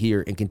flag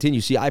here and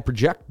continue. See, I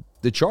project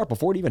the chart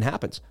before it even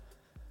happens.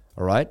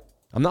 All right?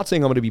 I'm not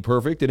saying I'm going to be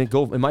perfect and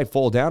it might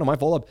fall down, it might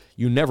fall up.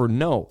 You never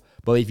know.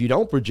 But if you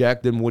don't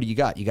project, then what do you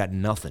got? You got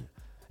nothing.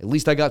 At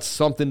least I got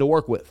something to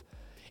work with.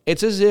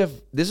 It's as if,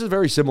 this is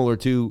very similar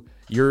to,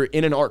 you're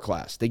in an art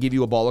class. They give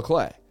you a ball of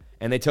clay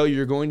and they tell you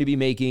you're going to be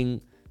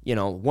making,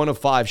 one of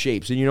 5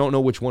 shapes and you don't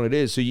know which one it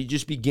is. So you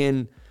just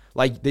begin,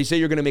 like they say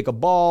you're going to make a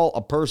ball,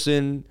 a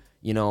person,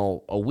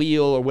 a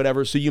wheel or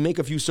whatever. So you make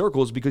a few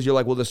circles because you're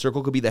like, well, the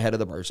circle could be the head of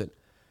the person.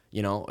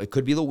 It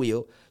could be the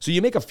wheel. So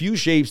you make a few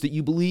shapes that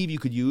you believe you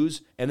could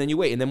use and then you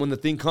wait. And then when the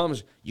thing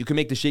comes, you can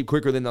make the shape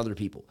quicker than other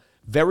people.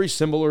 Very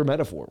similar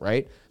metaphor,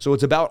 right? So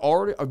it's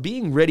about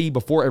being ready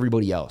before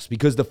everybody else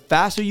because the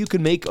faster you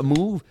can make a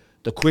move,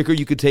 the quicker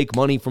you could take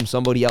money from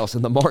somebody else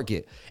in the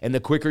market and the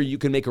quicker you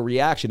can make a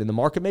reaction. And the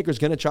market maker is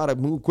going to try to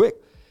move quick.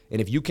 And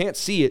if you can't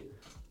see it,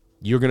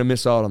 you're going to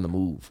miss out on the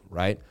move,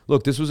 right?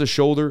 Look, this was a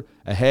shoulder,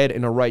 a head,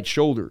 and a right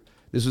shoulder.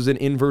 This was an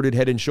inverted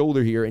head and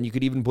shoulder here, and you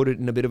could even put it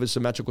in a bit of a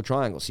symmetrical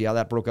triangle. See how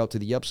that broke out to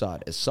the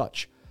upside as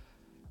such,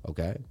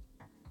 okay?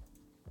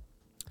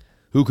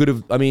 Who could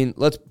have,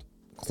 let's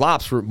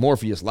claps for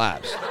Morpheus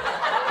Labs.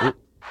 Ooh,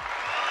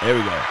 there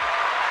we go.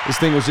 This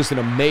thing was just an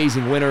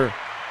amazing winner.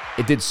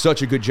 It did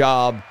such a good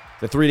job.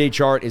 The 3-day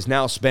chart is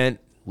now spent.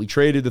 We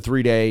traded the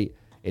 3-day.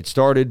 It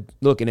started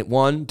looking at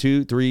 1,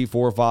 2, 3,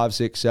 4, 5,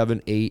 6,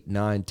 7, 8,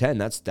 9, 10.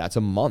 That's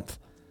a month.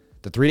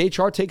 The 3-day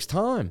chart takes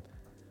time.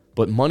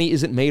 But money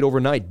isn't made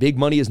overnight. Big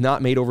money is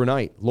not made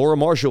overnight. Laura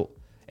Marshall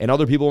and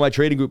other people in my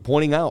trading group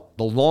pointing out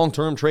the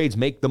long-term trades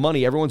make the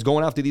money. Everyone's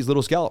going after these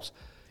little scalps.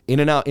 In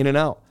and out, in and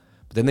out.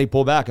 But then they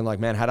pull back and like,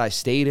 man, had I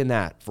stayed in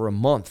that for a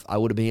month, I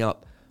would have been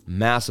up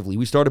massively.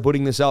 We started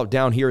putting this out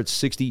down here at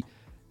 60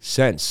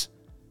 cents.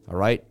 All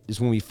right? This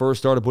is when we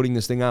first started putting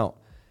this thing out.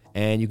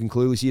 And you can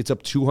clearly see it's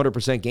up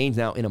 200% gains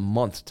now in a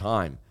month's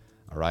time.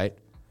 All right?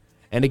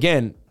 And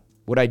again,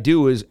 what I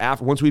do is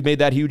once we've made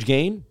that huge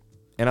gain,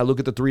 and I look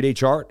at the 3-day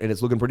chart, and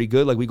it's looking pretty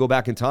good. Like we go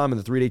back in time,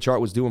 and the 3-day chart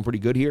was doing pretty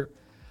good here.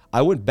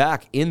 I went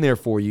back in there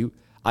for you.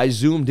 I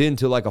zoomed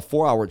into like a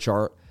 4-hour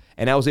chart,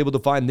 and I was able to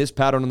find this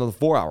pattern on the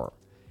 4-hour.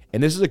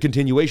 And this is a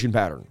continuation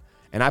pattern.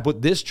 And I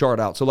put this chart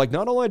out. So like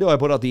not only do I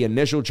put out the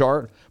initial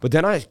chart, but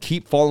then I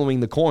keep following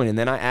the coin, and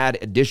then I add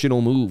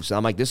additional moves. And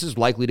I'm like, this is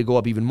likely to go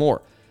up even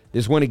more.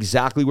 This went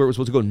exactly where it was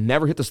supposed to go.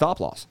 Never hit the stop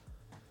loss.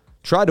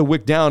 Tried to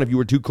wick down if you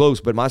were too close,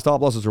 but my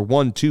stop losses are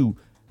 1, 2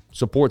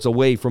 supports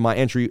away from my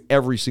entry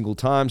every single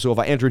time. So if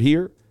I entered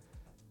here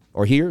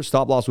or here,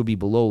 stop loss would be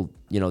below,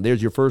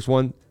 there's your first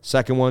one,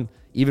 second one,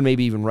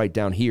 maybe even right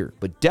down here.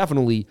 But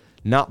definitely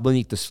not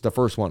beneath the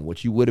first one,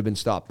 which you would have been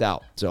stopped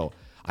out. So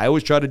I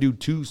always try to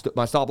do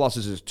my stop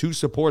losses is 2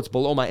 supports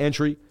below my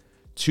entry,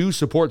 2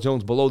 support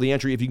zones below the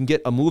entry. If you can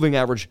get a moving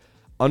average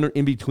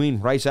in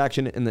between price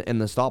action and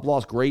the stop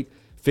loss, great.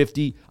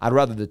 50, I'd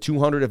rather the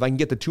 200. If I can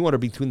get the 200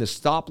 between the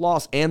stop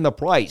loss and the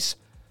price,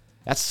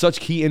 that's such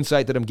key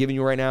insight that I'm giving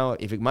you right now.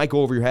 If it might go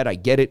over your head, I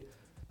get it.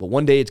 But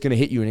one day it's going to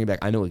hit you and you're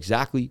like, I know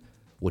exactly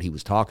what he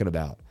was talking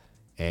about.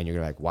 And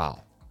you're like,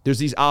 wow. There's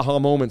these aha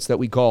moments that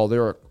we call.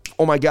 There are,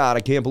 oh my God,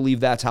 I can't believe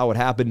that's how it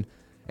happened.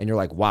 And you're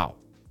like, wow.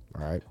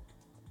 All right.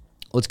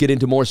 Let's get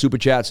into more super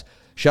chats.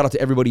 Shout out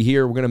to everybody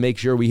here. We're going to make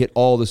sure we hit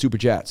all the super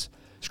chats.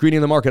 Screening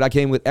the market, I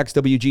came with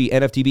XWG,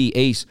 NFTB,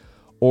 ACE,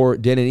 or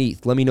Den and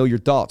ETH. Let me know your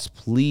thoughts,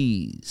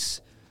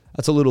 please.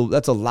 That's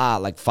a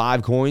lot, like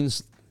 5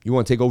 coins. You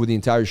want to take over the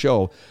entire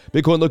show.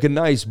 Bitcoin looking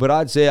nice, but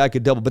I'd say I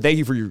could double. But thank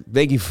you for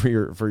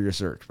your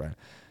search, Brian.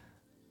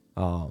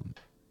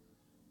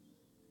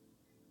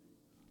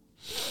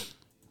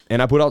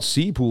 And I put out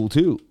C-Pool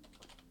too.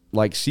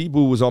 Like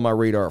C-Pool was on my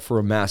radar for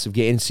a massive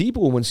gain. And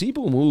C-Pool, when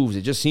C-Pool moves,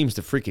 it just seems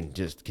to freaking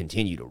just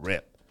continue to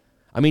rip.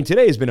 I mean,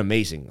 today has been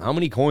amazing. How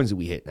many coins did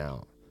we hit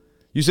now?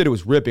 You said it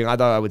was ripping. I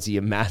thought I would see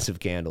a massive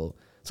candle.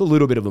 It's a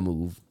little bit of a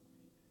move.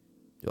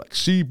 You're like,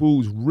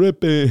 C-Pool's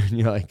ripping.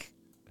 You're like,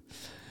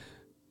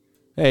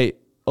 hey,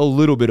 a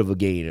little bit of a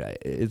gain. I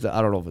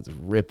don't know if it's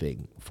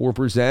ripping.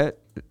 4%,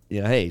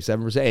 hey,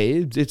 7%.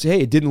 Hey,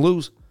 it didn't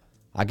lose.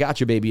 I got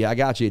you, baby. I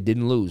got you. It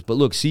didn't lose. But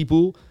look,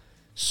 CPOO,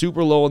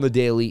 super low on the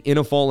daily, in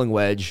a falling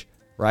wedge,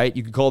 right?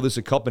 You could call this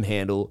a cup and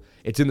handle.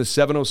 It's in the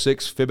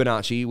 706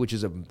 Fibonacci, which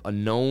is a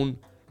known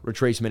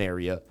retracement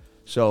area.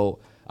 So,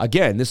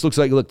 again, this looks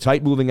like,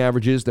 tight moving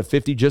averages. The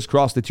 50 just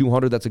crossed the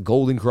 200. That's a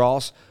golden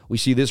cross. We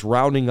see this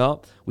rounding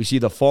up. We see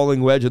the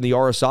falling wedge on the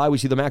RSI. We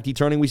see the MACD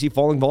turning. We see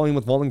falling volume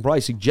with falling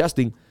price,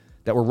 suggesting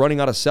that we're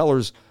running out of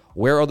sellers.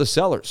 Where are the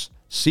sellers?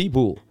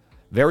 CPOO,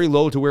 very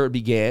low to where it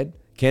began.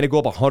 Can it go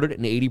up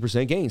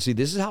 180% gains? See,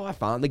 this is how I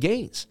found the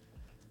gains.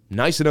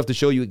 Nice enough to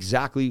show you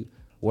exactly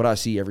what I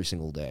see every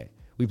single day.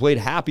 We played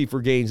Happy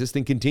for gains. This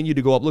thing continued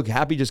to go up. Look,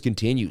 Happy just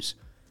continues.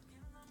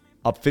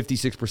 Up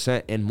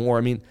 56% and more.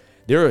 I mean,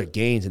 there are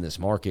gains in this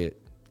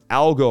market.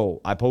 Algo,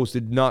 I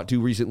posted not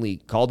too recently,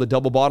 called the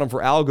double bottom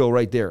for Algo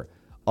right there.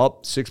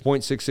 Up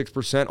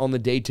 6.66% on the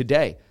day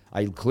today.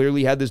 I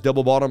clearly had this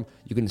double bottom.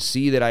 You can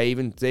see that I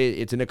even say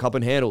it's in a cup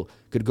and handle.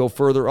 Could go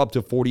further up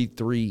to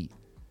 43.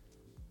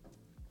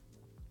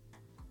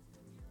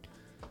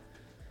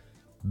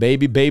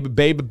 Baby, baby,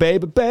 baby,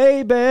 baby,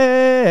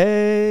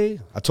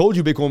 baby. I told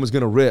you Bitcoin was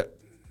going to rip.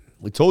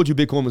 We told you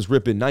Bitcoin was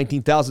ripping.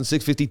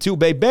 19,652,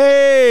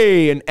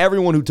 baby. And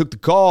everyone who took the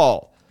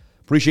call.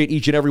 Appreciate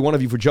each and every one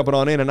of you for jumping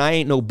on in. And I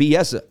ain't no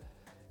BSer.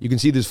 You can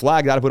see this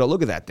flag that I put up.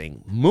 Look at that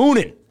thing.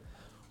 Mooning.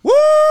 Woo!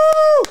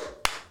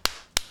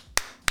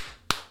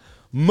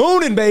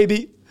 Mooning,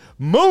 baby.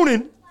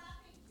 Mooning.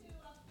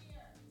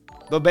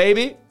 The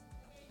baby.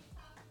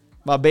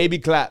 My baby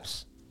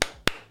claps.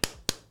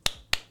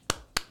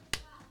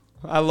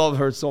 I love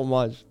her so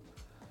much.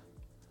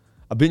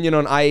 Opinion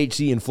on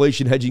IHC,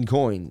 inflation hedging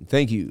coin.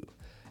 Thank you.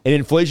 An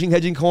inflation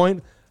hedging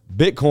coin?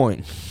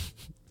 Bitcoin.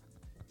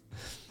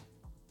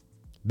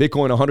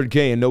 Bitcoin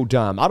 100K in no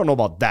time. I don't know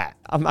about that.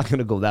 I'm not going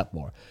to go that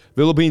far.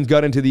 Philippines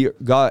got into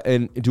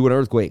an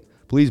earthquake.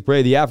 Please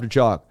pray the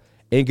aftershock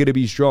ain't going to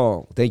be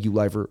strong. Thank you,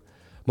 Lifer.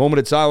 Moment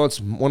of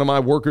silence. One of my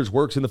workers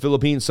works in the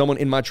Philippines. Someone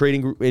in my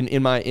trading group,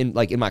 in my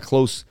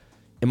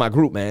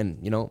group, man,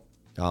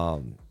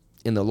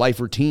 in the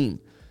Lifer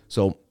team.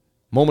 So,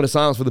 moment of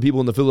silence for the people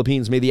in the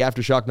Philippines. May the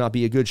aftershock not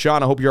be a good.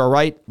 Sean, I hope you're all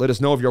right. Let us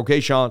know if you're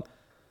okay, Sean.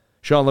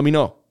 Sean, let me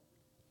know.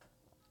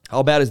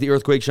 How bad is the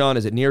earthquake, Sean?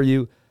 Is it near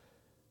you?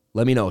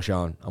 Let me know,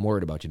 Sean. I'm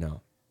worried about you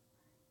now.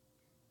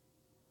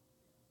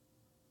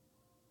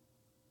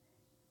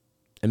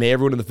 And may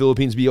everyone in the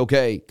Philippines be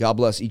okay. God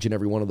bless each and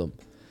every one of them.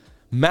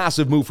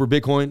 Massive move for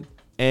Bitcoin,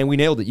 and we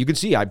nailed it. You can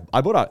see I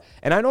put out,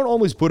 and I don't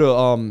always put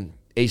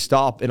a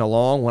stop and a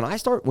long.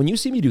 When you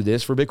see me do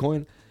this for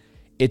Bitcoin,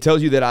 it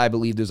tells you that I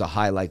believe there's a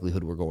high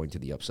likelihood we're going to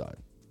the upside.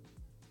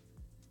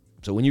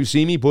 So when you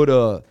see me put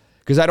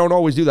because I don't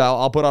always do that,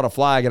 I'll put out a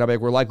flag and I'm like,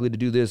 we're likely to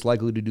do this,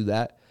 likely to do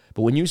that.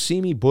 But when you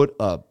see me put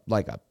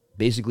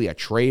basically a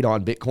trade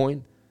on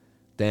Bitcoin,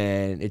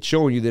 then it's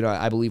showing you that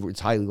I believe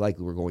it's highly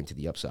likely we're going to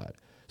the upside.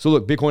 So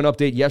look, Bitcoin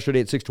update yesterday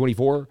at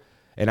 624,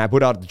 and I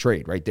put out the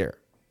trade right there.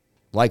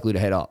 Likely to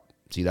head up.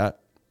 See that?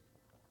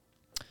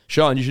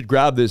 Sean, you should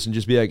grab this and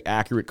just be like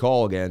accurate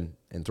call again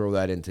and throw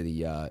that into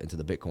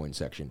the Bitcoin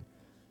section.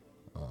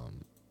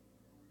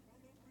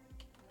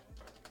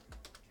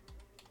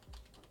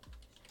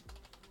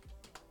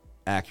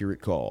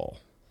 Accurate call.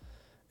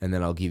 And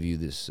then I'll give you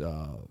this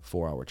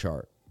 4-hour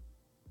chart.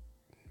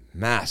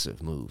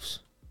 Massive moves.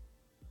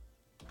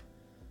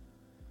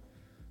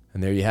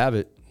 And there you have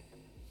it.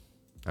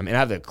 I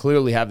mean,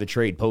 clearly have the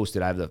trade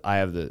posted. I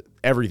have the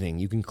everything.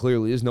 You can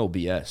clearly, there's no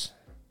BS.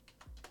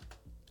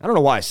 I don't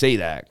know why I say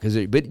that,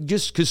 but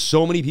just because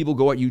so many people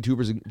go at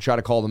YouTubers and try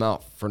to call them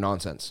out for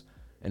nonsense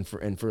and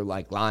for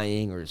like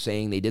lying or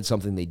saying they did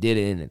something they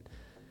didn't.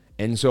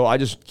 And so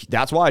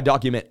that's why I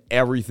document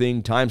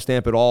everything,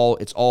 timestamp it all.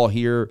 It's all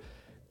here.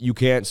 You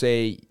can't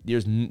say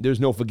there's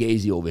no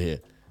Fugazi over here.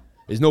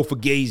 There's no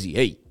Fugazi.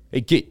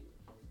 Hey kid,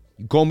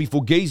 you call me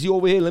Fugazi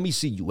over here? Let me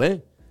see you, eh?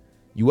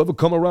 You ever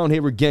come around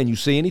here again, you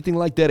say anything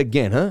like that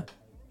again, huh?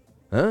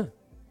 Huh?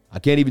 I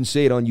can't even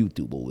say it on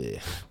YouTube over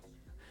here.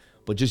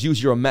 But just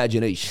use your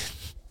imagination.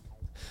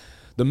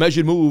 The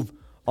measured move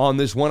on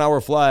this 1-hour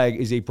flag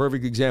is a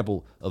perfect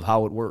example of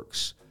how it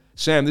works.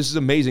 Sam, this is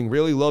amazing.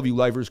 Really love you,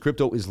 Lifers.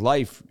 Crypto is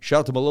life.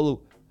 Shout out to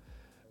Malolo.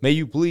 May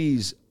you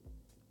please,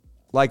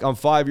 like I'm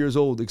 5 years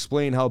old,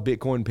 explain how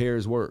Bitcoin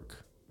pairs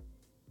work.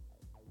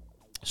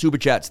 Super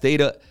Chats,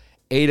 Theta,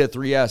 ADA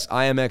 3S,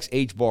 IMX,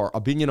 HBAR.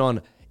 Opinion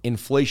on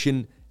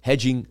inflation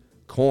hedging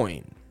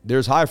coin.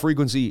 There's high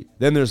frequency,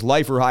 then there's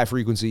Lifer high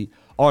frequency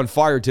on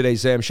fire today,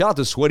 Sam. Shout out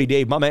to Sweaty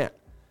Dave, my man.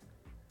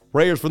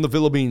 Prayers from the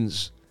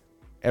Philippines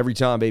every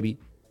time, baby.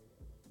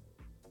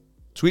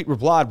 Tweet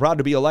replied, proud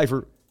to be a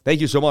Lifer.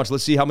 Thank you so much.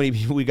 Let's see how many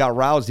people we got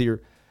roused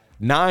here.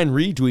 9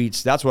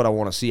 retweets. That's what I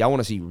want to see. I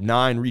want to see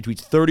 9 retweets.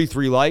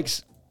 33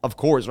 likes. Of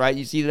course, right?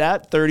 You see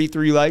that?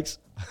 33 likes.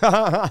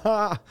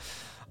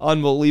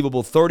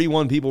 Unbelievable.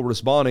 31 people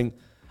responding.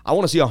 I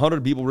want to see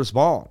 100 people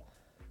respond.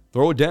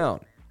 Throw it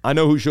down. I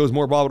know who shows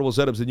more profitable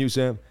setups than you,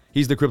 Sam.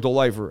 He's the Crypto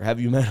Lifer. Have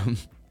you met him?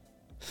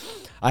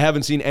 I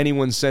haven't seen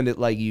anyone send it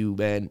like you,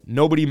 man.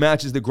 Nobody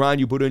matches the grind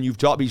you put in. You've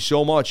taught me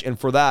so much, and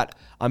for that,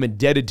 I'm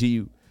indebted to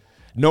you.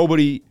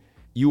 Nobody,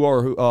 you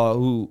are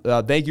who.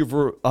 Thank you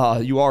for,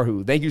 you are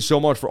who. Thank you so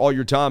much for all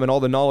your time and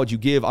all the knowledge you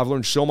give. I've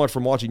learned so much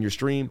from watching your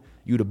stream.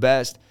 You the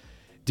best.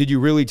 Did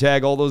you really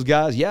tag all those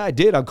guys? Yeah, I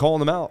did. I'm calling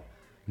them out.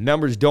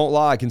 Numbers don't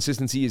lie.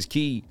 Consistency is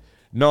key.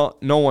 No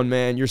one,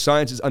 man. Your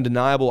science is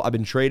undeniable. I've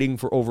been trading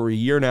for over a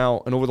year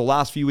now, and over the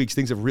last few weeks,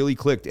 things have really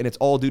clicked, and it's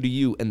all due to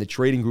you and the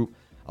trading group.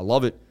 I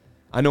love it.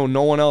 I know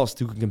no one else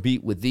who can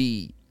compete with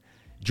thee.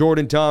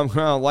 Jordan, Tom,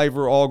 Crown,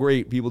 Lifer, all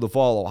great people to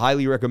follow.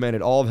 Highly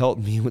recommended. All have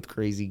helped me with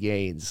crazy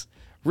gains.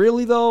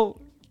 Really, though?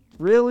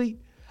 Really?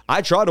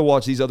 I tried to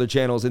watch these other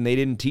channels, and they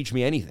didn't teach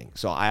me anything.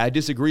 So I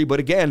disagree. But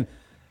again,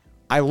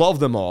 I love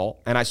them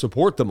all, and I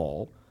support them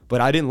all,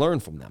 but I didn't learn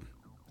from them.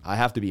 I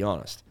have to be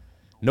honest.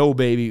 No,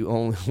 baby,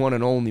 only one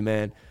and only,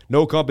 man.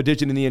 No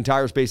competition in the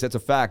entire space. That's a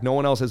fact. No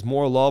one else has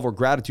more love or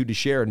gratitude to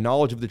share.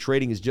 Knowledge of the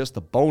trading is just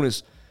the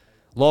bonus.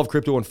 Love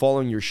crypto and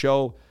following your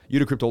show. You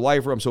the Crypto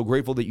Lifer. I'm so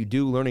grateful that you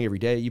do. Learning every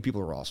day. You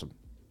people are awesome.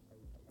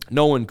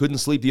 No one couldn't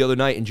sleep the other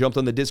night and jumped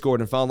on the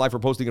Discord and found Lifer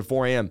posting at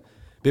 4 a.m.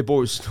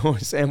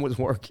 BitBoy Sam was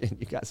working.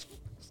 You guys.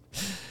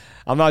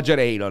 I'm not trying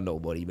to hate on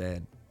nobody,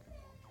 man.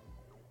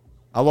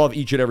 I love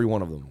each and every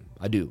one of them.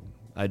 I do.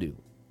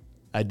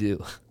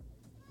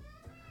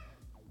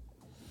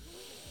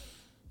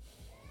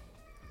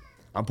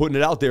 I'm putting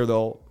it out there,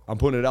 though. I'm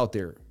putting it out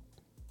there.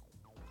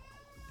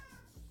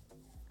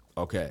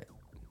 Okay.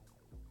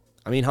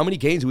 I mean, how many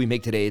gains do we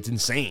make today? It's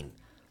insane.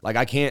 Like,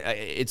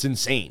 it's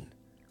insane.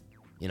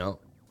 You know?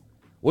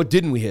 What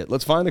didn't we hit?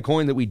 Let's find the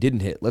coin that we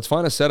didn't hit. Let's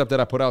find a setup that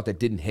I put out that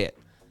didn't hit.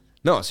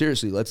 No,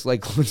 seriously, let's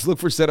look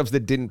for setups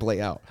that didn't play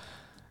out.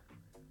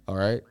 All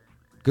right?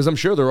 Because I'm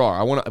sure there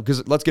are.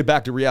 Because let's get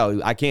back to reality.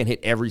 I can't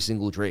hit every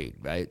single trade,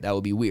 right? That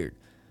would be weird.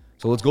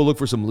 So let's go look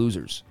for some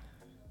losers.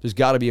 There's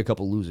got to be a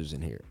couple losers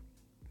in here.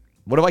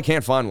 What if I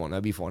can't find one?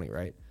 That'd be funny,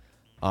 right?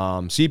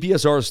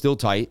 CPSR is still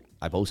tight.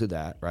 I posted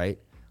that, right?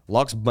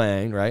 Lux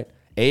bang, right?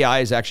 AI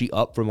is actually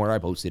up from where I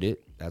posted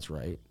it. That's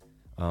right.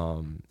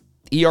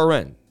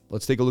 ERN.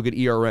 Let's take a look at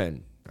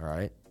ERN, all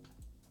right?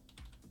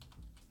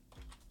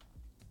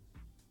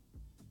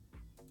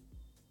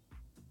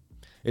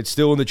 It's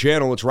still in the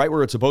channel. It's right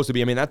where it's supposed to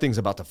be. I mean, that thing's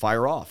about to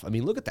fire off. I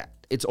mean, look at that.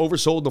 It's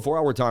oversold in the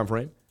 4-hour time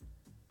frame.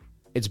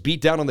 It's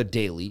beat down on the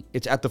daily.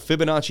 It's at the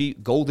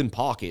Fibonacci golden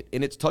pocket,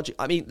 and it's touching.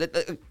 I mean,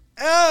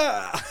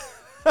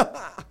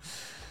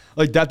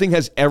 like that thing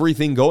has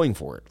everything going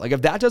for it. Like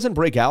if that doesn't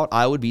break out,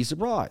 I would be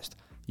surprised.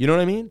 You know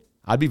what I mean?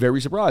 I'd be very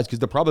surprised because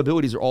the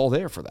probabilities are all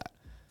there for that.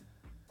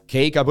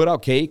 Cake, I put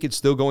out Cake. It's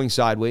still going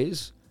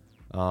sideways.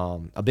 A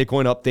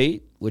Bitcoin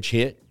update, which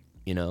hit,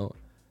 you know.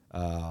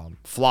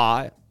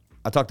 Fly.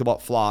 I talked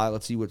about Fly.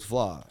 Let's see what's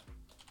Fly.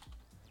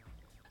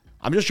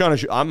 I'm just trying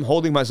to, I'm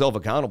holding myself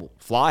accountable.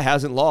 Fly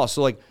hasn't lost.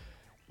 So like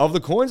of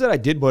the coins that I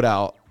did put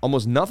out,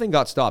 almost nothing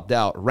got stopped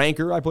out.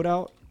 Ranker I put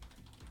out.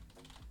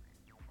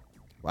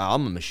 Wow,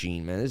 I'm a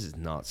machine, man. This is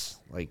nuts.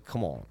 Like,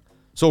 come on.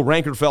 So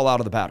Ranker fell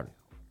out of the pattern.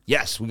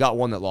 Yes, we got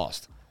one that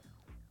lost.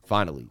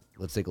 Finally,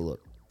 let's take a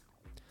look.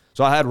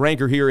 So I had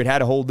Ranker here. It had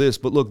to hold this.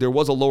 But look, there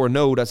was a lower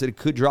node. I said it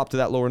could drop to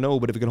that lower node.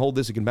 But if it can hold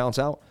this, it can bounce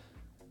out.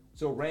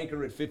 So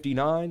Ranker at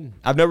 59.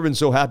 I've never been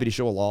so happy to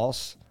show a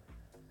loss.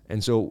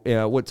 And so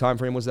what time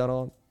frame was that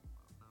on?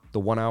 The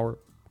 1 hour.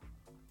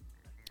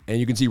 And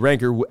you can see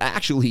Ranker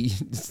actually,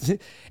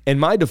 in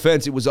my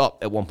defense, it was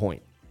up at one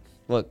point.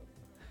 Look,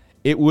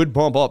 it would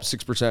bump up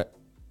 6%.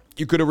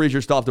 You could have raised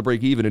your stop to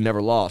break even and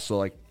never lost. So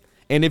like,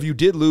 and if you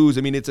did lose,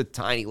 I mean, it's a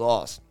tiny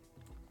loss,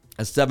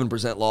 a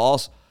 7%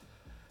 loss.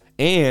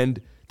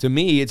 And to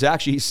me, it's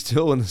actually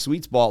still in the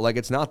sweet spot. Like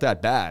it's not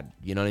that bad.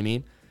 You know what I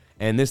mean?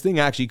 And this thing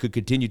actually could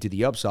continue to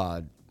the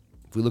upside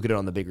if we look at it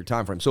on the bigger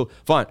time frame. So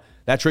fine,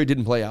 that trade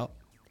didn't play out.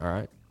 All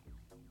right.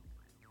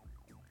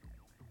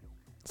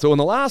 So in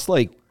the last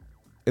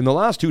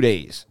 2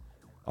 days,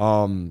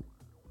 almost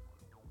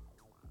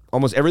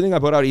everything I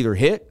put out either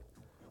hit,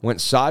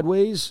 went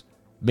sideways,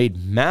 made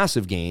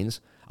massive gains.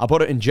 I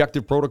put an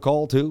injective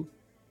protocol too.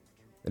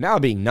 And now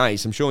I'm being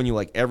nice. I'm showing you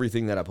like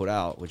everything that I put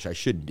out, which I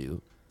shouldn't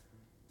do.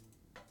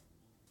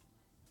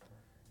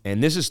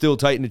 And this is still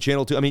tight in the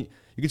channel too. I mean,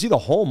 you can see the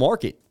whole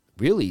market.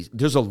 Really,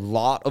 there's a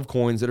lot of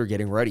coins that are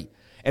getting ready.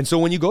 And so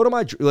when you go to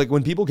my, like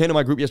when people came to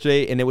my group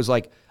yesterday and it was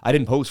like, I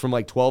didn't post from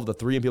like 12 to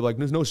 3 and people were like,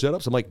 there's no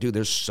setups. I'm like, dude,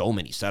 there's so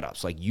many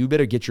setups. Like you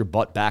better get your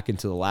butt back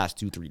into the last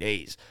 2-3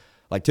 days.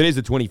 Like today's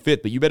the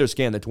 25th, but you better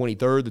scan the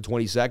 23rd, the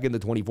 22nd, the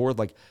 24th.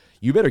 Like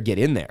you better get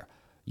in there.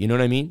 You know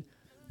what I mean?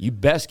 You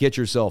best get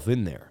yourself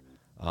in there.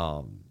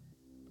 All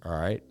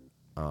right.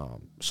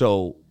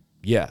 So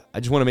yeah, I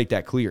just want to make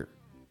that clear.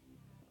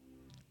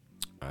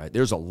 All right,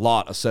 there's a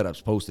lot of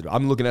setups posted.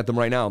 I'm looking at them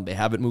right now. They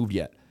haven't moved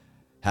yet.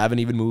 Haven't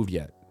even moved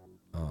yet.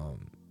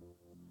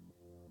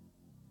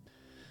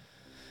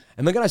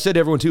 And like I said to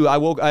everyone too, I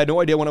had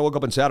no idea when I woke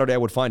up on Saturday I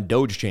would find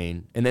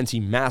Dogechain and then see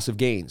massive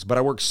gains. But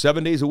I work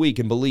 7 days a week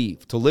and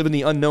believe to live in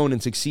the unknown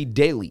and succeed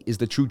daily is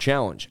the true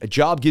challenge. A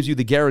job gives you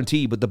the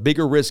guarantee, but the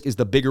bigger risk is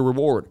the bigger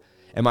reward.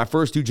 And my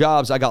first 2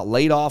 jobs, I got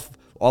laid off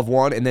of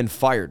one and then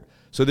fired.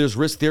 So there's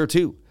risk there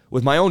too.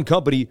 With my own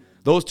company,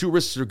 those two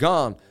risks are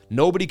gone.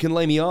 Nobody can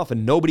lay me off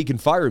and nobody can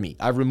fire me.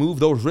 I've removed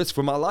those risks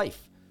from my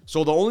life.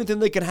 So the only thing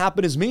that can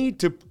happen is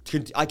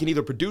I can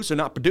either produce or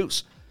not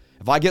produce.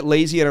 If I get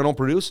lazy and I don't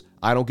produce,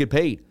 I don't get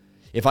paid.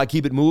 If I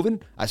keep it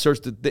moving, I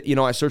search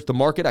the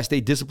market, I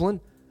stay disciplined,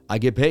 I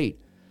get paid.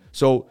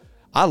 So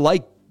I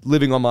like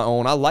living on my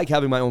own. I like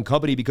having my own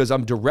company because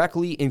I'm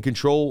directly in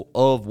control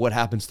of what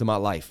happens to my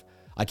life.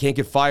 I can't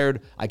get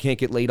fired. I can't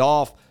get laid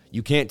off.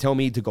 You can't tell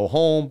me to go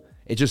home.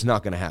 It's just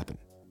not going to happen.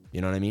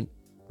 You know what I mean?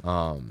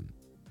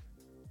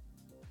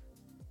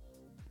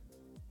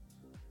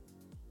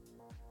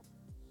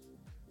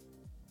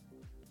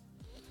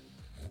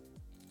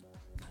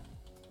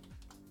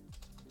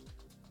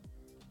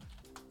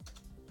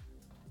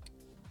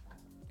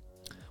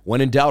 When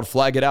in doubt,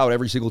 flag it out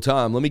every single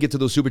time. Let me get to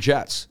those super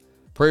chats.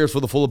 Prayers for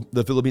the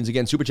Philippines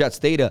again. Super chats,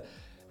 Theta.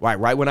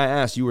 Right when I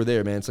asked, you were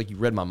there, man. It's like you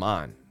read my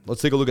mind.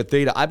 Let's take a look at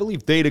Theta. I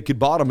believe Theta could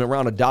bottom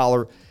around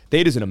 $1.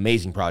 Theta's an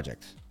amazing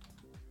project.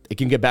 It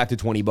can get back to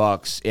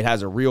 $20. It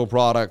has a real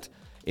product.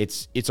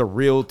 It's a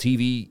real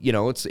TV.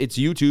 It's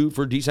YouTube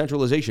for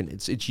decentralization.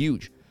 It's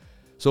huge.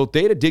 So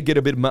Theta did get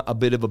a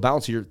bit of a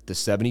bounce here. The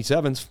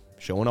 77s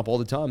showing up all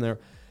the time there.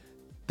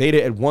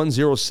 Theta at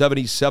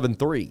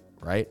 1077.3,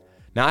 right?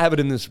 Now I have it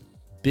in this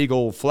big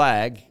old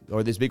flag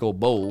or this big old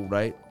bowl,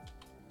 right?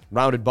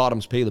 Rounded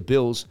bottoms pay the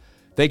bills.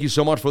 Thank you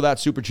so much for that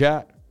super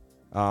chat.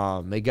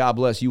 May God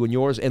bless you and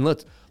yours. And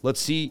let's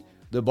see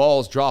the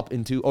balls drop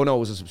into. Oh no, it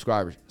was a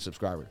subscriber.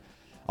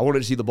 I wanted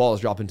to see the balls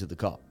drop into the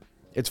cup.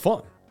 It's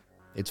fun.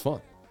 Let's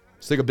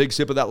take a big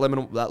sip of that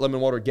lemon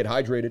water. Get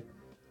hydrated.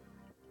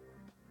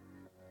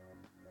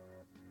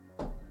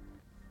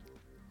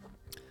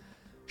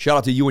 Shout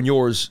out to you and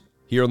yours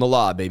here on the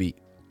live, baby.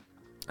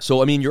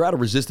 So, I mean, you're out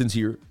of resistance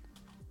here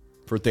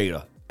for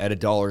Theta at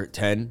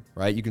 $1.10,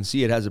 right? You can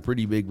see it has a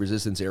pretty big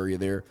resistance area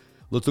there.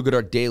 Let's look at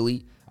our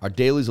daily. Our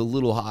daily's a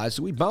little high,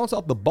 so we bounce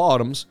off the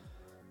bottoms,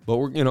 but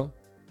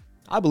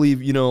I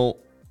believe, I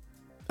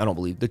don't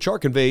believe. The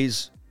chart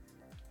conveys.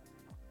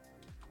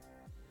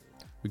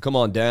 We come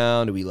on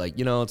down and we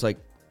it's like,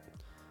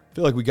 I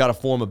feel like we got to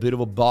form a bit of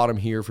a bottom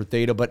here for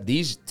Theta, but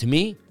to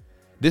me,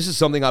 this is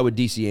something I would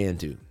DCA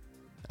into.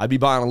 I'd be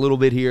buying a little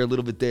bit here, a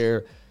little bit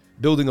there,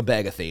 building a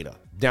bag of Theta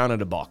down at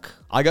 $1.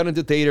 I got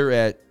into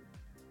Theta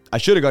I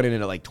should have got in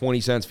at like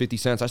 20 cents, 50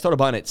 cents. I started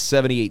buying at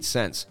 78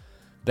 cents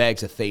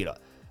bags of Theta.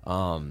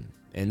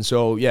 And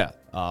so, yeah,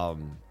 I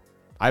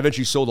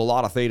eventually sold a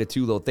lot of Theta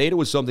too, though. Theta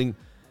was something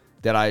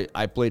that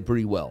I played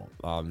pretty well.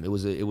 It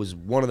was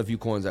one of the few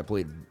coins I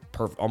played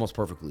almost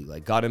perfectly.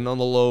 Like, got in on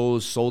the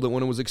lows, sold it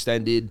when it was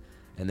extended,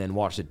 and then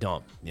watched it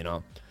dump,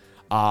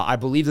 I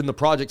believed in the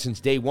project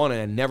since day one,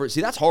 and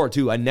that's hard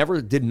too. I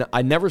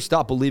never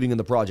stopped believing in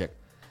the project.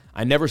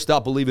 I never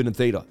stopped believing in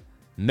Theta.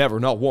 Never,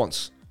 not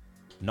once.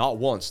 Not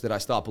once did I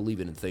stop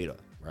believing in Theta,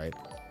 right?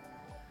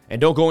 And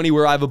don't go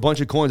anywhere. I have a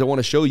bunch of coins I want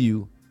to show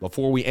you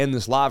before we end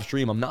this live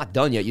stream. I'm not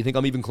done yet. You think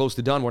I'm even close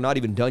to done? We're not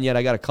even done yet.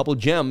 I got a couple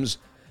gems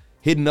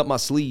hidden up my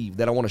sleeve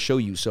that I want to show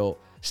you. So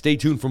stay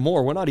tuned for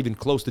more. We're not even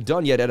close to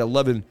done yet at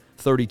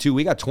 11:32.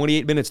 We got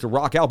 28 minutes to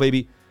rock out,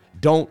 baby.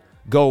 Don't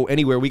go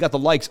anywhere. We got the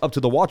likes up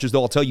to the watchers,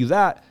 though. I'll tell you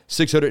that.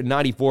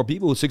 694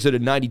 people with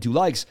 692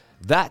 likes.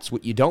 That's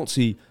what you don't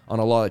see on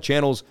a lot of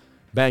channels.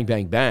 Bang,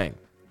 bang, bang.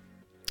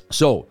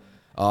 So,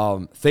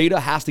 Theta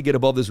has to get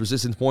above this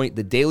resistance point.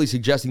 The daily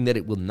suggesting that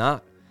it will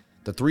not.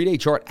 The 3-day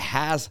chart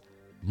has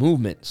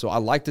movement, so I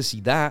like to see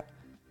that,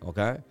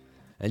 okay?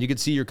 And you can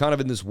see you're kind of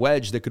in this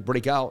wedge that could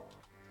break out.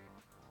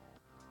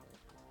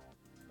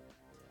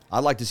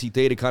 I'd like to see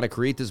Theta kind of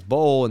create this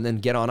bowl and then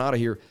get on out of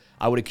here.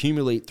 I would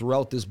accumulate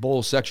throughout this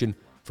bowl section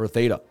for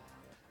Theta.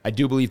 I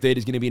do believe Theta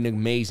is going to be an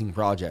amazing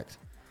project.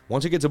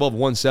 Once it gets above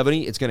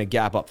 170, it's going to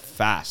gap up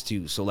fast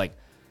too. So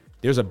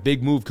there's a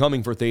big move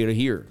coming for Theta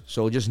here.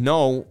 So just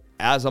know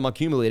as I'm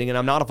accumulating, and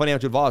I'm not a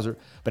financial advisor,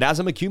 but as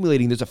I'm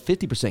accumulating, there's a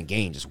 50%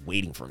 gain just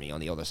waiting for me on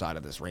the other side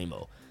of this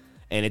rainbow.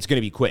 And it's going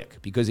to be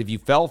quick because if you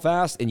fell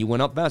fast and you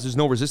went up fast, there's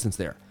no resistance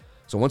there.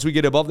 So once we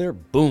get above there,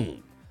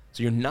 boom.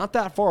 So you're not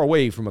that far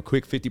away from a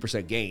quick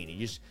 50% gain.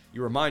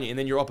 You remind you, and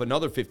then you're up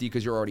another 50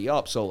 because you're already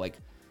up. So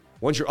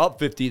once you're up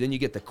 50, then you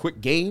get the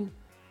quick gain.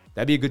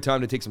 That'd be a good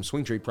time to take some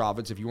swing trade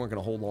profits if you weren't going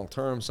to hold long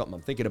term, something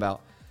I'm thinking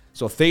about.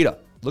 So Theta,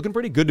 looking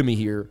pretty good to me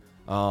here.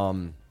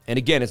 And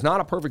again, it's not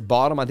a perfect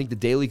bottom. I think the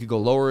daily could go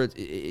lower,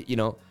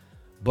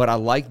 but I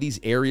like these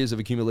areas of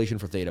accumulation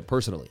for Theta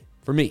personally,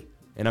 for me.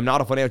 And I'm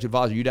not a financial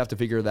advisor. You'd have to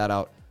figure that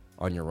out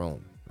on your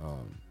own.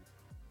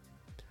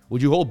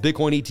 Would you hold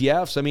Bitcoin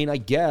ETFs? I mean, I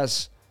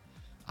guess.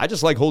 I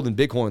just like holding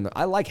Bitcoin.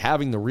 I like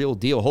having the real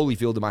deal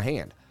Holyfield in my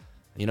hand.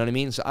 You know what I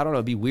mean? So I don't know.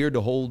 It'd be weird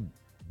to hold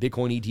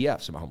Bitcoin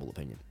ETFs, in my humble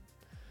opinion.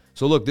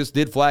 So look, this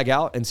did flag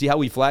out, and see how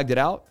we flagged it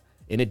out?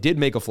 And it did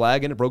make a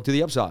flag, and it broke to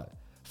the upside.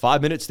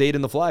 5 minutes stayed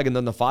in the flag, and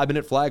then the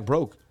 5-minute flag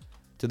broke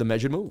to the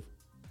measured move.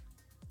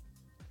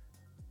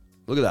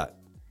 Look at that.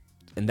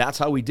 And that's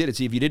how we did it.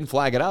 See, if you didn't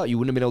flag it out, you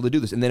wouldn't have been able to do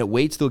this. And then it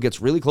waits till it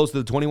gets really close to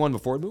the 21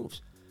 before it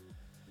moves.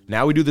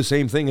 Now we do the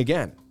same thing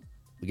again.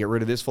 We get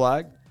rid of this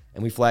flag,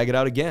 and we flag it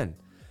out again.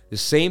 The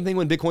same thing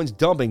when Bitcoin's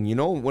dumping. You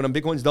know, when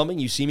Bitcoin's dumping,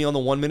 you see me on the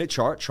 1 minute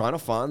chart trying to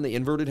find the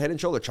inverted head and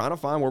shoulder, trying to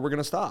find where we're going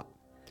to stop.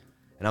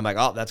 And I'm like,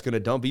 oh, that's going to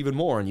dump even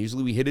more. And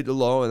usually we hit it to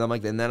low. And I'm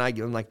like,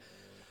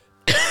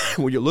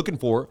 what you're looking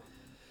for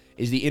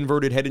is the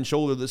inverted head and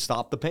shoulder to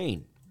stop the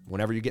pain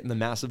whenever you're getting the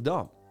massive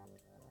dump,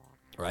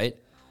 right?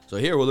 So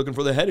here we're looking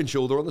for the head and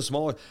shoulder on the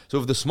smaller. So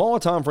if the smaller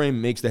time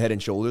frame makes the head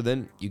and shoulder,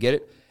 then you get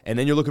it. And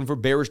then you're looking for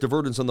bearish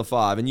divergence on the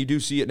 5. And you do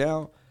see it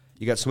now.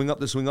 You got swing up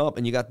to swing up,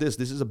 and you got this.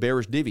 This is a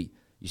bearish divvy.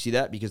 You see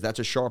that? Because that's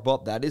a sharp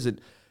up. That isn't.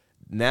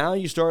 Now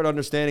you start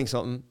understanding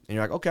something, and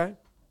you're like, okay.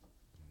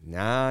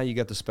 Now you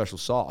got the special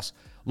sauce.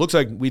 Looks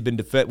like we've been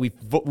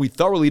we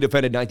thoroughly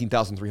defended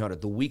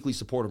 19,300, the weekly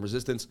support and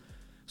resistance.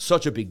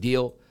 Such a big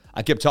deal.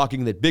 I kept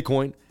talking that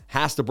Bitcoin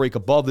has to break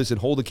above this and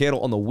hold a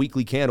candle on the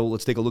weekly candle.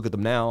 Let's take a look at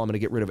them now. I'm going to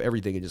get rid of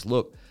everything and just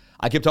look.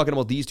 I kept talking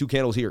about these two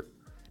candles here,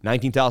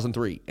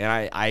 19,003.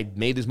 And I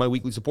made this my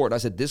weekly support. And I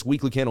said, this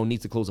weekly candle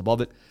needs to close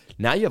above it.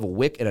 Now you have a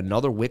wick and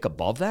another wick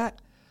above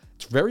that.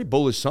 It's a very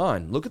bullish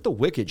sign. Look at the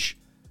wickage.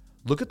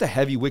 Look at the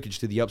heavy wickage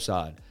to the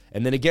upside.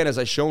 And then again, as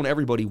I've shown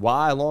everybody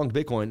why I longed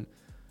Bitcoin,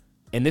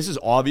 and this is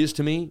obvious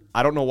to me,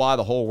 I don't know why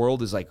the whole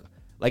world is like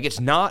it's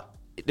not,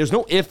 there's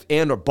no if,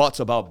 and, or buts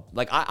about,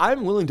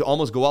 I'm willing to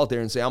almost go out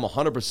there and say I'm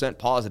 100%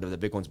 positive that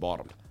Bitcoin's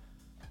bottomed.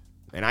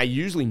 And I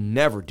usually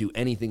never do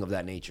anything of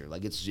that nature.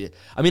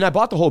 I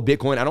bought the whole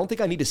Bitcoin. I don't think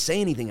I need to say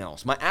anything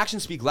else. My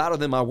actions speak louder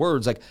than my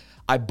words.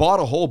 I bought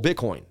a whole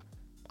Bitcoin.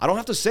 I don't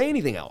have to say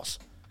anything else.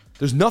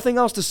 There's nothing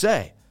else to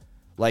say.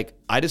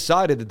 I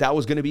decided that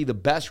was going to be the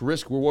best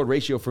risk-reward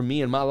ratio for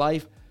me in my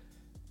life.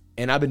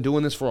 And I've been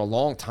doing this for a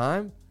long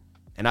time.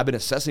 And I've been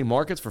assessing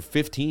markets for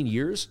 15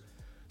 years.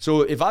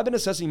 So if I've been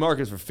assessing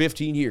markets for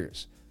 15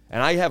 years,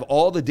 and I have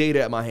all the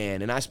data at my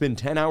hand, and I spend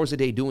 10 hours a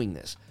day doing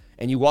this,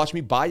 and you watch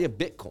me buy a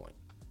Bitcoin,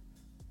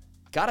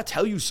 gotta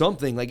tell you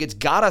something. It's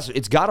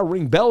gotta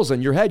ring bells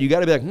in your head. You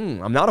gotta be like,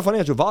 I'm not a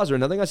financial advisor,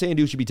 and nothing I say and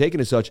do should be taken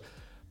as such,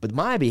 but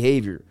my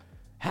behavior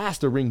has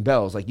to ring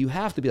bells. You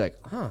have to be like,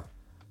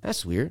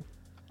 that's weird.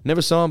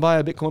 Never saw him buy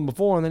a Bitcoin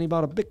before, and then he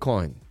bought a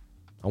Bitcoin.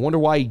 I wonder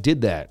why he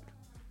did that.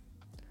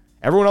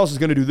 Everyone else is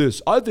going to do this.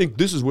 I think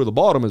this is where the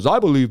bottom is. I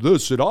believe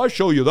this, and I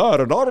show you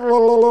that. And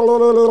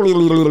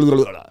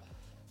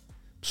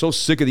so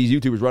sick of these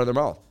YouTubers running their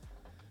mouth.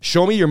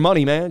 Show me your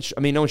money, man.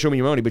 Don't show me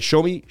your money, but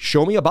show me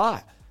a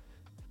buy.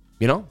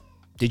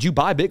 Did you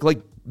buy big?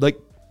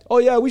 Oh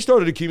yeah, we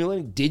started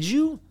accumulating. Did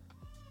you?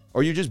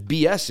 Or you're just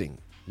BSing?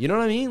 You know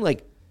what I mean?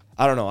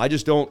 I don't know.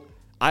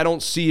 I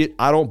don't see it.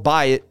 I don't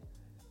buy it.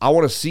 I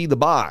want to see the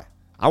buy.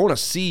 I want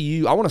to see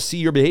you. I want to see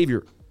your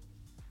behavior.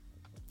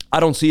 I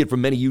don't see it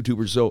from many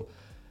YouTubers, so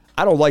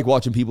I don't like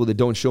watching people that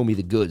don't show me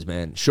the goods,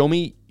 man. Show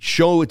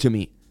it to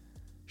me.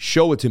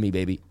 Show it to me,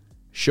 baby.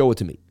 Show it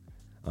to me.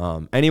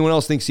 Anyone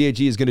else think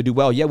CHE is going to do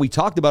well? Yeah, we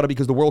talked about it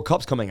because the World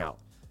Cup's coming out.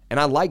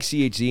 And I like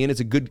CHE, and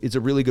it's a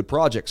really good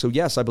project. So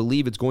yes, I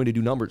believe it's going to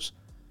do numbers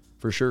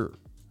for sure.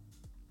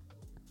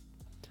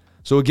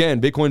 So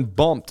again, Bitcoin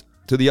bumped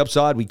to the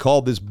upside. We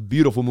called this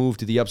beautiful move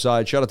to the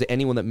upside. Shout out to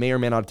anyone that may or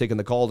may not have taken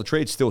the call. The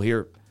trade's still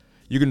here.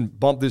 You can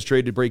bump this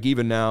trade to break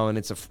even now, and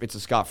it's a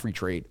scot-free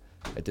trade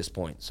at this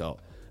point. So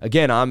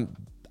again,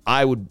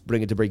 I would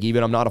bring it to break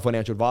even. I'm not a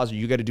financial advisor.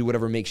 You got to do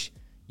whatever makes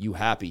you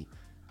happy.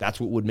 That's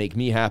what would make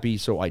me happy,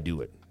 so I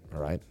do it.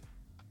 All right.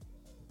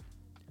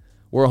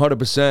 We're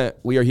 100%.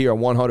 We are here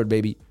on 100,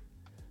 baby.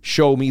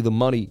 Show me the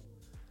money.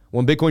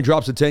 When Bitcoin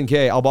drops to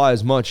 10K, I'll buy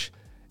as much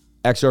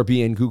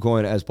XRP and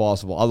KuCoin as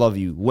possible. I love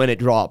you. When it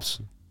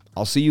drops,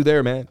 I'll see you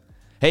there, man.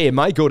 Hey, it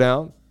might go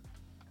down.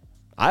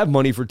 I have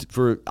money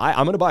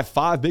I'm going to buy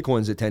 5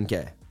 Bitcoins at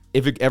 10K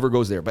if it ever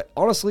goes there. But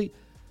honestly,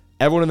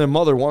 everyone and their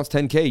mother wants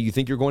 10K. You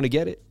think you're going to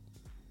get it?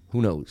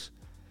 Who knows?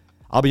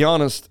 I'll be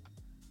honest.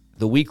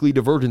 The weekly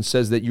divergence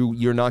says that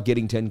you're not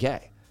getting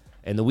 10K.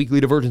 And the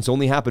weekly divergence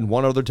only happened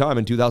one other time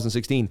in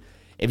 2016.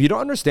 If you don't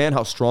understand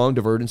how strong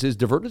divergence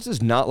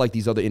is not like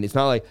these other, and it's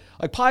not like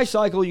Pi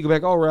Cycle, you go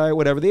back, all right,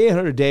 whatever, the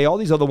 800 day, all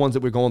these other ones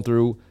that we're going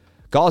through,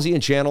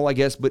 Gaussian channel, I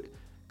guess, but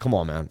come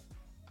on, man.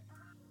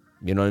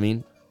 You know what I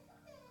mean?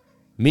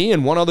 Me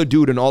and one other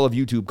dude in all of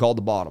YouTube called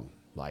the bottom.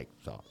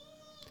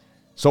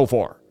 So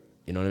far.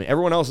 You know what I mean?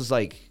 Everyone else is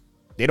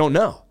they don't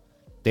know.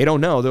 They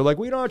don't know. They're like,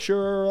 we're not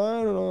sure.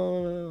 I don't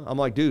know. I'm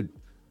like, dude,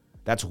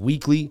 that's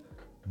weekly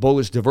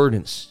bullish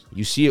divergence.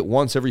 You see it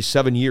once every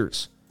 7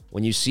 years.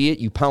 When you see it,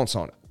 you pounce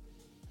on it.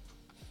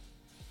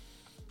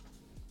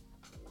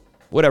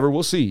 Whatever,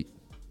 we'll see.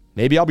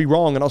 Maybe I'll be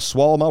wrong and I'll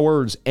swallow my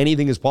words.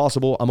 Anything is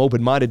possible. I'm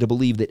open-minded to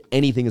believe that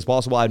anything is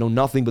possible. I know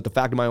nothing but the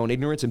fact of my own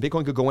ignorance, and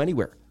Bitcoin could go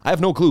anywhere. I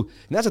have no clue.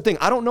 And that's the thing.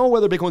 I don't know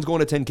whether Bitcoin's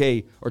going to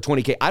 10K or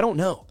 20K. I don't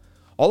know.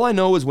 All I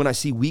know is when I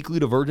see weekly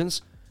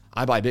divergence,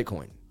 I buy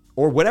Bitcoin.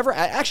 Or whatever.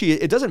 Actually,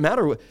 it doesn't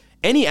matter.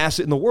 Any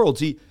asset in the world.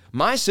 See,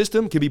 my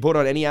system can be put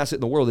on any asset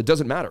in the world. It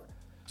doesn't matter.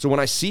 So when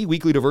I see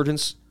weekly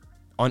divergence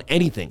on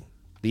anything,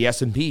 the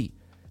S&P,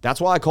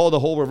 that's why I call the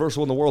whole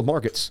reversal in the world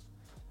markets.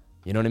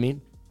 You know what I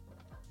mean?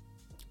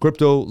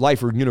 Crypto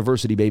Lifer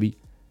University, baby.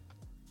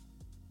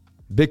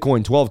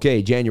 Bitcoin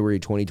 12K, January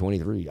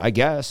 2023. I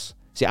guess.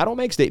 See, I don't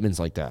make statements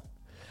like that.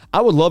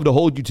 I would love to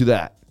hold you to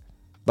that.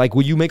 Like,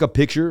 will you make a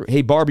picture?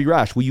 Hey, Barbie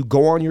Rash, will you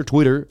go on your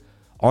Twitter,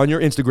 on your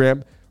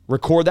Instagram,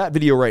 record that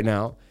video right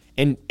now,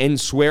 and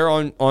swear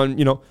on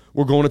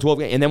we're going to 12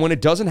 games. And then when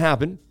it doesn't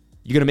happen,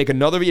 you're going to make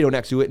another video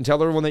next to it and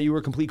tell everyone that you were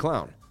a complete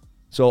clown.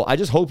 So I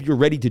just hope you're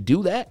ready to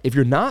do that. If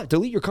you're not,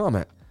 delete your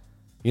comment.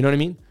 You know what I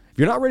mean? If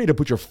you're not ready to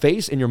put your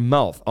face and your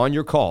mouth on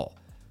your call,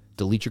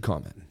 delete your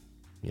comment.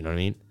 You know what I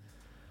mean?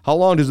 How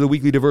long does the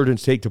weekly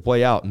divergence take to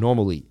play out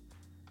normally?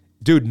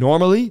 Dude,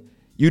 normally,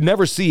 you'd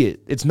never see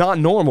it. It's not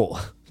normal.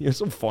 You're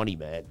so funny,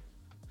 man.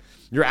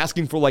 You're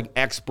asking for like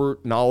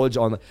expert knowledge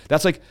on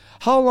that's like,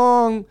 how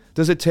long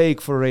does it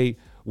take for a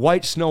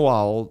white snow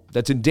owl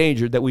that's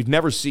endangered that we've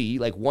never see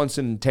like once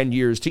in 10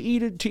 years to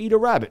eat a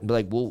rabbit? And be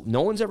like, well,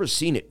 no one's ever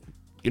seen it.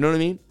 You know what I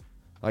mean?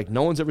 Like,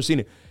 no one's ever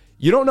seen it.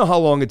 You don't know how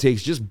long it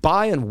takes. Just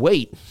buy and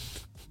wait.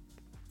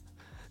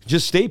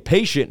 Just stay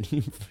patient.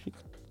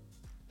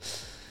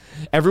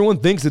 Everyone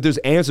thinks that there's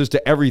answers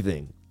to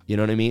everything. You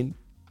know what I mean?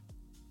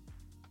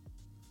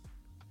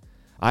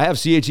 I have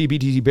CHE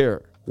BTC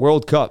Bear.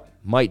 World Cup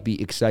might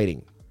be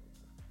exciting.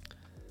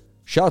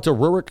 Shout out to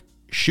Rurik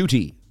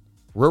Shuti.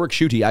 Rurik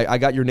Shuti, I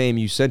got your name.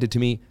 You sent it to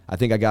me. I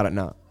think I got it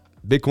now.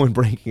 Bitcoin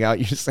breaking out.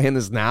 You're saying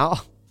this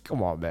now?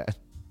 Come on, man.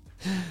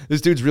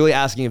 This dude's really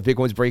asking if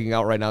Bitcoin's breaking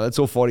out right now. That's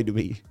so funny to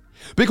me.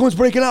 Bitcoin's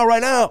breaking out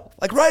right now.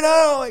 Like right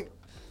now. Like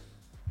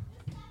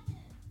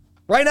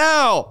right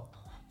now.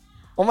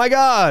 Oh my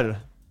God.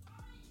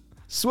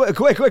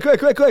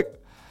 Quick.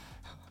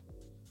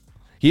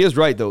 He is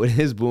right, though. It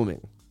is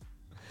booming.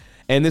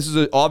 And this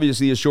is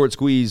obviously a short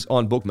squeeze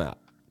on Bookmap.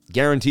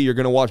 Guarantee you're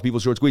going to watch people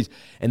short squeeze.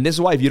 And this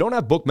is why if you don't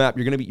have Bookmap,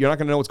 you're not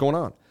going to know what's going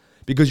on.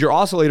 Because your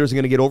oscillators are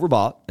going to get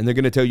overbought and they're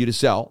going to tell you to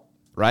sell,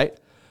 right?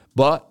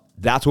 But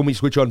that's when we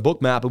switch on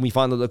Bookmap and we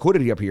find the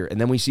liquidity up here.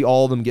 And then we see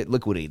all of them get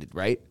liquidated,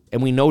 right?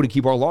 And we know to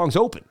keep our longs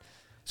open.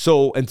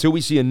 So until we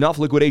see enough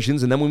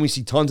liquidations, and then when we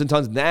see tons and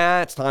tons,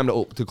 that's time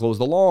to close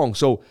the long.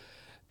 So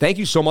thank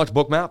you so much,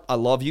 Bookmap. I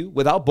love you.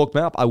 Without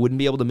Bookmap, I wouldn't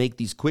be able to make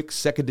these quick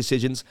second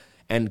decisions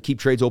and keep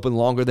trades open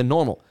longer than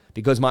normal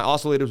because my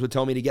oscillators would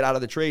tell me to get out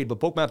of the trade.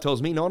 But Bookmap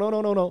tells me,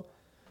 no.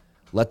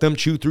 Let them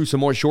chew through some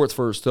more shorts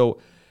first.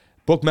 So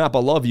Bookmap, I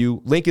love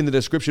you. Link in the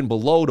description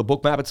below to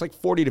Bookmap. It's like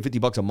 40 to 50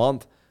 bucks a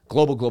month.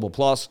 Global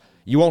Plus.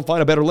 You won't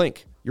find a better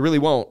link. You really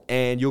won't.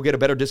 And you'll get a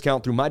better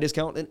discount through my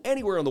discount than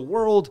anywhere in the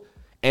world.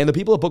 And the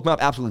people at Bookmap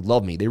absolutely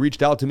love me. They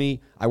reached out to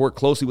me. I work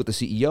closely with the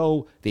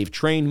CEO. They've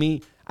trained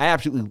me. I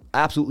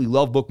absolutely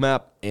love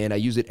Bookmap, and I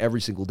use it every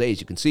single day, as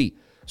you can see.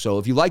 So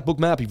if you like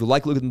Bookmap, if you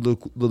like looking at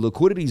the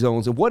liquidity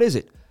zones, and what is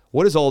it?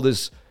 What is all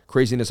this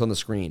craziness on the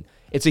screen?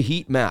 It's a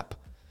heat map,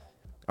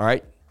 all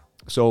right?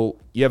 So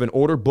you have an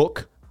order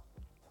book,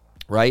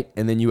 right?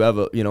 And then you have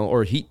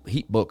or a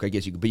heat book, I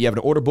guess you could. But you have an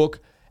order book,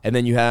 and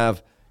then you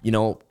have,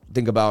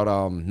 think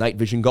about night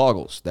vision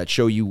goggles that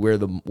show you where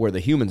the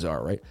humans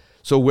are, right?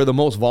 So where the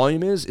most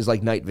volume is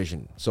like night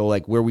vision. So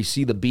like where we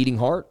see the beating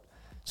heart.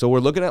 So we're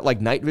looking at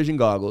like night vision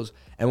goggles,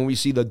 and when we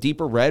see the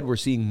deeper red, we're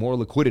seeing more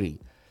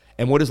liquidity.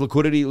 And what is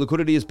liquidity?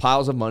 Liquidity is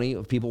piles of money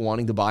of people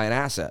wanting to buy an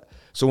asset.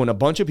 So when a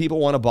bunch of people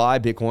want to buy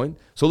Bitcoin,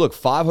 so look,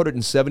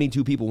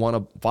 572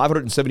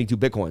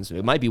 Bitcoins,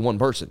 it might be one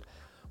person,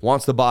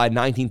 wants to buy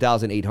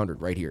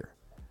 19,800 right here.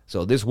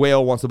 So this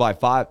whale wants to buy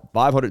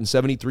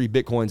 573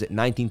 Bitcoins at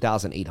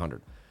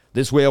 19,800.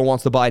 This whale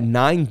wants to buy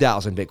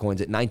 9,000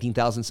 Bitcoins at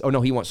 19,000. Oh no,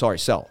 he wants,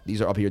 sell.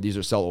 These are up here. These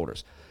are sell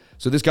orders.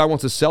 So this guy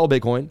wants to sell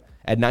Bitcoin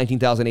at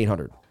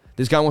 19,800.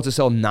 This guy wants to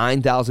sell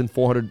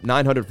 400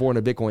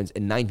 Bitcoins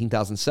at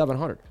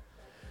 19,700.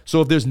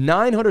 So if there's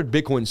 900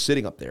 Bitcoins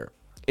sitting up there,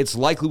 it's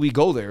likely we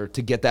go there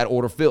to get that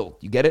order filled.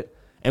 You get it?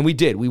 And we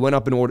did. We went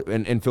up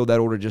and filled that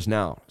order just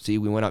now. See,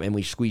 we went up and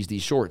we squeezed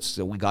these shorts.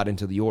 So we got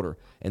into the order.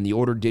 And the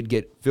order did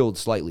get filled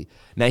slightly.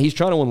 Now he's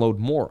trying to unload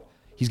more.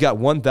 He's got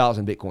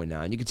 1,000 Bitcoin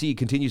now. And you can see he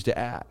continues to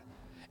add.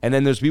 And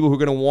then there's people who are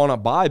going to want to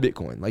buy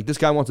Bitcoin. Like this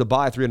guy wants to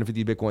buy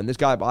 350 Bitcoin. This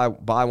guy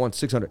wants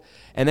 600.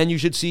 And then you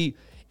should see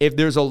if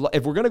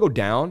we're going to go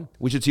down,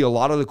 we should see a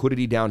lot of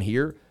liquidity down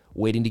here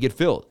waiting to get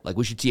filled. Like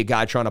we should see a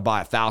guy trying to buy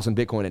 1,000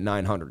 Bitcoin at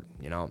 900.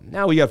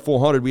 Now we got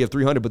 400, we have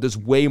 300, but there's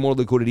way more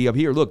liquidity up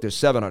here. Look, there's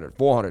 700,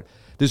 400.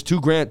 There's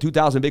 2,000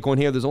 Bitcoin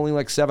here. There's only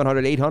like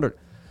 700, 800.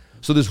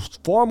 So there's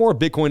far more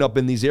Bitcoin up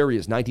in these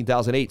areas,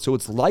 19,008. So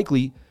it's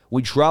likely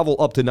we travel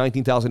up to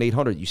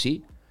 19,800. You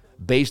see?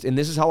 And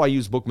this is how I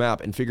use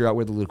Bookmap and figure out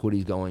where the liquidity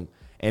is going.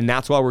 And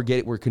that's why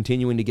we're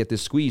continuing to get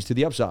this squeeze to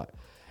the upside.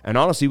 And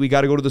honestly, we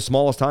got to go to the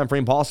smallest time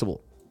frame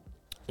possible.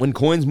 When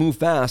coins move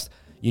fast,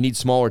 you need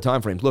smaller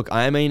time frames. Look,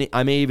 I may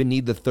even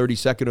need the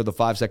 30-second or the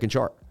 5-second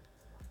chart.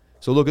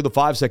 So look at the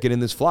 5-second in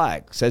this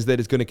flag. It says that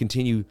it's going to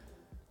continue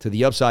to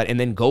the upside and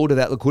then go to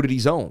that liquidity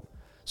zone.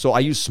 So I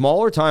use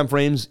smaller time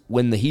frames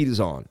when the heat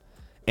is on.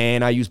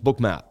 And I use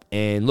Bookmap.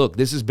 And look,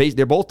 this is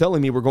they're both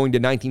telling me we're going to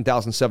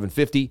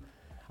 19,750.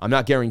 I'm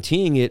not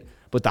guaranteeing it,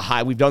 but the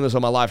high, we've done this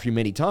on my live stream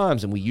many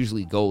times, and we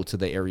usually go to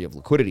the area of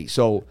liquidity.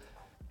 So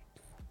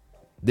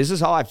this is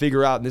how I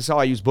figure out, and this is how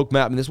I use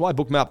Bookmap, and this is why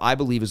Bookmap, I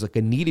believe, is like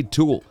a needed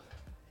tool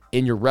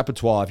in your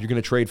repertoire if you're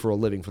going to trade for a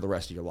living for the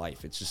rest of your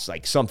life. It's just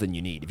like something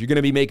you need. If you're going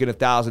to be making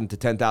 $1,000 to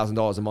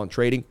 $10,000 a month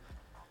trading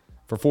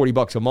for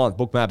 $40 a month,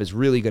 Bookmap is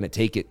really going to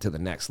take it to the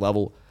next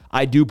level.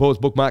 I do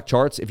post Bookmap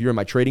charts if you're in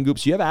my trading group.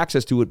 So you have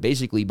access to it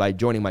basically by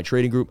joining my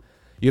trading group.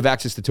 You have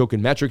access to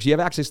token metrics. You have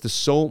access to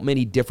so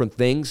many different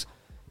things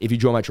if you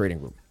join my trading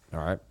group. All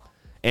right.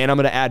 And I'm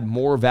going to add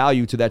more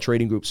value to that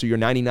trading group. So your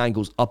 99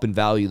 goes up in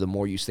value the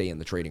more you stay in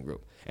the trading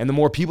group. And the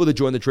more people that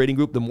join the trading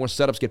group, the more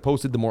setups get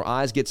posted, the more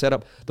eyes get set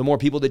up, the more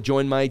people that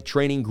join my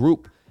training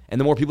group,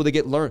 and the more people that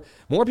get learned.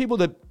 People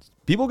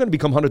are going to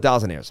become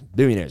 100,000aires,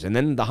 billionaires. And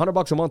then the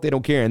 $100 a month, they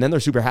don't care. And then they're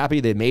super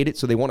happy they made it,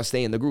 so they want to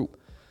stay in the group.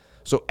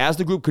 So as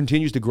the group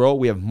continues to grow,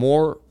 we have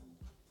more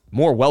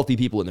wealthy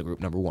people in the group,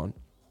 number one.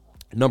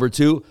 Number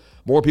two,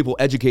 more people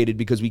educated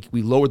because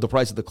we lowered the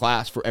price of the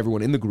class for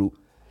everyone in the group.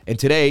 And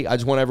today, I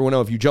just want everyone to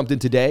know, if you jumped in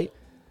today,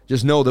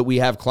 just know that we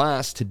have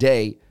class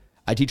today.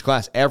 I teach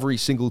class every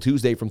single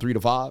Tuesday from 3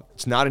 to 5.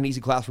 It's not an easy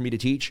class for me to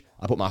teach.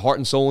 I put my heart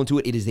and soul into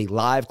it. It is a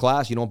live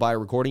class. You don't buy a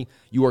recording.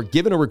 You are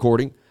given a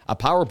recording, a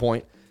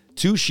PowerPoint,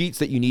 2 sheets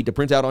that you need to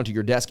print out onto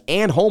your desk,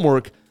 and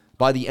homework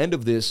by the end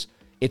of this.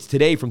 It's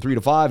today from 3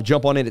 to 5.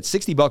 Jump on in at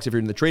 $60 if you're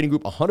in the trading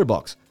group,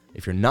 $100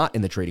 if you're not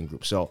in the trading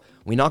group. So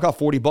we knock off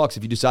 $40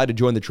 if you decide to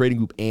join the trading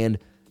group and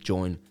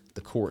join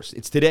the course.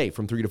 It's today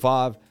from 3 to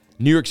 5.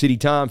 New York City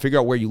time. Figure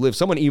out where you live.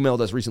 Someone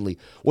emailed us recently,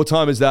 what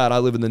time is that? I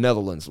live in the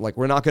Netherlands. Like,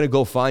 we're not going to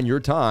go find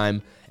your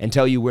time and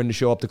tell you when to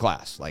show up to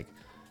class. Like,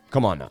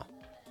 come on now.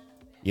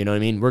 You know what I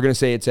mean? We're going to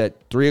say it's at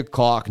 3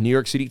 o'clock New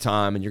York City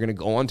time, and you're going to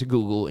go onto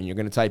Google, and you're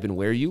going to type in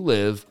where you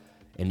live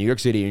in New York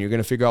City, and you're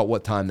going to figure out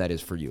what time that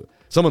is for you.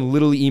 Someone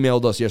literally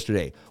emailed us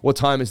yesterday, what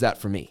time is that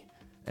for me?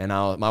 And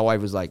my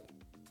wife was like,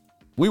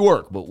 we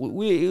work, but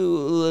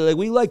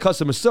we like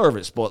customer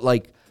service, but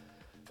like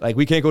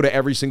we can't go to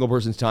every single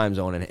person's time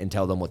zone and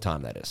tell them what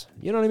time that is.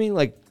 You know what I mean?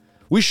 Like,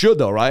 we should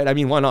though, right? I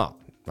mean, why not?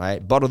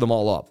 Right? Butter them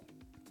all up.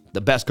 The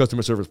best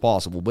customer service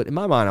possible. But in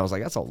my mind, I was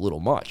like, that's a little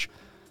much,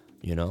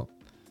 you know?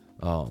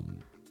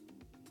 I'm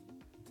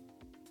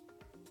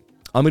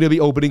going to be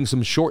opening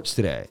some shorts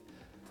today.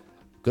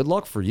 Good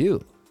luck for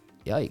you.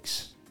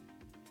 Yikes.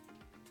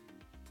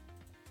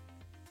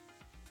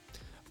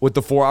 With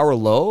the 4-hour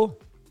low?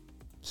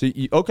 So,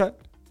 okay.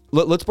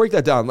 Let's break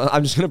that down.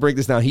 I'm just going to break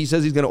this down. He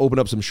says he's going to open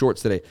up some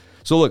shorts today.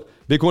 So look,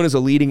 Bitcoin is a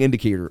leading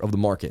indicator of the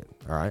market,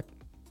 all right?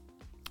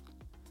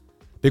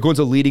 Bitcoin's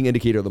a leading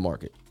indicator of the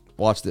market.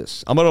 Watch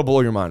this. I'm going to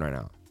blow your mind right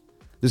now.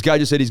 This guy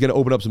just said he's going to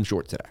open up some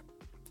shorts today.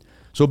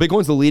 So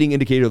Bitcoin's the leading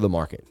indicator of the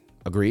market.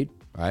 Agreed,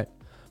 all right?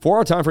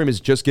 4-hour time frame is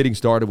just getting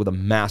started with a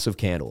massive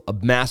candle, a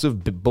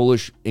massive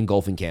bullish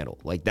engulfing candle.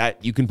 Like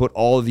that, you can put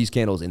all of these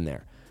candles in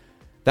there.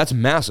 That's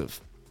massive,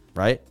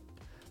 right?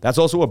 That's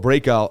also a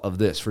breakout of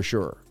this for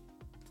sure.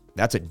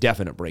 That's a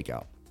definite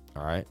breakout,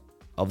 all right,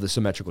 of the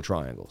symmetrical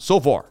triangle. So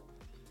far,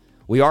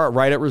 we are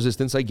right at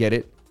resistance. I get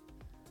it.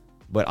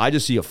 But I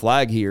just see a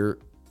flag here.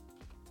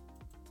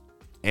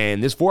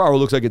 And this 4-hour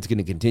looks like it's going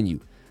to continue.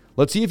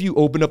 Let's see if you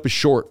open up a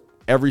short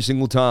every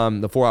single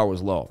time the 4-hour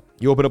is low.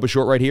 You open up a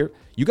short right here.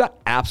 You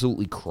got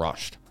absolutely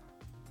crushed.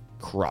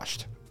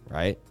 Crushed,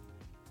 right?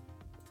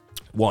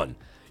 1.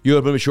 You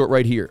open up a short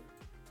right here.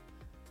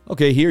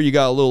 Okay, here you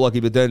got a little lucky,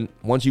 but then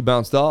once you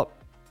bounced up,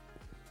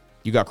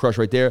 you got crushed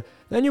right there.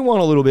 Then you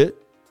won a little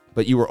bit,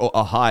 but you were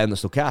a high on the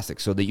stochastic,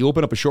 so that you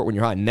open up a short when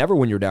you're high, never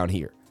when you're down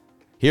here.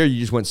 Here,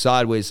 you just went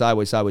sideways,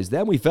 sideways, sideways.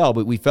 Then we fell,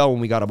 but we fell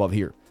when we got above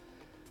here.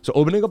 So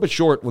opening up a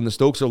short when the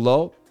Stokes are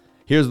low,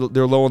 they're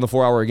low on the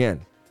 4-hour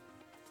again.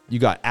 You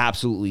got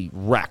absolutely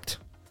wrecked.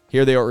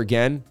 Here they are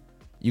again.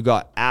 You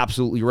got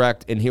absolutely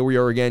wrecked. And here we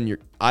are again.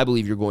 I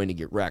believe you're going to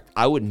get wrecked.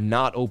 I would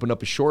not open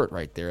up a short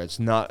right there. It's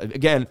not,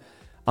 again,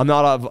 I'm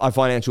not a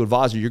financial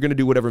advisor. You're going to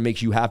do whatever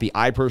makes you happy.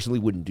 I personally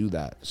wouldn't do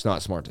that. It's not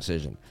a smart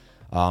decision.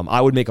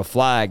 I would make a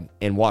flag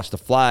and watch the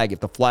flag. If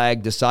the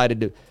flag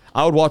decided to,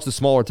 I would watch the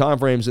smaller time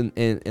frames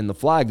in the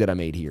flag that I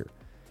made here.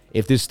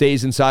 If this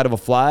stays inside of a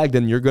flag,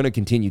 then you're going to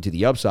continue to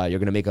the upside. You're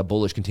going to make a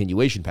bullish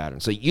continuation pattern.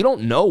 So you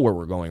don't know where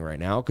we're going right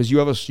now because you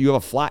have a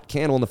flat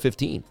candle in the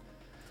 15.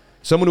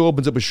 Someone who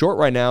opens up a short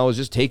right now is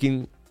just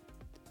taking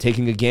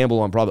a gamble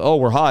on probably, oh,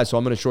 we're high, so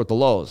I'm going to short the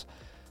lows.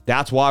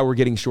 That's why we're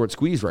getting short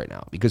squeezed right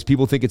now, because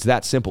people think it's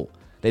that simple.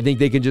 They think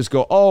they can just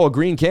go, oh, a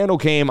green candle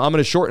came, I'm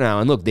going to short now.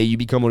 And look, you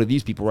become one of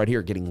these people right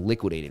here getting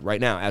liquidated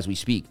right now as we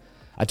speak.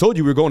 I told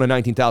you we were going to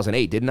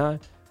 19,008, didn't I?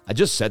 I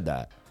just said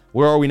that.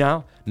 Where are we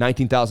now?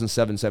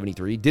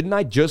 19,773. Didn't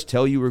I just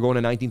tell you we were going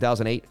to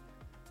 19,008?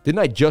 Didn't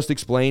I just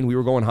explain we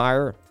were going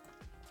higher?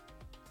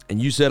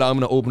 And you said I'm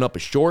going to open up a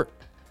short?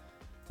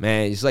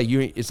 Man, it's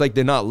like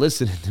they're not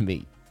listening to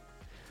me.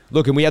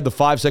 Look, and we had the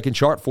 5-second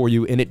chart for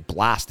you, and it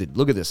blasted.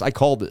 Look at this. I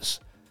called this.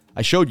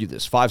 I showed you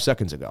this 5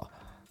 seconds ago.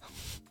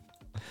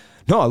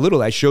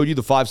 No, I showed you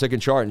the 5-second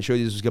chart and showed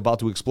you this was about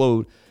to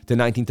explode to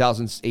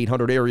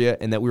 19,800 area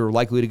and that we were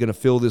likely to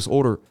fill this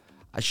order.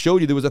 I showed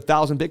you there was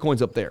 1,000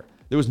 Bitcoins up there.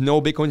 There was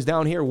no Bitcoins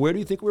down here. Where do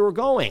you think we were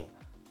going?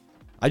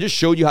 I just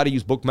showed you how to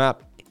use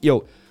Bookmap.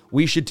 Yo,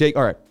 we should take,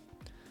 all right,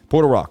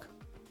 Porter Rock.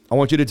 I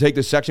want you to take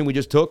this section we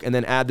just took and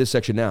then add this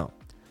section now.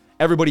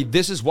 Everybody,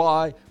 this is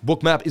why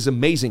Bookmap is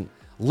amazing.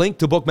 Link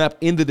to Bookmap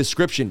in the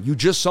description. You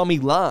just saw me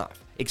live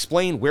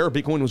explain where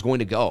Bitcoin was going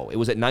to go. It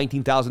was at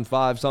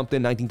 19,005 something,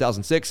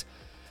 19,006.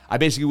 I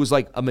basically was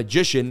like a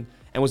magician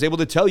and was able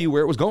to tell you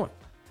where it was going.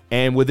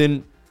 And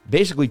within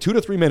basically 2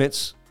 to 3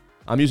 minutes,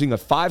 I'm using a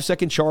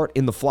 5-second chart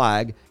in the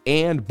flag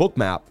and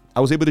Bookmap. I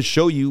was able to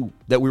show you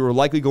that we were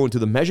likely going to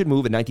the measured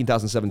move at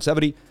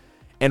 19,770.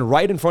 And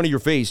right in front of your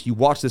face, you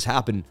watch this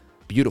happen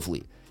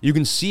beautifully. You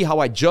can see how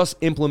I just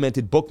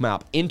implemented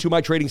Bookmap into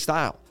my trading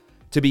style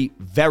to be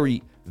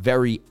very,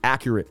 very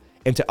accurate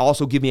and to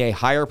also give me a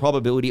higher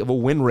probability of a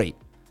win rate.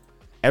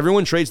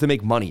 Everyone trades to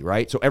make money,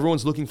 right? So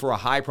everyone's looking for a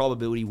high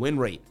probability win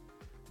rate.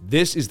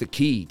 This is the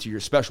key to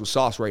your special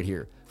sauce right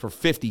here. For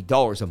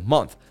 $50 a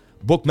month,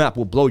 Bookmap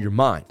will blow your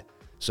mind.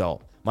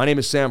 So my name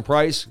is Sam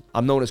Price.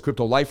 I'm known as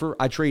Crypto Lifer.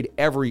 I trade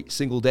every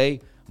single day,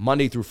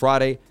 Monday through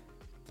Friday.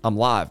 I'm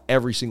live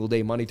every single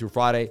day, Monday through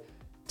Friday,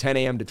 10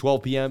 a.m. to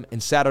 12 p.m.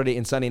 and Saturday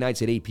and Sunday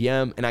nights at 8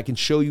 p.m. And I can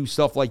show you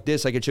stuff like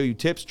this. I can show you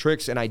tips,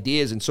 tricks, and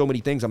ideas and so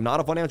many things. I'm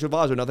not a financial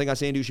advisor. Nothing I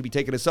say and do should be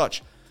taken as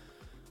such.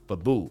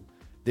 But boo,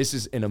 this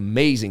is an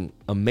amazing,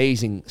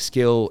 amazing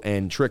skill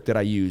and trick that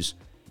I use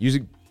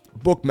using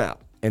Bookmap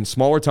and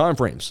smaller time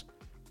frames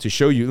to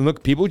show you. And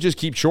look, people just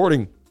keep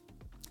shorting.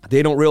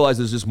 They don't realize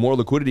there's just more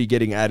liquidity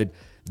getting added.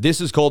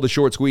 This is called the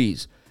short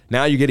squeeze.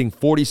 Now you're getting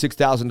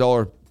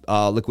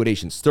 $46,000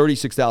 liquidations,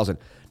 $36,000.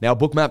 Now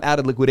Bookmap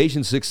added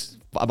liquidations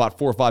about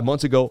 4 or 5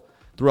 months ago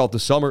throughout the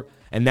summer,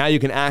 and now you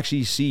can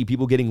actually see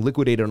people getting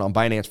liquidated on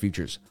Binance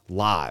futures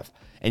live.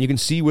 And you can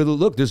see where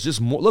there's just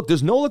more. Look,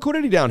 there's no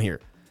liquidity down here.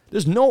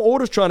 There's no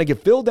orders trying to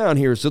get filled down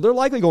here, so they're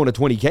likely going to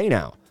 20K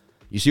now.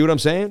 You see what I'm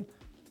saying?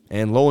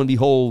 And lo and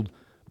behold,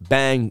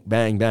 bang,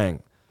 bang,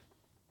 bang.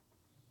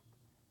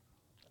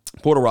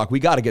 Portal Rock, we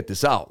got to get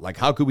this out. Like,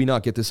 how could we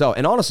not get this out?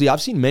 And honestly,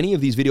 I've seen many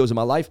of these videos in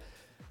my life.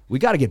 We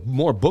got to get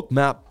more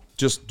Bookmap,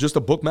 just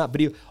a Bookmap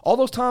video. All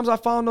those times I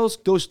found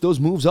those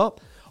moves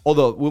up.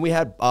 Although when we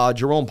had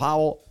Jerome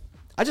Powell,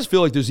 I just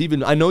feel like there's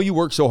even, I know you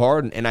work so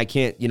hard and I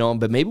can't,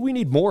 but maybe we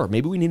need more.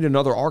 Maybe we need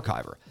another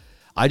archiver.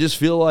 I just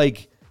feel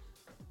like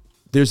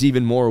there's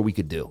even more we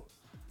could do.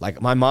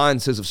 Like, my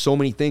mind says of so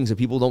many things that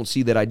people don't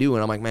see that I do.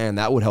 And I'm like, man,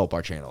 that would help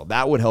our channel.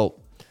 That would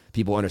help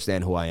people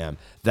understand who I am.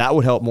 That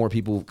would help more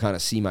people kind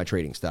of see my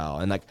trading style.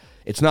 And like,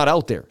 it's not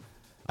out there.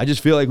 I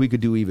just feel like we could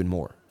do even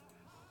more.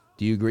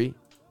 Do you agree?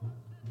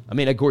 I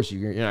mean, of course,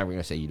 you're not going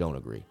to say you don't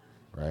agree,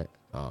 right?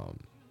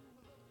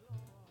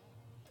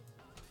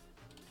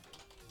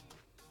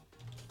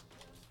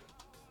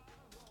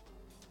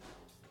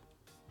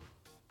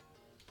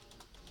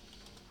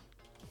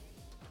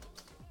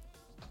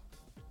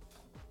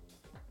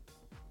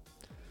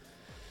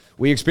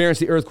 We experienced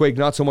the earthquake,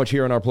 not so much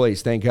here in our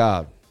place, thank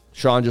God.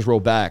 Sean just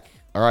wrote back.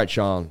 All right,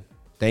 Sean,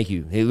 thank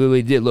you. He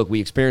literally did. Look, we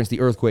experienced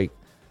the earthquake.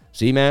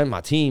 See, man, my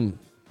team's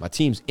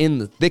in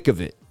the thick of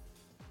it.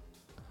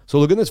 So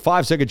look at this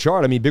 5-second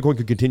chart. I mean, Bitcoin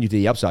could continue to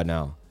the upside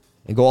now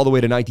and go all the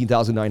way to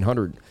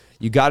 19,900.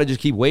 You got to just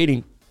keep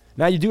waiting.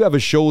 Now, you do have a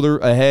shoulder,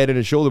 a head, and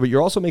a shoulder, but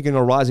you're also making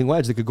a rising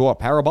wedge that could go up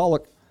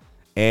parabolic,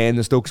 and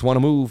the Stokes want to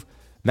move.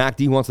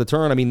 MACD wants to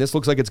turn. I mean, this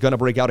looks like it's going to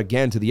break out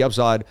again to the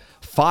upside.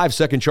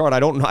 5-second chart.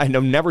 I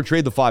never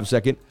trade the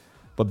 5-second,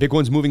 but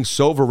Bitcoin's moving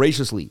so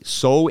voraciously,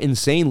 so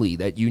insanely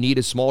that you need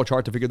a small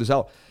chart to figure this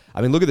out.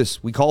 I mean, look at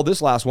this. We called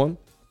this last one,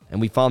 and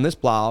we found this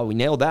plow. We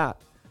nailed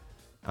that.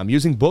 I'm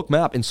using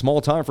Bookmap in small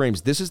time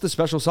frames. This is the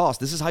special sauce.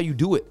 This is how you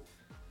do it.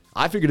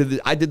 I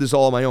did this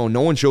all on my own.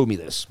 No one showed me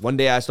this. One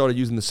day I started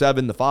using the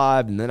 7, the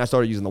 5, and then I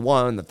started using the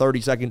 1, the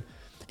 30-second.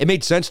 It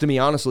made sense to me,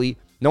 honestly.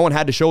 No one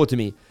had to show it to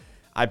me.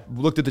 I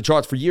looked at the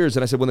charts for years,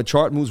 and I said, when the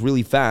chart moves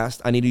really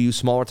fast, I need to use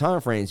smaller time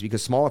frames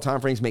because smaller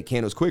time frames make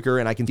candles quicker,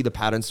 and I can see the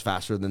patterns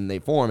faster than they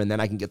form, and then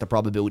I can get the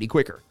probability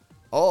quicker.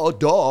 Oh,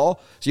 duh.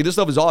 See, this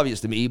stuff is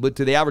obvious to me, but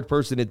to the average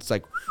person, it's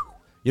like, whew,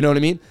 you know what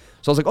I mean?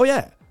 So I was like, oh,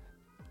 yeah,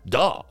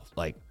 duh.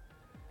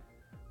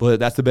 But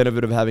that's the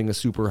benefit of having a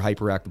super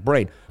hyperactive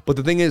brain. But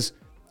the thing is,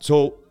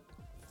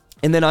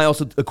 and then I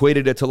also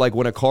equated it to like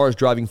when a car is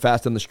driving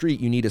fast on the street,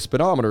 you need a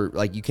speedometer.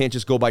 Like, you can't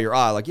just go by your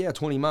eye. Like, yeah,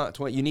 20 miles,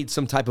 20. You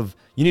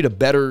need a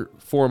better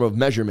form of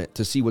measurement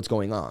to see what's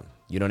going on.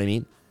 You know what I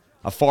mean?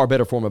 A far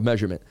better form of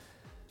measurement.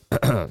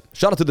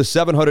 Shout out to the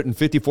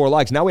 754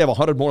 likes. Now we have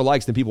 100 more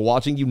likes than people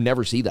watching. You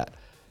never see that.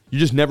 You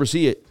just never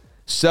see it.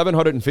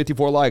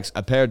 754 likes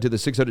compared to the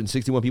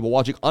 661 people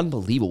watching.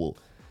 Unbelievable.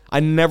 I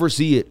never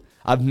see it.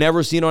 I've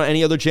never seen it on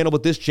any other channel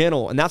but this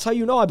channel. And that's how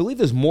you know. I believe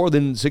there's more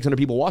than 600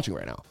 people watching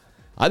right now.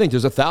 I think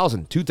there's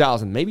 1,000,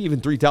 2,000, maybe even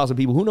 3,000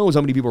 people. Who knows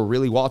how many people are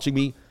really watching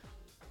me?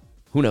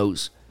 Who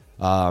knows?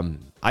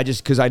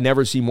 Because I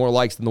never see more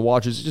likes than the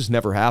watches. It just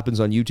never happens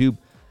on YouTube.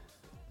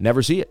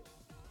 Never see it.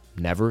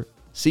 Never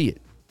see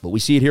it. But we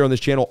see it here on this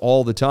channel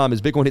all the time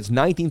as Bitcoin hits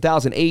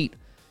 19,008,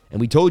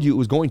 and we told you it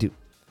was going to.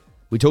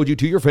 We told you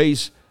to your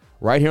face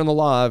right here on the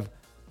live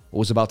what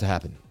was about to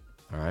happen.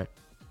 All right?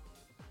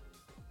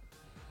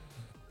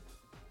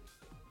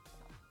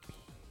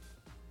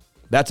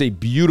 That's a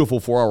beautiful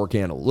 4-hour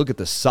candle. Look at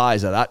the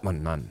size of that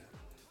one, man.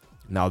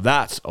 Now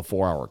that's a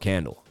 4-hour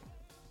candle.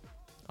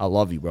 I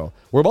love you, bro.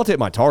 We're about to hit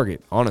my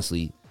target,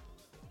 honestly.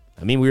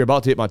 I mean, we were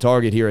about to hit my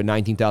target here at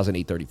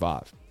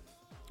 19,835.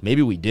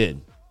 Maybe we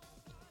did.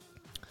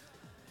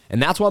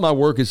 And that's why my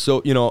work is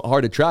so,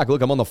 hard to track.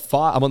 Look, I'm on the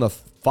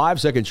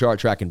 5-second chart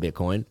tracking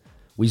Bitcoin.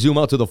 We zoom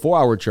out to the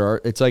 4-hour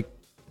chart. It's like,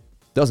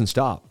 doesn't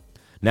stop.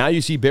 Now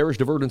you see bearish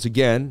divergence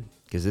again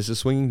because this is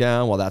swinging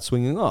down while that's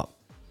swinging up.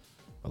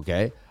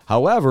 Okay.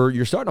 However,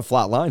 you're starting a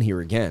flat line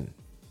here again.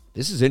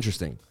 This is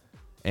interesting.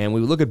 And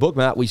when we look at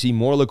Bookmap, we see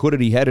more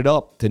liquidity headed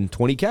up to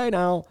 20K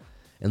now.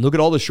 And look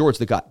at all the shorts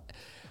that got.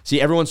 See,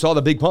 everyone saw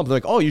the big pump. They're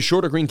like, oh, you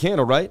short a green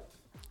candle, right?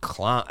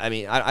 Clown. I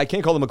mean, I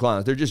can't call them a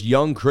clown. They're just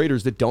young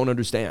traders that don't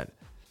understand.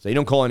 So you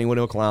don't call anyone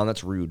a clown.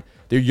 That's rude.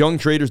 They're young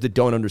traders that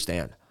don't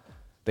understand.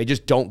 They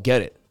just don't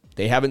get it.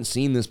 They haven't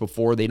seen this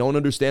before. They don't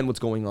understand what's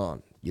going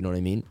on. You know what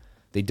I mean?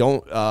 They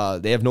don't.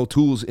 They have no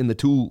tools in the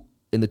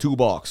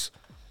toolbox.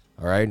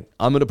 All right.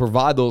 I'm going to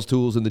provide those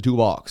tools in the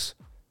toolbox.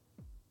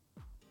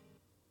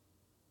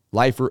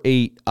 Lifer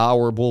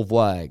 8-hour bull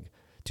flag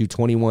to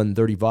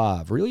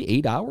 21.35. Really,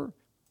 8-hour?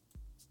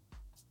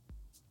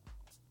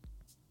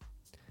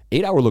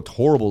 8-hour looked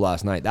horrible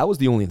last night. That was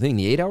the only thing.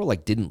 The 8-hour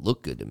didn't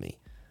look good to me.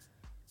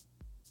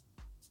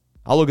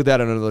 I'll look at that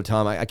another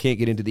time. I can't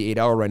get into the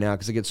 8-hour right now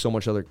because I get so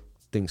much other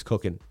things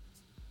cooking.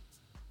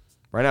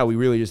 Right now, we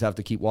really just have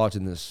to keep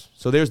watching this.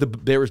 So there's the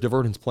bearish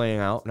divergence playing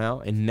out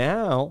now. And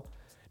now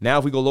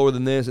if we go lower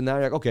than this, and now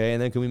you're like, okay,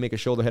 and then can we make a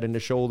shoulder head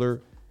into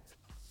shoulder?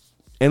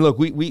 And look,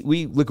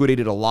 we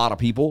liquidated a lot of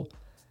people.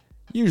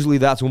 Usually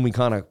that's when we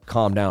kind of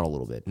calm down a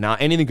little bit. Now,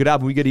 anything could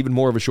happen. We get even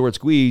more of a short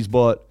squeeze,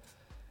 but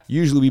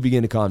usually we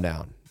begin to calm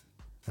down.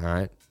 All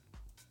right.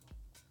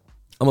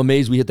 I'm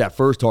amazed we hit that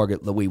first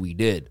target the way we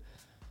did.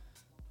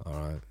 All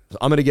right. So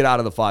I'm going to get out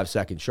of the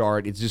 5-second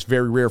chart. It's just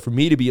very rare for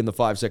me to be in the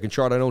 5-second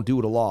chart. I don't do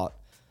it a lot.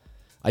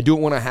 I do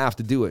it when I have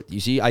to do it.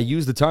 You see, I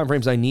use the time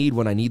frames I need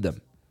when I need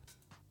them.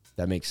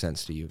 That makes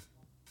sense to you.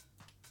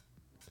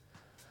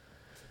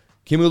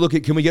 Can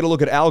we get a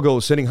look at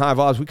algo sending high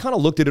vibes? We kind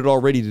of looked at it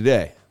already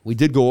today. We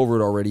did go over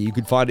it already. You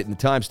could find it in the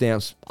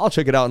timestamps. I'll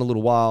check it out in a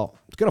little while.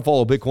 It's going to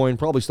follow Bitcoin,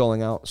 probably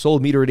stalling out.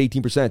 Sold meter at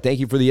 18%. Thank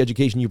you for the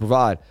education you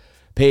provide.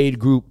 Paid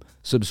group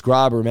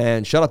subscriber,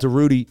 man. Shout out to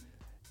Rudy.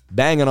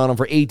 Banging on him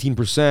for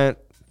 18%.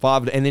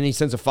 And then he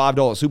sends a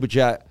 $5 super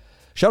chat.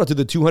 Shout out to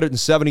the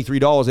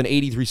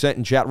 $273.83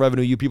 in chat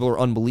revenue. You people are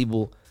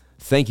unbelievable.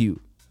 Thank you.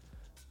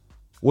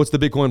 What's the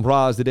Bitcoin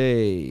prize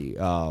today?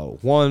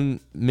 1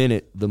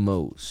 minute the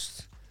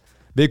most.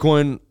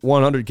 Bitcoin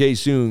 100K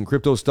soon.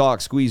 Crypto stock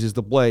squeezes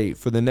the play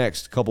for the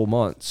next couple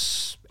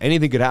months.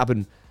 Anything could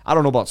happen. I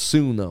don't know about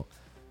soon, though.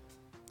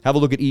 Have a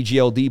look at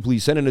EGLD.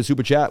 Please send in a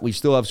super chat. We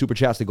still have super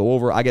chats to go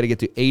over. I got to get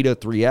to ADA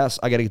 3S.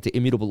 I got to get to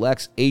Immutable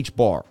X,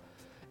 HBAR,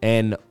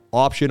 and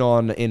option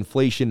on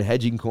inflation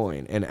hedging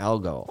coin and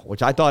algo,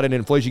 which I thought an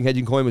inflation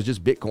hedging coin was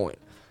just Bitcoin.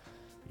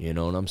 You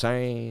know what I'm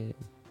saying?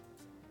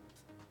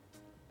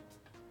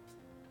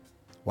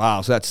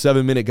 Wow, so that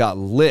 7-minute got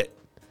lit.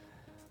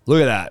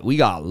 Look at that. We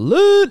got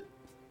lit.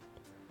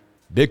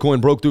 Bitcoin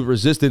broke through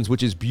resistance,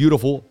 which is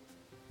beautiful.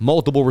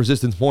 Multiple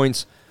resistance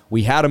points.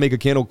 We had to make a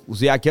candle.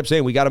 See, I kept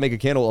saying we got to make a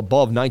candle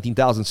above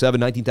 19,007,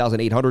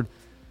 19,800.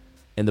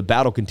 And the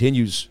battle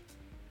continues.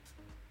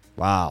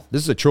 Wow.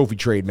 This is a trophy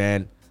trade,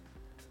 man.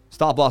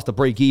 Stop loss to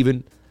break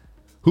even.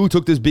 Who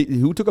took a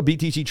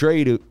BTC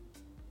trade?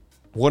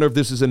 Wonder if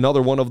this is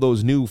another one of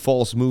those new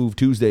false move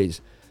Tuesdays.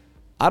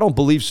 I don't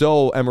believe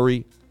so,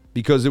 Emery,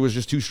 because there was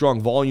just too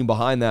strong volume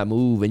behind that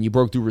move and you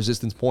broke through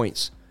resistance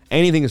points.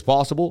 Anything is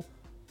possible.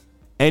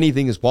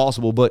 Anything is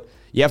possible. But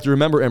you have to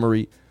remember,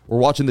 Emery, we're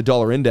watching the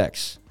dollar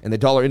index, and the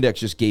dollar index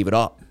just gave it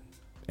up.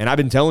 And I've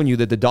been telling you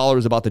that the dollar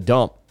is about to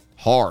dump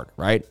hard,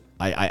 right?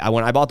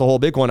 When I bought the whole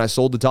Bitcoin, I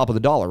sold the top of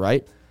the dollar,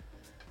 right?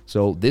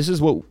 So this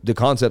is what the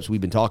concepts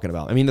we've been talking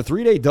about. I mean, the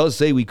 3-day does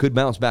say we could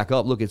bounce back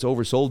up. Look, it's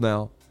oversold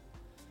now.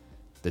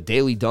 The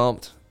daily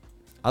dumped.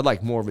 I'd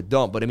like more of a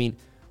dump, but I mean,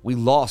 we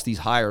lost these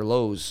higher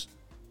lows.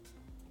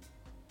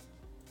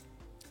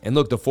 And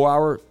look, the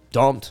 4-hour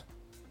dumped.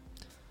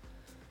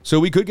 So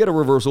we could get a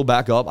reversal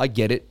back up. I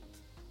get it.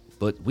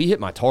 But we hit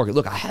my target.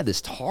 Look, I had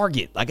this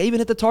target. I even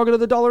hit the target of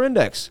the dollar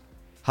index.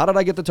 How did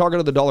I get the target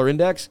of the dollar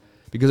index?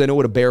 Because I know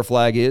what a bear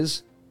flag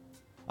is.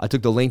 I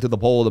took the length of the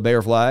pole of the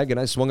bear flag, and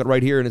I swung it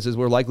right here, and it says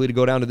we're likely to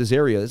go down to this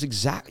area. This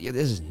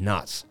is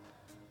nuts.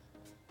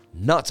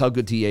 Nuts how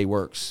good TA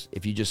works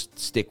if you just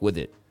stick with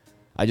it.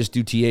 I just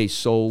do TA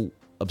so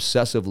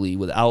obsessively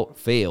without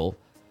fail,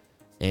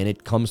 and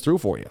it comes through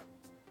for you.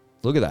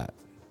 Look at that.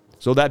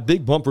 So that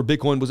big bump for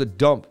Bitcoin was a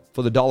dump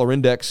for the dollar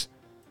index.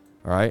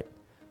 All right.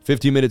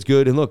 15 minutes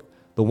good. And look,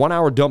 the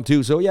 1-hour dump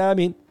too. So yeah, I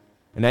mean,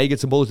 and now you get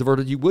some bullish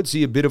diverted. You would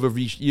see a bit of a,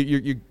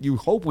 you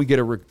hope we get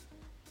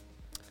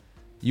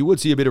you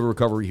would see a bit of a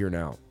recovery here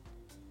now.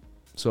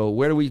 So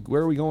where are we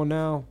going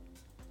now?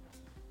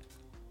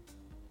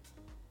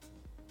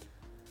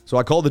 So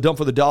I called the dump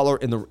for the dollar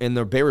in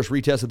the bearish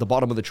retest at the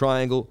bottom of the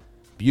triangle.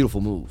 Beautiful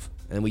move.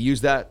 And we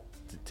use that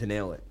to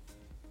nail it.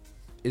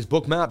 Is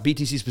Bookmap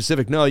BTC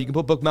specific? No, you can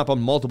put Bookmap on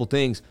multiple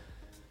things.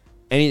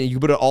 Anything, you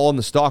can put it all in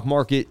the stock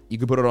market. You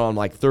can put it on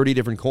like 30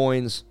 different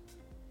coins.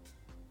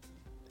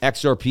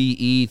 XRP,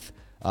 ETH,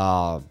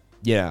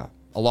 yeah,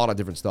 a lot of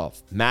different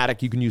stuff.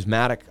 Matic, you can use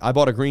Matic. I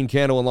bought a green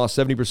candle and lost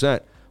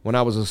 70% when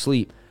I was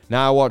asleep.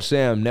 Now I watch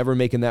Sam never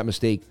making that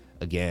mistake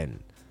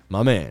again.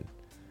 My man.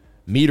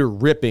 Meter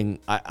ripping.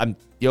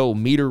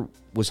 Meter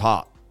was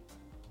hot.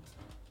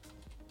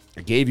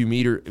 I gave you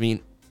Meter. I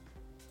mean,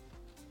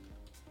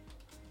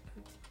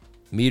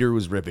 Meter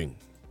was ripping.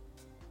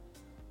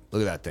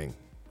 Look at that thing.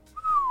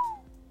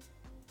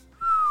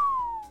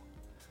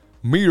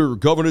 Meter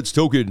governance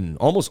token.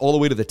 Almost all the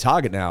way to the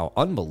target now.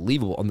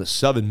 Unbelievable on the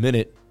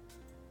 7-minute.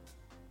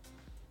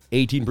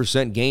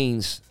 18%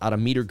 gains out of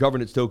Meter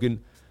governance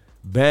token.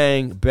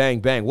 Bang, bang,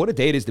 bang. What a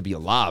day it is to be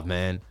alive,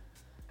 man.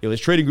 Yo, this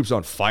trading group's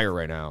on fire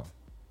right now.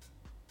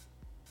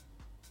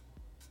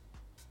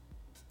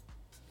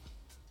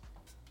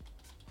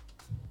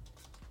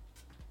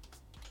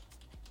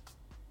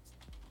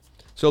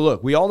 So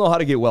look, we all know how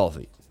to get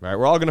wealthy, right?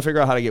 We're all going to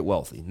figure out how to get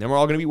wealthy. And then we're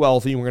all going to be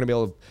wealthy, and we're going to be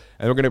able to,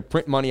 and we're going to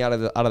print money out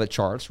of the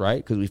charts, right?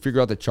 Because we figure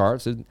out the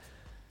charts. And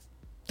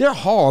they're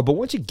hard, but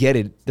once you get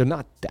it, they're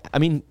not that. I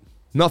mean,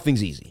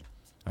 nothing's easy,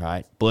 all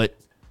right? But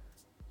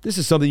this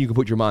is something you can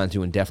put your mind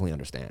to and definitely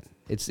understand.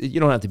 You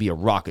don't have to be a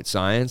rocket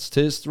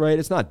scientist, right?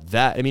 It's not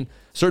that. I mean,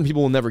 certain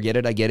people will never get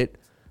it. I get it.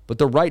 But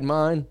the right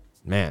mind,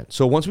 man.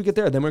 So once we get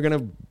there, then we're going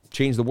to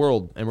change the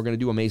world and we're going to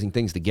do amazing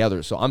things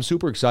together. So I'm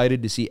super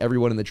excited to see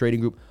everyone in the trading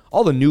group,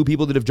 all the new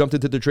people that have jumped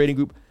into the trading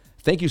group.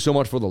 Thank you so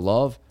much for the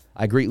love.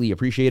 I greatly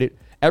appreciate it.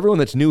 Everyone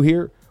that's new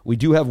here, we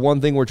do have one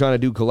thing we're trying to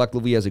do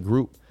collectively as a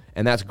group,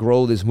 and that's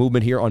grow this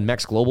movement here on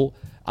Mex Global.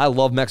 I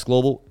love Mex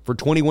Global. For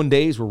 21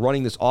 days, we're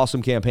running this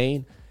awesome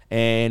campaign,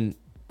 and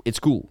it's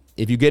cool.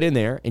 If you get in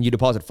there and you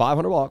deposit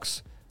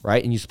 $500,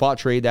 right, and you spot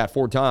trade that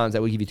 4 times,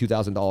 that will give you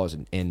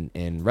 $2,000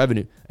 in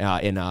revenue,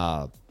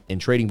 in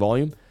trading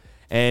volume.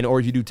 And or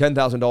if you do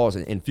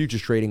 $10,000 in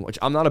futures trading, which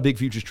I'm not a big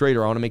futures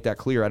trader. I want to make that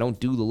clear. I don't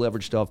do the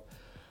leverage stuff.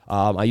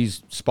 I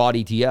use spot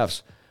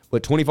ETFs.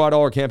 But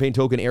 $25 campaign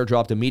token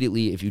airdropped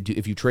immediately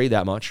if you trade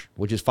that much,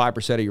 which is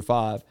 5% of your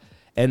 5.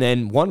 And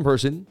then one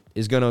person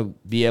is going to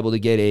be able to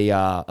get a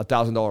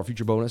 $1,000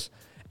 future bonus.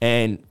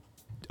 And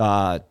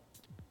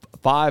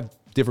 5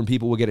 different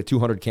people will get a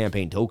 200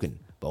 campaign token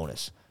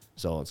bonus.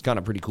 So it's kind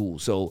of pretty cool.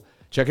 So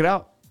check it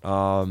out.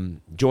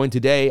 Join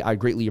today. I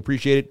greatly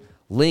appreciate it.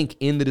 Link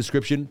in the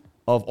description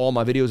of all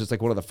my videos. It's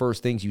like one of the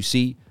first things you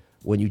see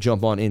when you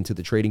jump on into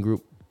the trading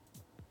group.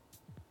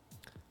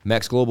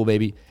 Mex Global,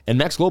 baby. And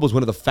Mex Global is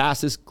one of the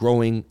fastest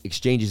growing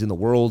exchanges in the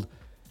world.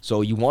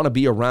 So you want to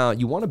be around,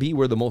 you want to be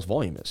where the most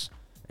volume is.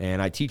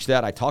 And I teach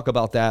that. I talk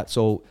about that.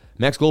 So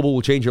Mex Global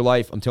will change your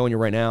life. I'm telling you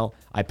right now.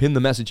 I pinned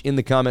the message in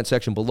the comment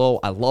section below.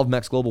 I love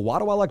Mex Global. Why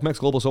do I like Mex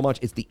Global so much?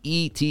 It's the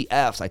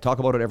ETFs. I talk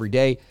about it every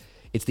day.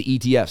 It's the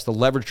ETFs, the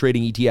leverage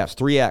trading ETFs,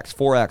 3X,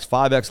 4X,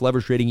 5X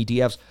leverage trading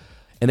ETFs.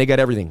 And they got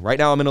everything. Right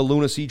now I'm in a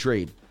Luna C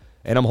trade.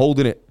 And I'm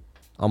holding it.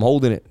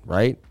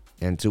 Right?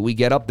 Until we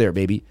get up there,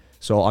 baby.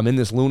 So I'm in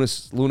this Luna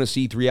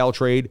C3L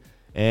trade.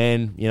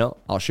 And,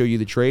 I'll show you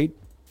the trade.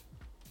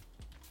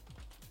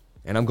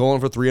 And I'm going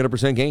for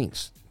 300%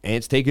 gains. And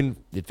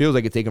it feels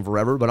like it's taken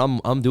forever, but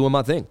I'm doing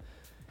my thing.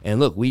 And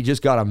look, we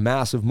just got a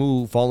massive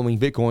move following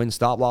Bitcoin,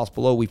 stop loss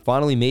below. We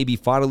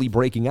finally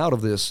breaking out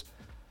of this.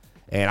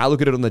 And I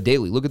look at it on the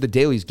daily. Look at the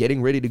dailies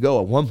getting ready to go.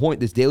 At one point,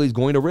 this daily is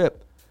going to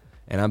rip.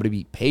 And I'm going to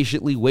be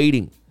patiently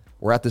waiting.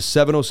 We're at the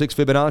 706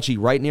 Fibonacci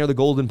right near the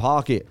golden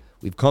pocket.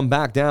 We've come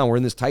back down. We're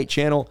in this tight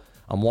channel.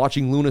 I'm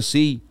watching Luna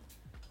C.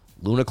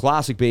 Luna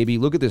Classic, baby.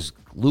 Look at this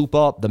loop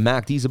up. The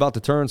MACD's about to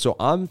turn. So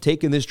I'm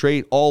taking this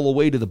trade all the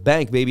way to the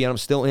bank, baby, and I'm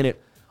still in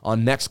it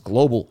on Mex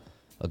Global.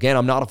 Again,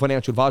 I'm not a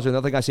financial advisor.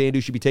 Nothing I say and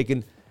do should be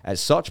taken as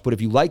such. But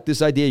if you like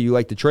this idea, you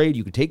like the trade,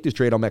 you can take this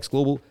trade on Mex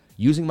Global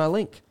using my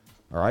link.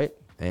 All right?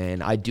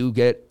 And I do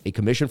get a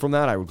commission from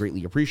that. I would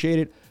greatly appreciate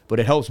it. But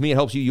it helps me. It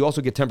helps you. You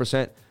also get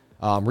 10%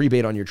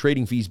 rebate on your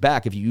trading fees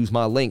back if you use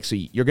my link. So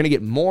you're going to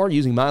get more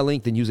using my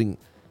link than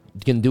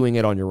doing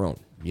it on your own.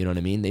 You know what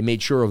I mean? They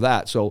made sure of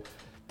that. So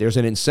there's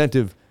an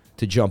incentive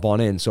to jump on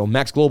in. So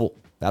Mex Global,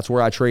 that's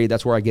where I trade.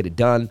 That's where I get it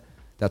done.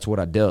 That's what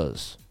I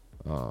does.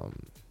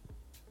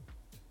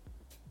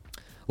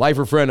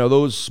 Lifer friend, are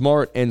those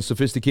smart and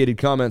sophisticated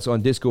comments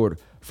on Discord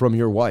from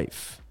your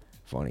wife?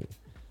 Funny.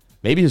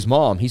 Maybe his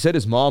mom. He said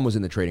his mom was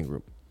in the trading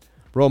group.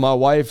 Bro, my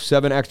wife,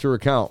 7x her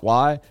account.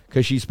 Why?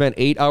 Because she spent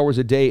 8 hours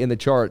a day in the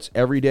charts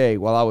every day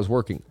while I was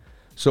working.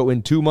 So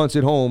in 2 months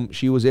at home,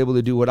 she was able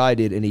to do what I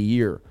did in a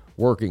year,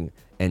 working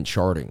and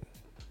charting.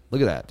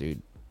 Look at that,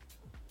 dude.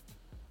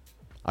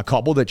 A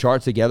couple that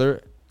charts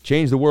together,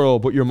 change the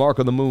world, put your mark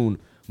on the moon,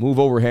 move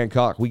over,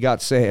 Hancock. We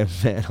got Sam,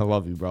 man. I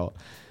love you, bro.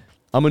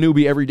 I'm a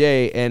newbie every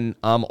day, and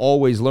I'm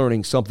always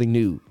learning something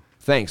new.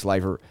 Thanks,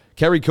 Lifer.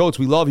 Kerry Coates,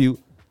 we love you,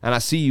 and I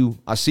see you.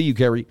 I see you,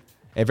 Kerry.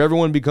 If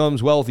everyone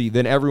becomes wealthy,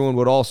 then everyone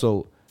would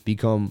also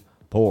become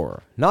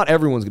poor. Not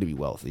everyone's going to be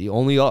wealthy,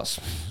 only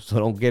us. So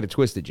don't get it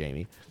twisted,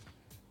 Jamie.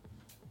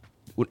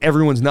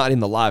 Everyone's not in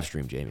the live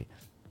stream, Jamie.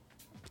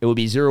 It would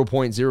be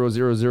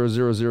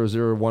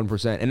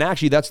 0.0000001%. And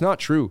actually, that's not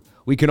true.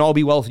 We can all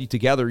be wealthy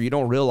together. You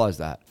don't realize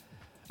that.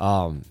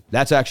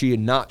 That's actually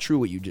not true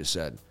what you just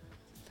said.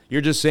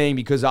 You're just saying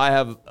because I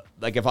have,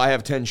 like, if I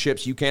have 10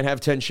 ships, you can't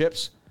have 10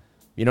 ships?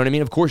 You know what I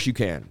mean? Of course you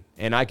can.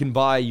 And I can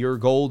buy your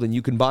gold and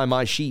you can buy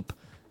my sheep.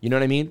 You know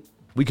what I mean?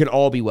 We can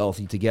all be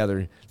wealthy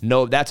together.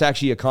 No, that's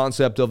actually a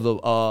concept of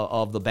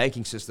the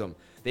banking system.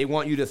 They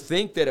want you to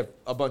think that if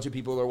a bunch of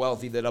people are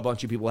wealthy, that a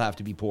bunch of people have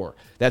to be poor.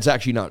 That's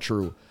actually not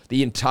true.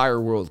 The entire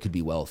world could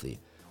be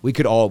wealthy. We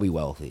could all be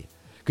wealthy.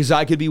 Because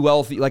I could be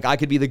wealthy, like I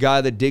could be the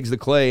guy that digs the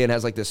clay and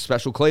has like this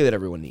special clay that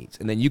everyone needs.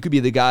 And then you could be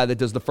the guy that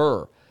does the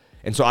fur.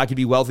 And so I could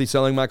be wealthy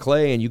selling my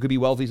clay and you could be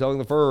wealthy selling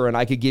the fur. And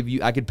I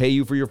could pay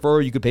you for your fur,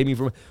 you could pay me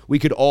for, we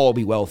could all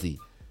be wealthy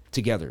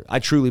together. I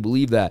truly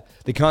believe that.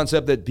 The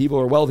concept that people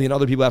are wealthy and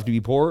other people have to be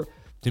poor,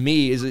 to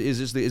me,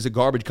 is a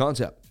garbage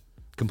concept.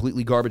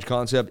 Completely garbage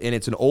concept. And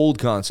it's an old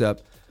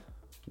concept.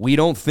 We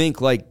don't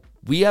think like,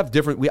 we have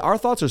different, our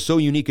thoughts are so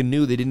unique and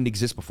new, they didn't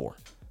exist before.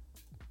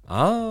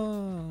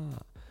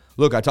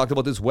 Look, I talked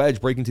about this wedge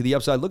breaking to the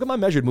upside. Look at my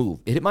measured move.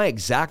 It hit my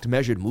exact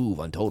measured move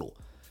on total.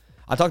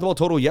 I talked about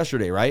total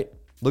yesterday, right?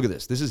 Look at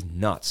this. This is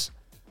nuts.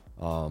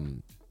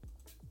 Hold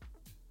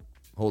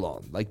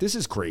on. Like, this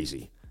is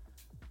crazy.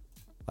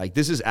 Like,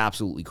 this is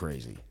absolutely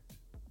crazy.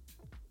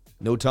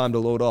 No time to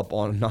load up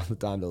on, not the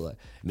time to let.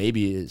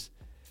 Maybe it is.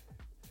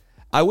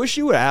 I wish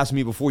you would ask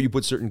me before you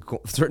put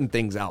certain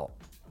things out.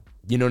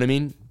 You know what I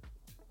mean?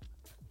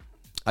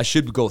 I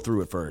should go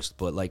through it first,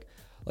 but like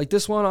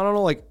this one, I don't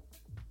know, like,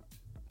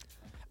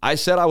 I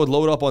said I would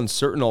load up on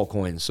certain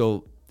altcoins,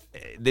 so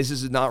this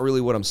is not really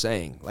what I'm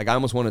saying. Like, I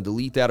almost want to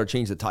delete that or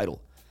change the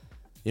title.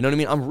 You know what I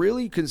mean? I'm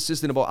really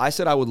consistent about, I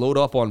said I would load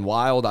up on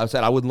wild. I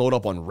said I wouldn't load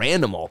up on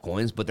random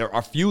altcoins, but there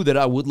are few that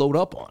I would load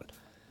up on.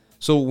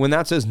 So when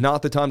that says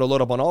not the time to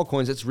load up on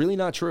altcoins, it's really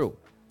not true.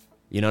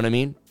 You know what I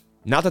mean?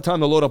 Not the time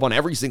to load up on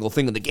every single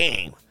thing in the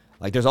game.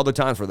 Like, there's other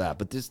times for that.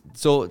 But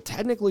so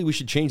technically we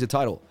should change the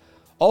title.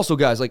 Also,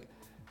 guys, like,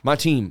 my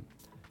team,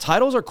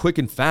 titles are quick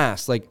and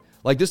fast.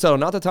 Like this title,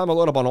 not the time to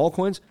load up on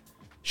altcoins.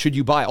 Should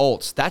you buy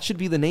alts? That should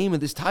be the name of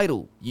this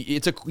title.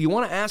 You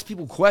want to ask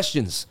people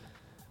questions.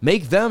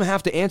 Make them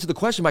have to answer the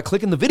question by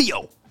clicking the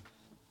video.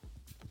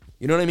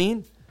 You know what I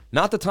mean?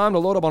 Not the time to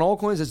load up on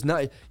altcoins. It's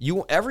not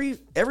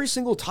every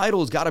single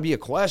title has got to be a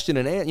question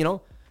and you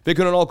know,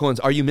 Bitcoin and altcoins.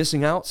 Are you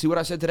missing out? See what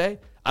I said today?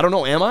 I don't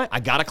know. Am I? I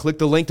got to click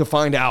the link to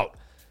find out.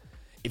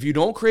 If you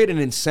don't create an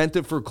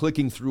incentive for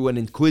clicking through an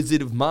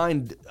inquisitive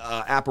mind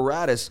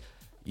apparatus,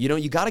 you know,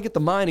 you got to get the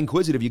mind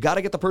inquisitive. You got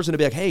to get the person to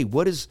be like, hey,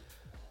 what is,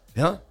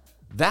 huh?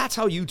 That's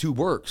how YouTube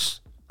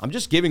works. I'm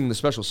just giving the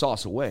special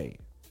sauce away.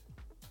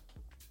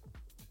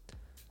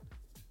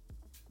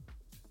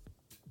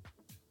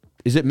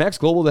 Is it Mex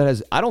Global that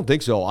has, I don't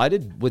think so. I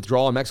did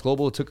withdraw on Mex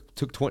Global. It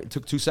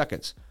took 2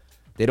 seconds.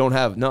 They don't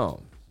have,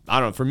 no. I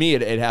don't know. For me,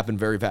 it happened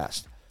very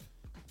fast.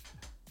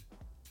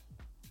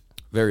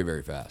 Very,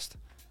 very fast.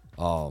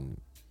 So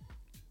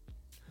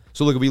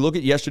look, if we look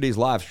at yesterday's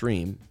live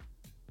stream,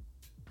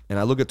 and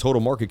I look at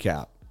total market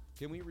cap.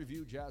 Can we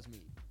review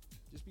Jasmine?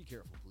 Just be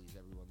careful, please,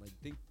 everyone. Like,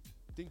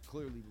 think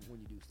clearly when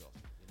you do stuff.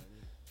 You know what I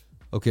mean?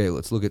 Okay,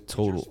 let's look at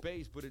total. It's your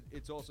space, but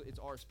it's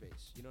our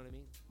space. You know what I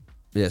mean?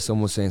 Yeah,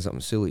 someone was saying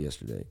something silly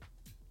yesterday.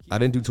 I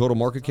didn't do total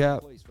market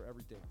cap.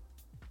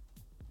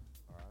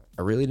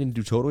 I really didn't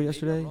do total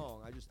yesterday.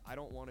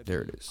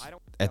 There it is.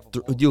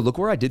 Dude, look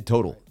where I did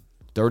total.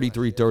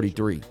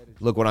 33.33.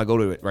 Look when I go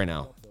to it right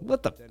now.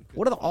 What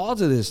are the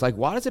odds of this? Like,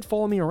 why does it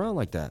follow me around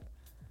like that?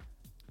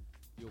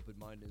 The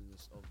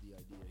open-mindedness of the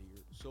idea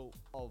here. So,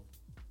 of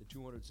the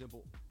 200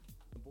 simple,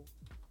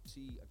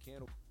 see a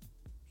candle,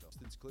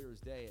 resistance clear as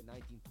day at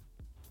 19.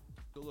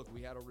 So look,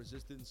 we had a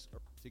resistance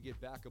to get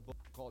back above,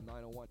 called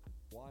 901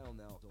 a while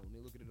now. So when you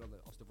look at it on the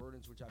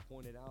divergence, which I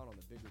pointed out on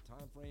the bigger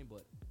time frame,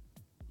 but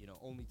you know,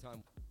 only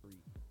time 3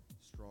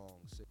 strong.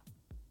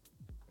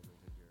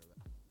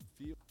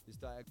 Feel this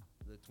diagonal,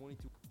 the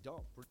 22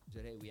 dump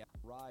said, hey, we have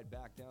to ride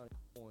back down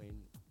coin.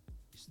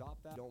 Stop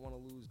that. Don't want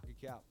to lose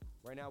the cap.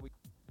 Right now we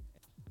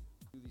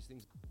do these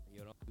things, you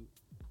know,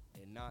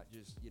 and not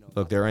just, you know.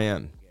 Look, there I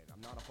am. I'm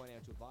not a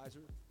financial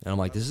advisor. And I'm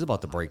like, this is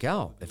about to break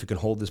out. If it can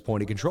hold this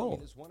point of control.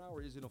 This 1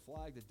 hour isn't a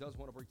flag that does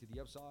want to break to the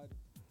upside,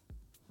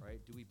 right?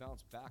 Do we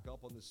bounce back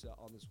up on this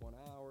 1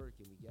 hour?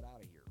 Can we get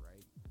out of here,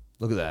 right?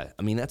 Look at that.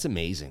 I mean, that's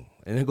amazing.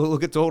 And then go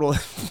look at total.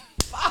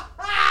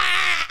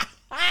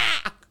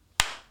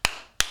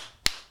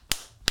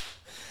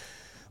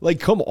 Like,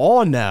 come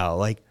on now.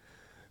 Like,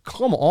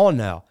 come on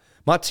now.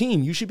 My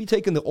team, you should be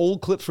taking the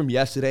old clips from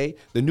yesterday,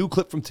 the new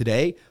clip from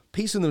today,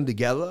 piecing them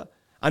together.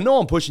 I know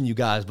I'm pushing you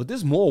guys, but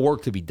there's more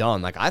work to be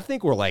done. Like, I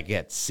think we're like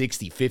at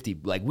 60, 50.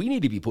 Like, we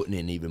need to be putting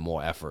in even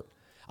more effort.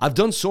 I've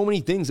done so many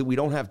things that we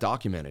don't have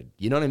documented.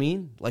 You know what I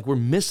mean? Like, we're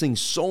missing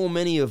so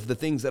many of the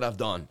things that I've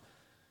done,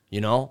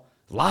 you know?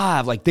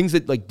 Live, like things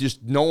that like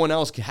just no one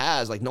else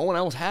has. Like, no one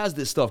else has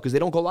this stuff because they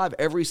don't go live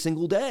every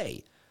single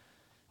day.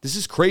 This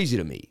is crazy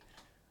to me.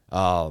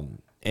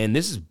 And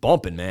this is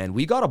bumping, man.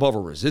 We got above a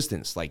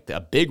resistance, like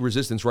a big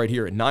resistance right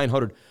here at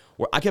 900.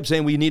 Where I kept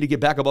saying we need to get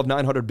back above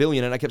 900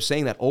 billion, and I kept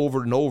saying that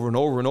over and over and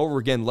over and over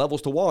again,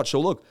 levels to watch. So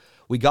look,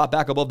 we got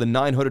back above the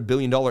 $900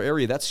 billion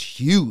area. That's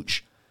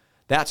huge.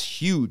 That's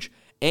huge.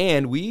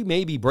 And we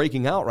may be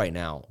breaking out right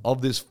now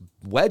of this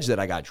wedge that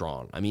I got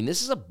drawn. I mean,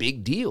 this is a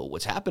big deal.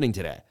 What's happening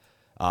today?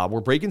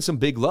 We're breaking some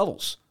big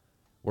levels.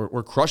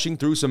 We're crushing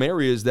through some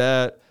areas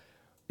that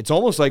it's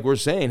almost like we're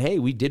saying, hey,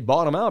 we did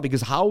bottom out,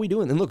 because how are we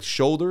doing? And look,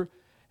 shoulder,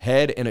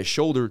 head, and a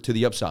shoulder to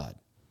the upside.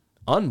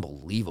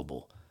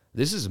 Unbelievable.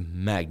 This is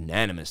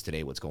magnanimous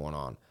today, what's going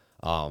on.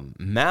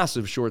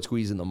 Massive short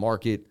squeeze in the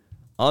market.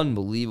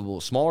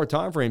 Unbelievable. Smaller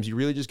time frames, you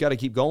really just got to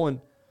keep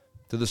going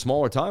to the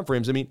smaller time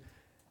frames. I mean,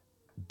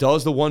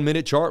 does the 1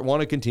 minute chart want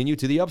to continue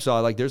to the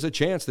upside? Like, there's a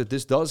chance that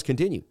this does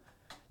continue.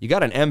 You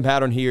got an M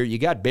pattern here. You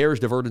got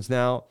bearish divergence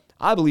now.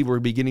 I believe we're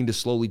beginning to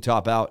slowly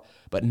top out.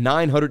 But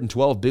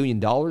 $912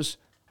 billion,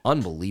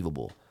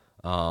 unbelievable.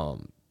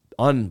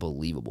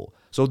 Unbelievable.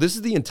 So this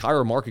is the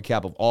entire market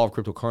cap of all of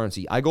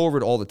cryptocurrency. I go over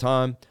it all the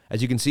time.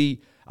 As you can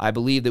see, I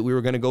believe that we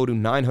were going to go to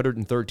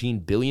 913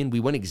 billion. We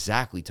went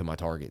exactly to my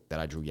target that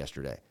I drew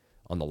yesterday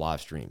on the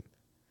live stream.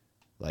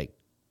 Like,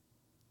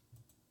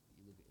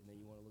 and then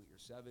you want to look at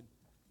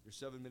your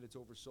 7 minutes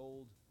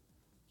oversold.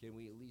 Can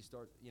we at least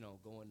start,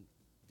 going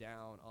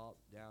down, up,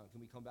 down?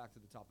 Can we come back to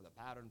the top of the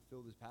pattern,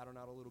 fill this pattern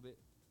out a little bit?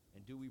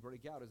 And do we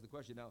break out is the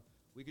question. Now,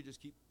 we could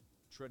just keep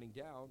trending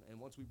down, and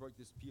once we break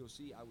this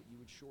POC, you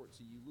would short.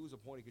 So you lose a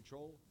point of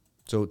control.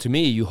 So to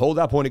me, you hold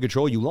that point of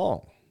control, you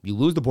long. You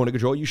lose the point of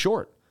control, you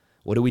short.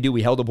 What do?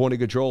 We held the point of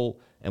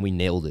control, and we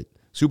nailed it.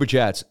 Super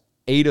chats,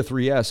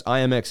 A3S,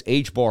 IMX,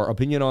 HBAR,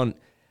 opinion on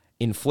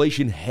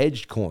inflation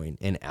hedged coin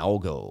and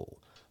algo.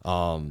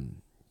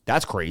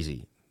 That's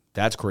crazy.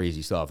 That's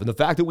crazy stuff. And the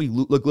fact that we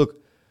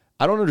look,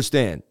 I don't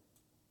understand.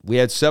 We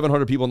had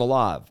 700 people on the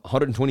live.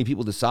 120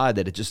 people decide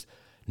that it's just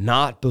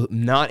not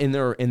in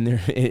their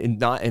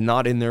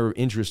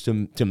interest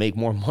to make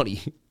more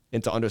money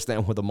and to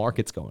understand where the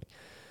market's going.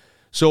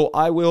 So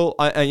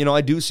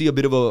I do see a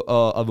bit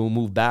of a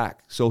move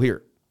back. So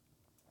here,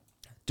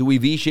 do we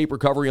V-shape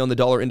recovery on the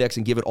dollar index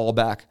and give it all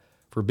back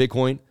for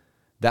Bitcoin?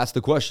 That's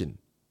the question.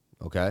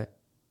 Okay,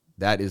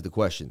 that is the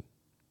question.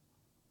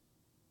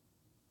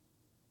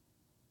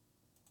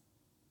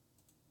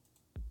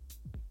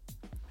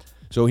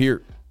 So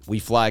here, we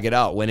flag it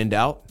out. When in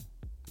doubt,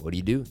 what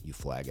do? You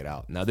flag it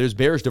out. Now, there's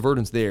bearish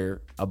divergence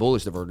there. A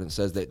bullish divergence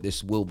says that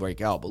this will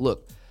break out. But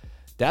look,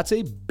 that's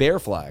a bear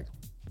flag.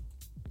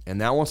 And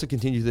that wants to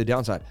continue to the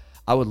downside.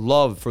 I would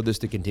love for this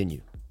to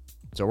continue.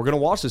 So we're going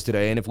to watch this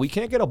today. And if we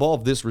can't get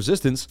above this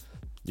resistance,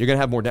 you're going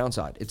to have more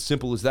downside. It's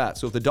simple as that.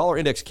 So if the dollar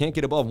index can't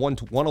get above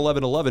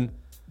 111.11,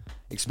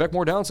 expect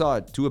more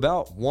downside to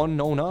about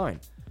 109.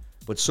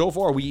 But so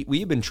far,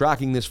 we've been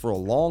tracking this for a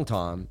long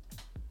time.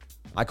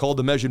 I called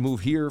the measured move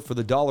here for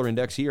the dollar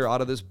index here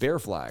out of this bear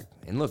flag.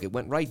 And look, it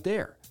went right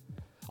there.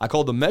 I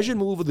called the measured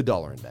move of the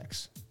dollar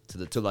index to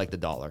the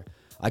dollar.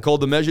 I called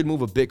the measured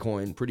move of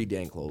Bitcoin pretty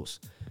dang close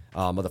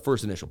of the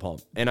first initial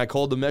pump. And I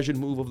called the measured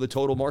move of the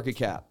total market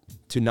cap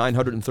to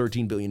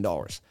 $913 billion.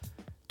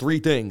 3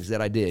 things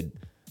that I did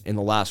in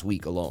the last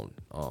week alone.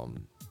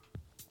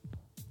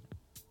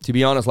 To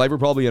be honest, Lifer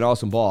probably an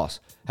awesome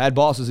boss. Had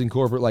bosses in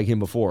corporate like him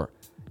before.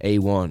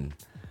 A1.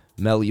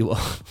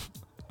 Melua.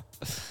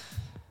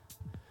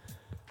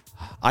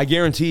 I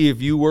guarantee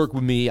if you work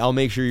with me, I'll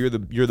make sure you're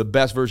the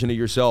best version of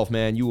yourself,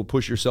 man. You will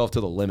push yourself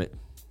to the limit,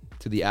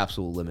 to the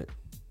absolute limit,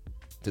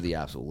 to the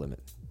absolute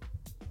limit.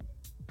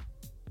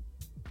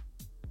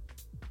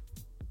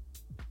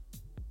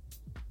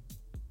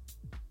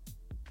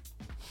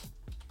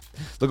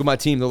 Look at my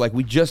team. They're like,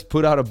 we just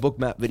put out a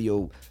Bookmap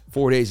video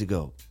 4 days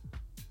ago.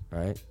 All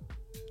right.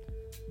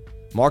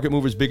 Market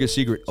mover's biggest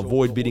secret,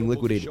 avoid being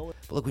liquidated.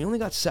 But look, we only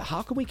got set.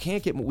 How come we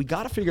can't get more? We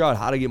got to figure out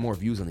how to get more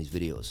views on these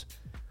videos.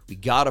 We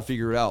got to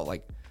figure it out.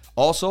 Like,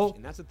 also,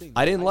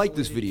 I didn't like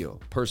this video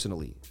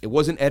personally. It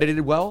wasn't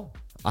edited well.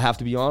 I have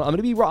to be honest. I'm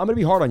gonna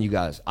be hard on you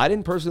guys. I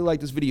didn't personally like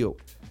this video.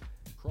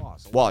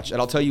 Watch, and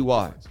I'll tell you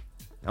why.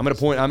 I'm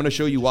gonna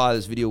show you why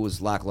this video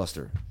was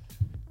lackluster,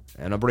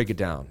 and I'll break it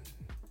down.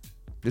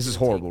 This is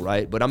horrible,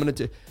 right? But I'm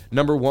gonna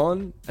number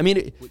one. I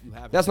mean,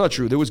 that's not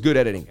true. There was good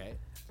editing.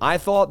 I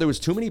thought there was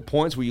too many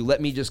points where you let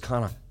me just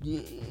kind of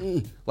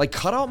like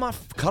cut out my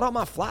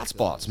flat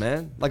spots,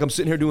 man. Like I'm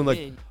sitting here doing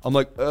like I'm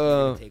like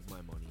take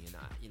my money, and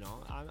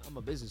I'm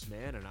a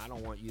businessman, and I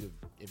don't want you to.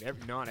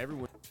 If not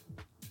everyone.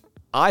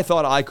 I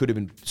thought I could have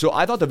been. So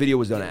I thought the video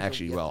was done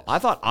actually well. I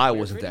thought I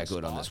wasn't that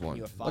good on this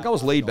one. Like I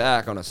was laid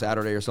back on a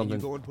Saturday or something.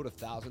 You go and put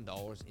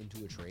 $1,000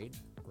 into a trade,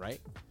 right?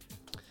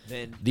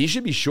 Then these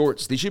should be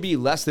shorts. These should be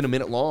less than a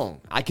minute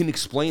long. I can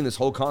explain this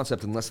whole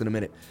concept in less than a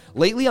minute.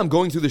 Lately, I'm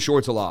going through the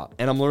shorts a lot,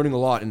 and I'm learning a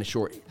lot in the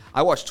short.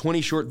 I watch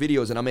 20 short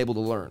videos, and I'm able to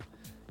learn.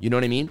 You know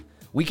what I mean?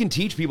 We can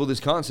teach people this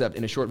concept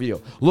in a short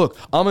video. Look,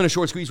 I'm in a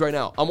short squeeze right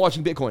now. I'm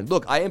watching Bitcoin.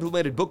 Look, I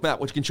implemented Bookmap,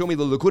 which can show me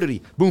the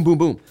liquidity. Boom, boom,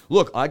 boom.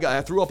 Look,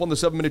 I threw up on the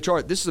 7-minute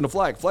chart. This isn't a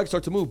flag. Flag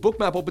starts to move.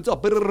 Bookmap opens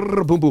up.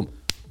 Boom, boom.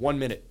 1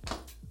 minute.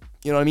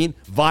 You know what I mean?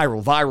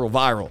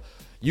 Viral.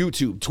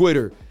 YouTube,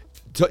 Twitter,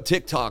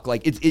 TikTok.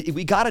 Like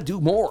we got to do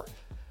more.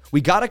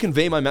 We got to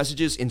convey my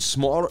messages in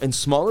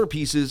smaller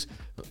pieces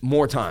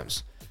more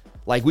times.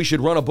 Like we should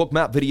run a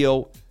Bookmap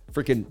video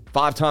freaking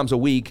 5 times a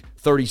week,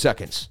 30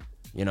 seconds.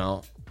 You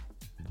know?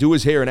 do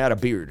his hair and add a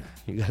beard.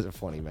 You guys are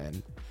funny,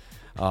 man.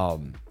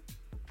 So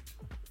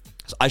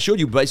I showed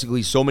you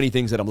basically so many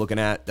things that I'm looking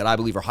at that I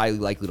believe are highly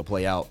likely to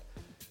play out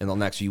in the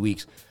next few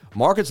weeks.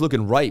 Market's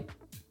looking ripe.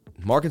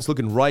 Market's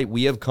looking ripe.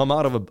 We have come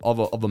out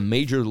of a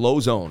major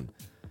low zone,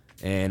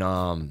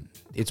 and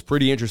it's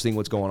pretty interesting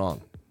what's going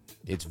on.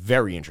 It's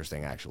very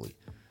interesting, actually.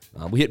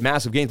 We hit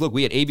massive gains. Look,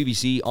 we had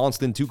ABBC,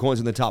 Onston, 2 coins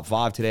in the top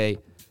 5 today.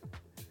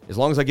 As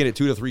long as I get it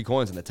 2 to 3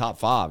 coins in the top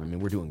 5, I mean,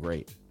 we're doing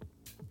great.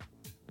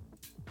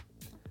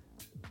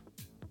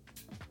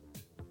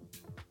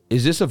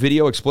 Is this a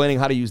video explaining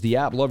how to use the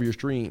app? Love your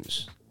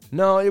streams.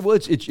 No,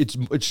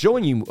 it's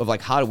showing you of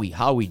like how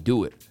we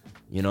do it.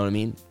 You know what I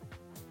mean?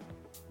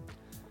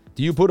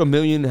 Do you put 1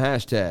 million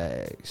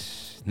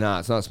hashtags? Nah,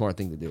 it's not a smart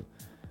thing to do.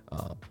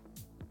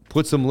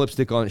 Put some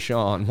lipstick on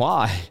Sean.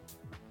 Why?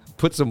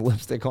 Put some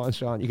lipstick on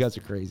Sean. You guys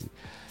are crazy.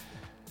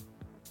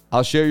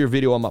 I'll share your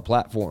video on my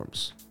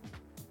platforms.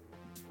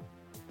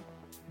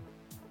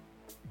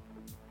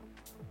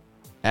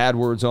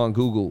 AdWords on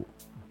Google.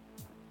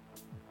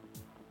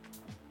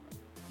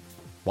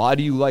 Why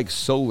do you like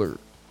solar?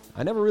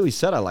 I never really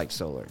said I like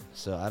solar,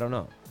 so I don't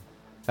know.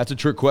 That's a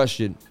trick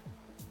question.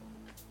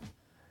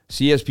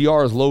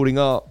 CSPR is loading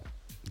up.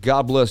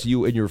 God bless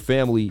you and your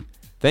family.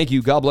 Thank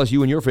you. God bless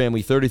you and your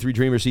family. 33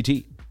 Dreamer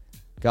CT.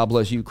 God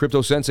bless you.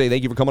 Crypto Sensei,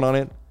 thank you for coming on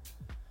in.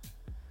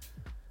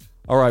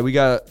 All right, we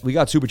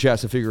got super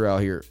chats to figure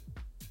out here.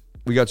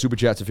 We got super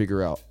chats to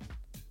figure out.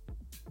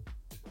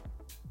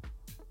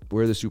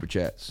 Where are the super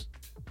chats?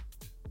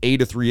 A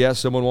to 3S,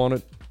 someone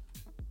wanted.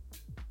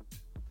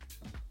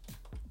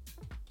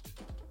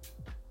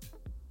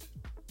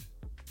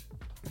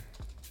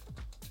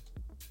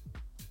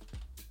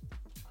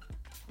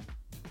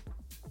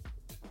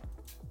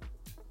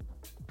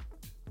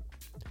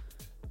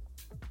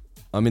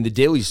 I mean, the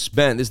daily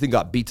spent, this thing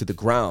got beat to the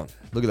ground.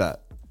 Look at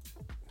that.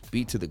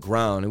 Beat to the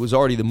ground. It was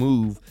already the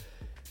move.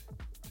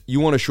 You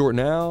want to short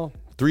now?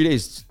 3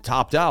 days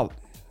topped out.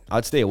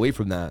 I'd stay away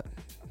from that.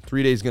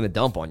 3 days going to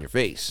dump on your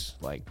face.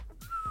 Like,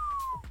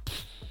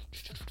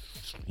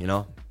 you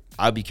know,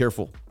 I'd be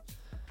careful.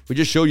 We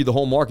just showed you the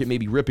whole market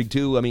maybe ripping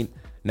too. I mean,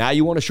 now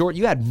you want to short?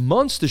 You had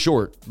months to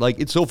short. Like,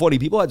 it's so funny.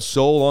 People had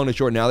so long to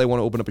short. Now they want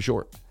to open up a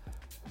short.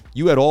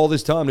 You had all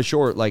this time to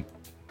short. Like,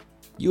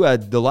 you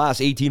had the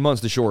last 18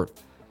 months to short.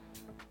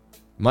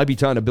 Might be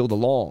time to build a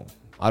long.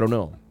 I don't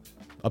know.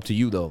 Up to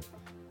you, though.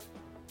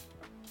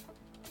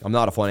 I'm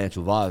not a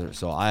financial advisor,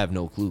 so I have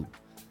no clue.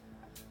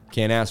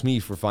 Can't ask me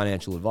for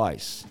financial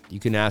advice. You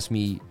can ask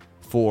me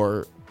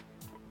for,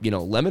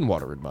 lemon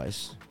water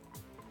advice.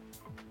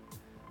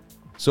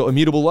 So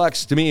Immutable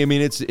X, to me, I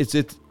mean, it's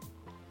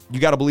you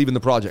got to believe in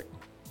the project.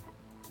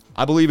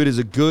 I believe it is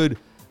a good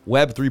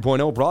Web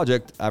 3.0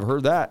 project. I've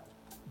heard that.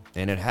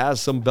 And it has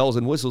some bells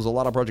and whistles. A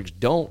lot of projects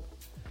don't.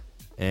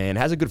 And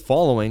has a good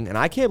following. And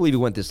I can't believe it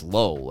went this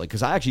low.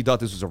 Because I actually thought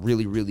this was a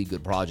really, really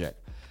good project.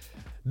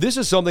 This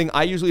is something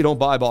I usually don't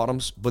buy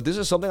bottoms, but this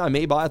is something I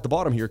may buy at the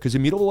bottom here because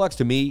Immutable X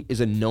to me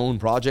is a known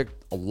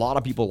project. A lot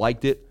of people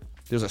liked it.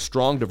 There's a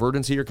strong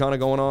divergence here kind of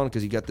going on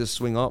because you got this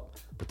swing up,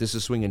 but this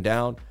is swinging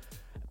down.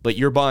 But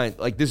you're buying,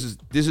 like this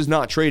is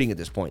not trading at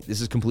this point.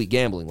 This is complete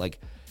gambling. Like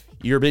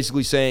you're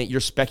basically saying you're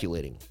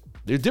speculating.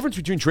 There's a difference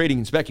between trading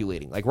and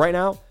speculating. Like right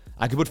now,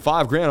 I could put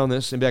 $5,000 on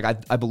this and be like,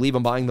 I believe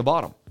I'm buying the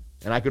bottom.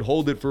 And I could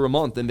hold it for a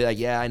month and be like,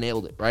 yeah, I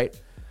nailed it, right?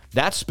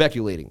 That's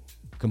speculating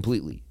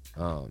completely.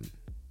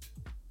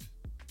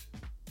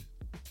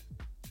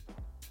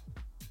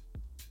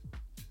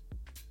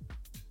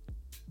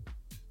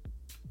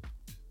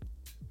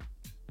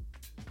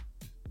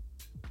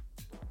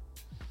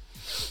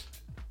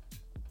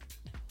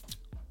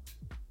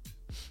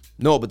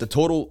 No, but the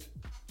total...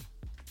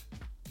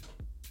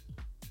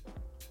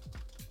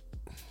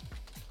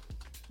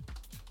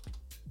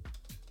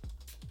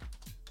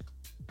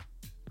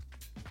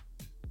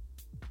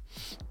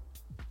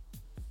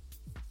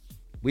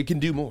 We can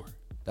do more.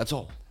 That's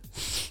all.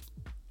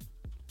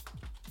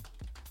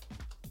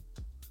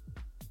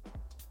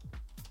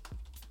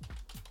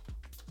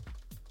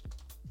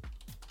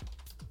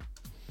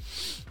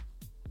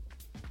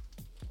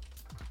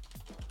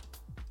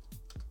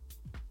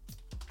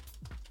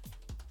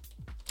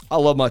 I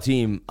love my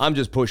team. I'm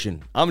just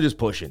pushing.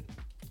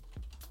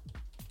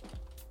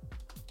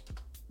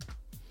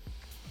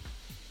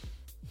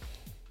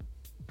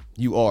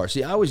 You are.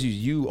 See, I always use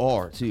you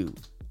are too.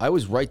 I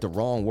always write the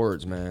wrong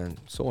words, man.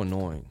 So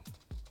annoying.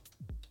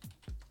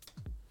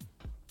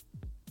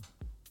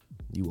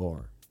 You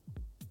are.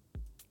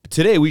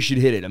 Today we should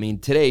hit it. I mean,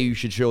 today you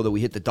should show that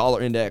we hit the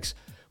dollar index.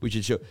 We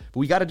should show, but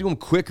we got to do them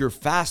quicker,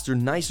 faster,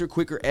 nicer,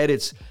 quicker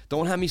edits.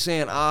 Don't have me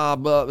saying, blah,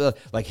 blah.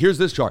 Like, here's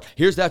this chart,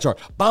 here's that chart.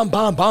 Bomb,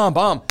 bomb, bomb,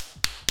 bomb.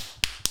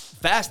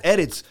 Fast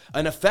edits,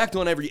 an effect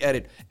on every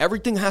edit.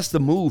 Everything has to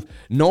move.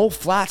 No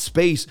flat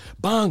space.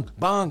 Bang,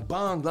 bang,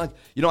 bang. Like,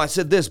 I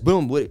said this,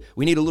 boom.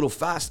 We need a little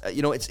fast.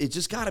 It's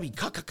just got to be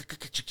cut.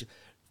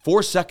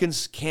 4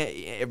 seconds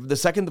can't. The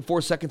second the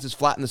 4 seconds is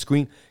flat in the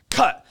screen,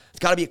 cut. It's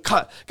got to be a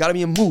cut. Got to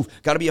be a move.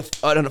 Got to be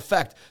an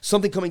effect.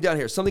 Something coming down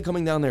here. Something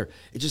coming down there.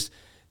 It just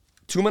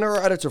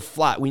 2-minute edits are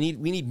flat. We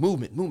need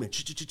movement.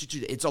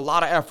 It's a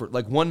lot of effort.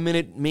 Like 1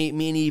 minute may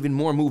need even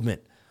more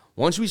movement.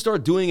 Once we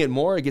start doing it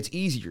more, it gets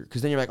easier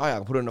because then you're like, oh yeah,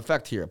 I'll put an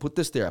effect here. I put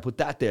this there. I put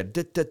that there.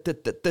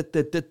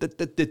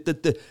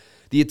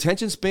 The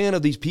attention span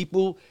of these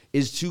people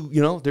is too,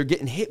 they're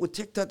getting hit with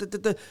TikTok.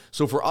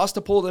 So for us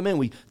to pull them in,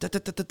 we got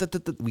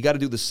to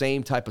do the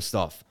same type of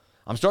stuff.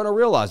 I'm starting to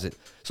realize it.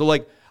 So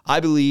like, I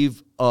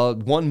believe a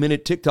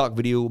 1-minute TikTok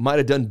video might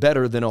have done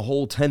better than a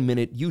whole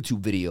 10-minute YouTube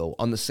video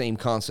on the same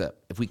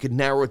concept. If we could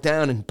narrow it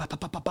down and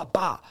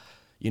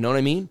you know what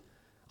I mean?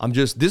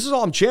 This is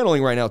all I'm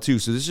channeling right now too.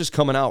 So this is just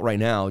coming out right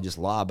now, just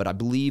live, but I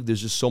believe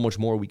there's just so much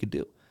more we could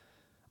do.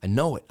 I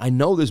know it. I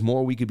know there's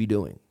more we could be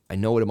doing. I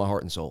know it in my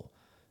heart and soul,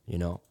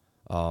 and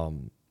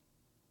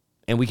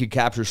we could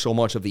capture so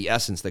much of the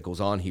essence that goes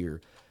on here,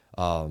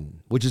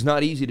 which is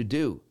not easy to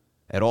do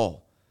at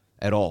all.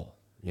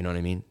 You know what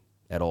I mean?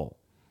 At all.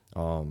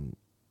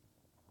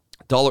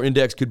 Dollar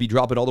index could be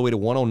dropping all the way to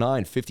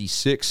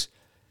 109.56.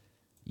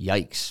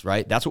 Yikes,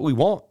 right? That's what we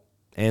want.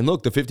 And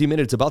look, the 50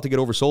 minutes about to get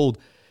oversold.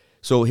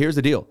 So here's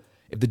the deal.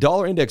 If the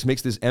dollar index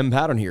makes this M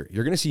pattern here,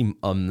 you're going to see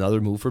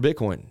another move for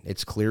Bitcoin.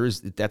 That's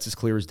as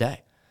clear as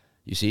day.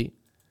 You see?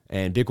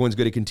 And Bitcoin's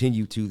going to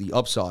continue to the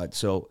upside.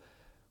 So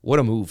what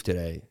a move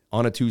today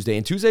on a Tuesday.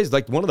 And Tuesday is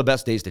like one of the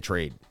best days to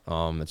trade.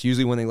 It's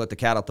usually when they let the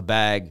cat out the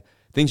bag.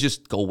 Things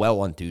just go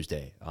well on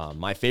Tuesday.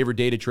 My favorite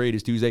day to trade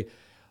is Tuesday.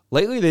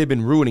 Lately, they've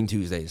been ruining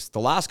Tuesdays. The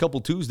last couple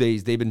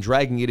Tuesdays, they've been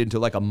dragging it into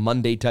like a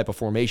Monday type of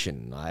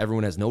formation.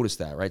 Everyone has noticed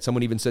that, right?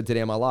 Someone even said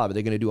today on my live, are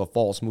they going to do a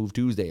false move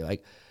Tuesday?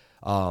 Look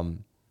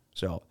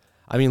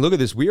at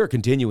this. We are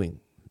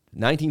continuing.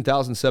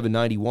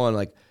 19,791.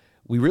 Like,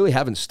 we really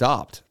haven't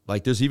stopped.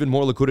 Like, there's even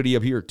more liquidity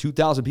up here.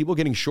 2,000 people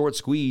getting short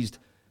squeezed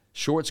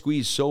so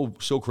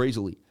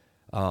crazily.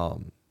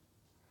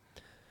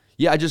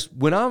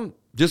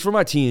 Just for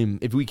my team,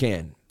 if we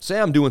can, say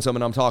I'm doing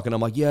something, I'm talking, I'm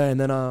like, yeah, and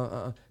then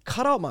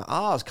cut out my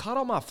ahs, cut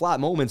out my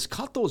flat moments,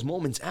 cut those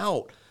moments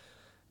out.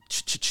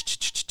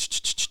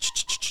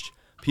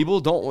 People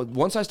don't,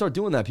 once I start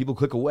doing that, people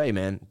click away,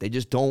 man. They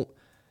just don't.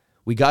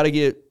 We got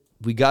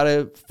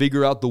to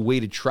figure out the way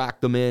to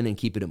track them in and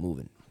keep it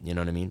moving. You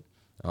know what I mean?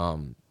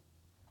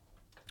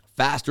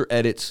 Faster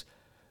edits,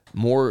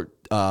 more,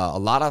 a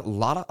lot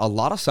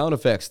of sound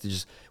effects.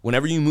 Just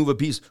whenever you move a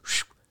piece,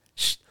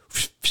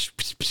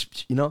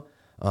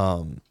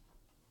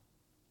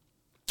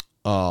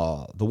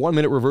 the 1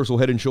 minute reversal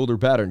head and shoulder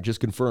pattern just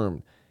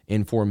confirmed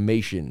in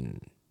formation.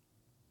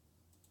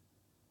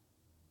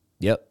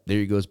 Yep, there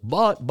he goes.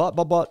 But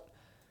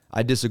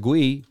I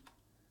disagree.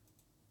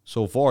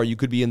 So far, you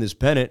could be in this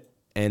pennant,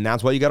 and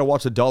that's why you got to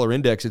watch the dollar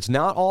index. It's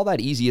not all that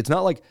easy. It's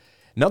not like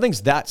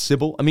nothing's that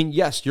simple. I mean,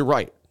 yes, you're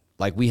right.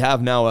 Like we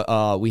have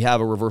now, we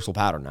have a reversal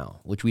pattern now,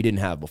 which we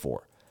didn't have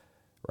before,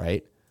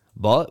 right?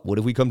 But what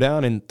if we come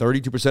down and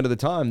 32% of the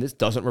time this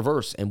doesn't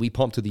reverse and we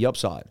pump to the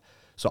upside?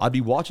 So I'd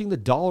be watching the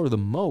dollar the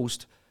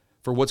most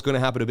for what's going to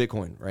happen to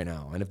Bitcoin right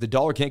now. And if the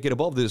dollar can't get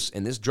above this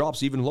and this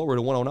drops even lower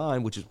to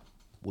 109, which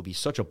would be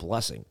such a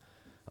blessing,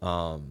 it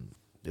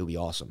would be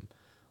awesome.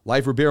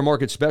 Lifer Bear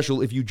Market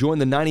Special. If you join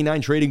the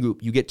 99 Trading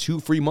Group, you get 2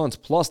 free months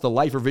plus the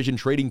Lifer Vision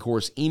Trading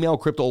Course. Email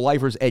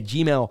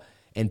CryptoLifers@gmail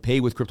and pay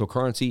with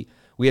cryptocurrency.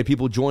 We had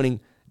people joining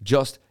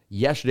just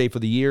yesterday for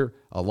the year.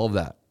 I love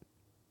that.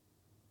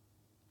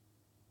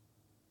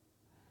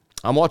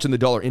 I'm watching the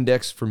dollar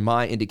index for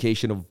my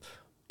indication of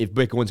if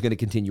Bitcoin's going to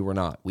continue or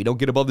not. We don't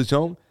get above the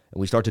zone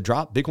and we start to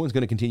drop, Bitcoin's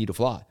going to continue to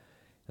fly.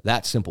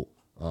 That simple.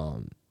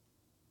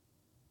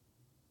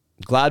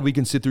 Glad we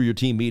can sit through your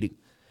team meeting.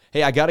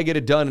 Hey, I got to get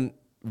it done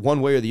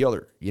one way or the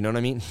other. You know what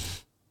I mean?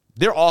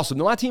 They're awesome.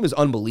 My team is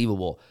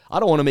unbelievable.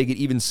 I don't want to make it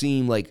even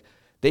seem like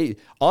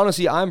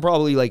honestly, I'm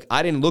probably like,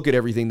 I didn't look at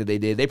everything that they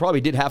did. They probably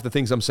did half the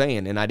things I'm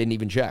saying and I didn't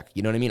even check.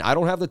 You know what I mean? I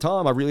don't have the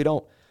time. I really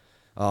don't.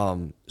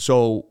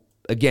 So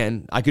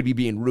again, I could be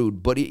being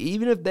rude, but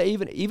even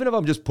if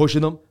I'm just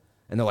pushing them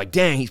and they're like,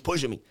 dang, he's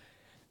pushing me.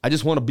 I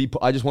just want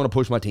to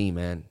push my team,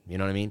 man. You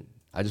know what I mean?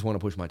 I just want to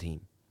push my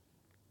team.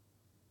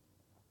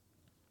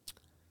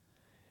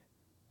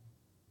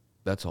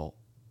 That's all.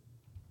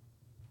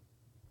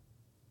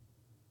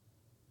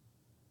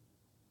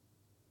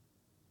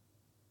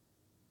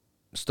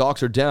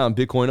 Stocks are down,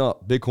 Bitcoin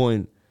up.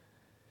 Bitcoin,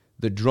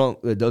 the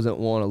drunk that doesn't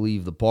want to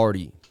leave the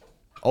party.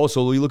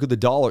 Also, we look at the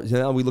dollar.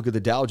 Now we look at the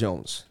Dow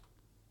Jones.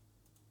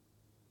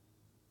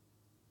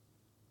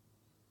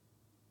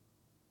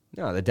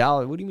 No, the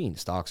Dow, what do you mean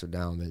stocks are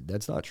down?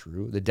 That's not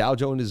true. The Dow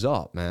Jones is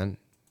up, man.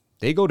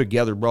 They go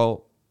together,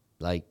 bro.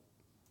 Like,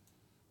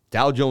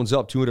 Dow Jones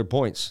up 200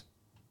 points.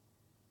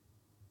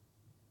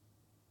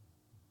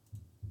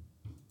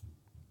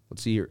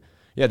 Let's see here.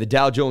 Yeah, the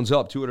Dow Jones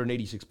up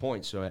 286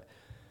 points. So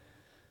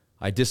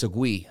I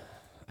disagree.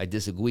 I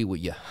disagree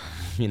with you.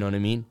 You know what I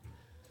mean?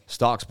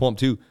 Stocks pumped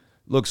too.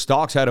 Look,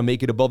 stocks had to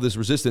make it above this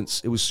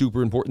resistance. It was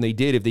super important they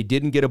did. If they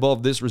didn't get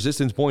above this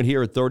resistance point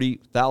here at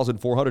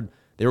 30,400,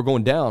 they were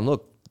going down.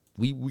 Look,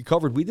 we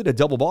did a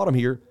double bottom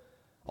here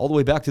all the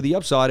way back to the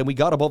upside, and we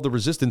got above the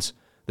resistance.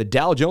 The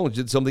Dow Jones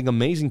did something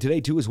amazing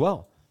today too as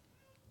well.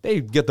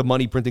 They get the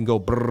money print and go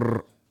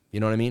brrr. You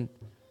know what I mean?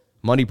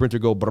 Money printer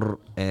go brrr,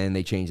 and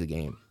they change the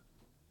game.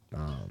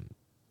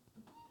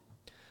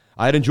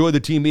 I had enjoyed the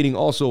team meeting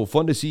also.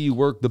 Fun to see you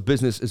work the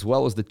business as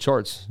well as the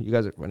charts. You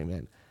guys are funny,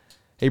 man.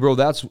 Hey, bro,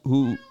 that's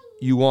who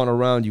you want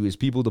around you is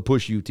people to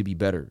push you to be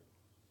better.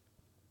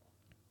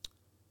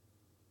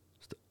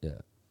 Yeah.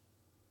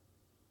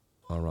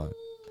 All right.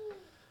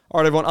 All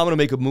right, everyone, I'm going to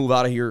make a move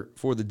out of here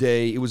for the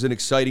day. It was an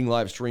exciting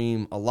live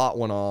stream. A lot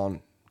went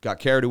on. Got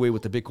carried away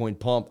with the Bitcoin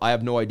pump. I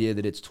have no idea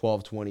that it's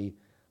 12:20.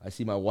 I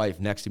see my wife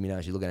next to me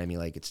now. She's looking at me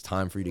like it's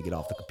time for you to get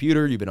off the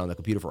computer. You've been on the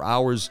computer for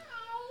hours.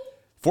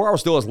 4 hours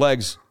still has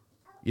legs.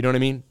 You know what I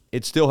mean?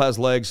 It still has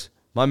legs.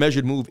 My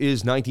measured move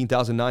is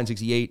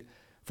 19,968.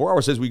 4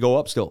 hours says we go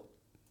up still.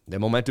 The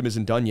momentum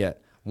isn't done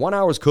yet. 1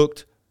 hour is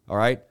cooked, all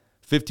right?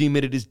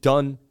 15-minute is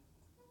done.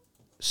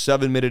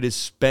 7-minute is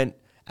spent.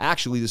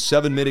 Actually, the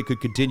 7-minute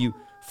could continue.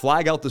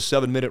 Flag out the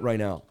 7-minute right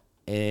now.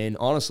 And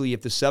honestly,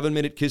 if the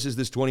 7-minute kisses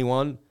this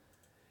 21,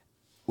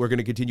 we're going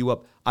to continue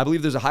up. I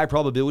believe there's a high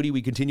probability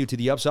we continue to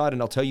the upside,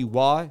 and I'll tell you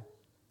why.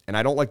 And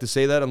I don't like to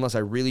say that unless I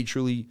really,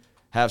 truly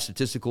have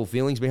statistical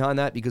feelings behind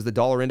that, because the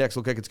dollar index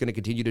looks like it's going to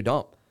continue to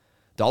dump.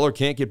 Dollar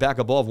can't get back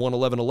above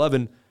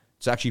 111.11.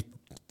 It's actually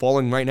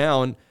falling right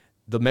now, and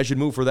the measured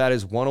move for that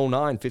is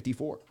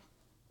 109.54. All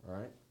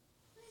right.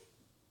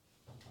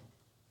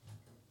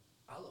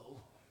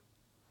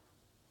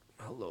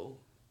 Hello.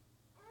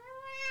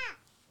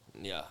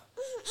 Yeah.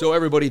 So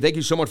everybody, thank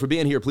you so much for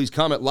being here. Please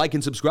comment, like,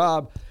 and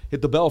subscribe.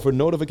 Hit the bell for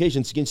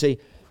notifications. You can say,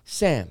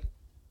 Sam.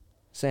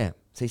 Sam.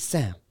 Say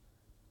Sam.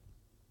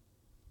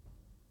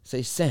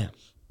 Say Sam.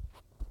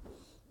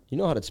 You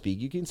know how to speak.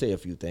 You can say a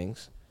few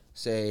things.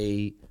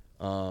 Say,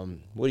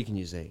 what can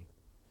you say?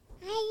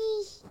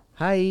 Hi.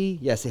 Hi.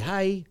 Yeah, say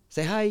hi.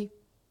 Say hi.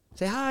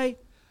 Say hi.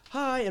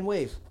 Hi and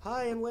wave.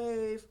 Hi and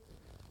wave.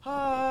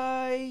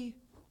 Hi.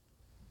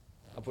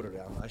 I'll put her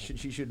down.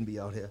 She shouldn't be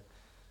out here.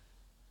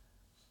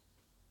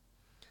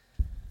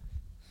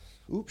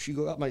 Oops, she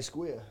got my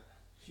square.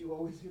 She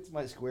always gets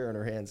my square in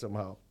her hand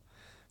somehow.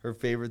 Her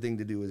favorite thing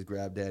to do is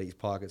grab Daddy's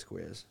pocket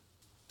squares.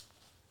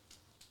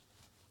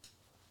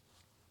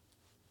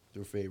 It's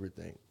her favorite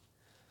thing.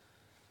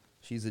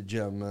 She's a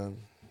gem, man.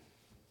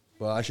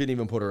 Well, I shouldn't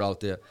even put her out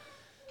there.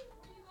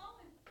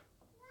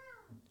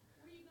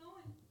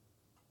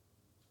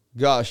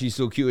 Gosh, she's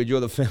so cute. Enjoy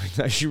the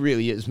family. She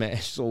really is, man.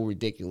 She's so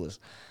ridiculous.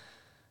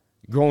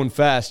 Growing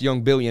fast,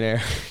 young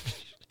billionaire.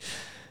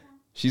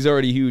 She's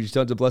already huge.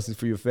 Tons of blessings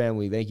for your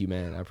family. Thank you,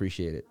 man. I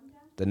appreciate it.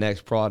 The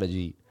next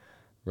prodigy,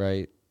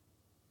 right?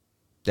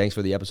 Thanks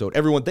for the episode.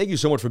 Everyone, thank you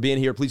so much for being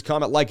here. Please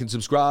comment, like, and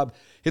subscribe.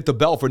 Hit the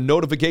bell for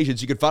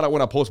notifications. You can find out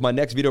when I post my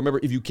next video. Remember,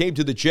 if you came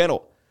to the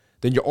channel,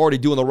 then you're already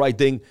doing the right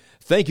thing.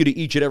 Thank you to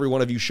each and every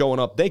one of you showing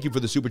up. Thank you for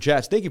the super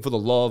chats. Thank you for the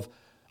love.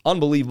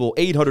 Unbelievable.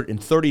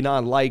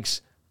 839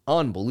 likes.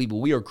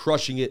 Unbelievable. We are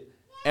crushing it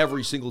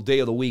every single day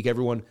of the week,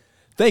 everyone.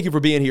 Thank you for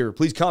being here.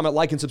 Please comment,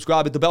 like, and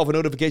subscribe. Hit the bell for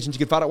notifications. You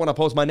can find out when I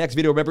post my next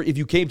video. Remember, if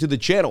you came to the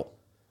channel,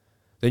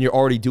 then you're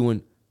already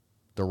doing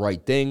the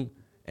right thing.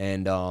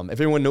 And if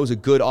anyone knows a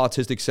good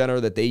autistic center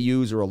that they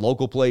use or a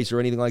local place or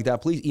anything like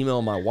that, please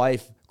email my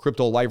wife,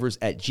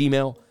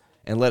 cryptolifers@gmail.com,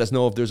 and let us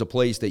know if there's a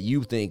place that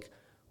you think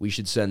we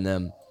should send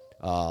them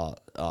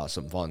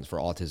some funds for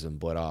autism.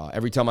 But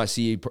every time I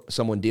see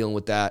someone dealing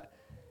with that,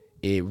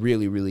 it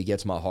really, really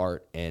gets my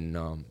heart. And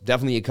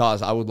definitely a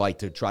cause I would like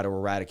to try to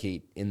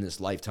eradicate in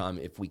this lifetime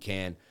if we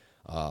can.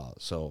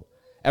 So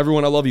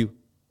everyone, I love you.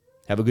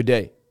 Have a good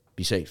day.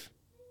 Be safe.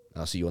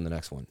 I'll see you on the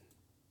next one.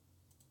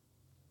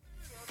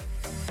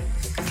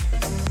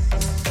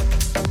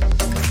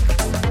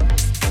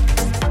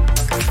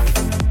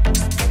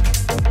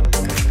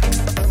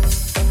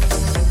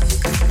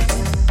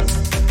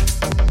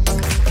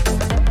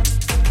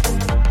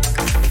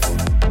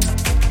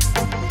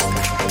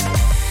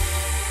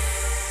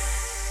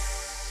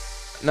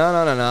 No.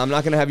 I'm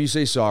not going to have you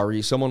say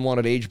sorry. Someone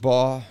wanted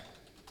H-Bar,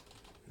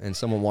 and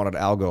someone wanted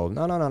Algo.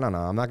 No.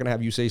 I'm not going to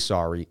have you say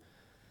sorry.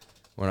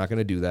 We're not going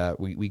to do that.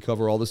 We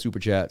cover all the super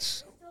chats.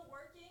 Still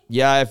working?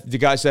 Yeah, if the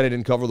guy said I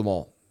didn't cover them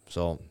all.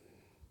 So,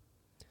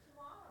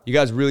 you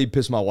guys really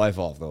pissed my wife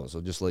off, though.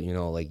 So, just let you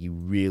know, like, you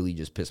really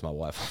just pissed my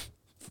wife off.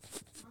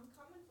 I'm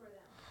coming for them.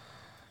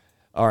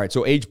 All right,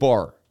 so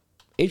H-Bar.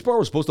 H-Bar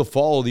was supposed to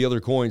follow the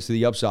other coins to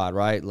the upside,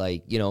 right?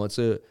 Like, you know, it's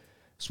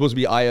supposed to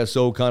be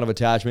ISO kind of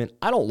attachment.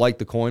 I don't like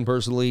the coin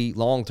personally.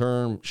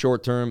 Long-term,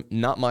 short-term,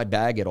 not my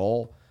bag at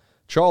all.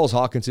 Charles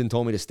Hawkinson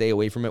told me to stay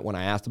away from it when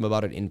I asked him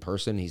about it in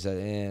person. He said,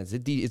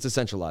 it's a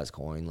centralized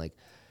coin. Like,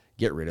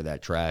 get rid of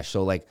that trash.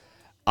 So, like,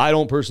 I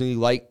don't personally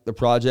like the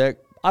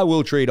project. I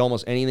will trade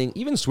almost anything.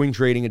 Even swing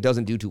trading, it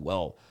doesn't do too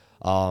well.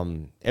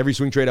 Every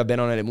swing trade I've been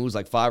on it moves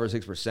like 5 or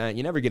 6%.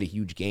 You never get a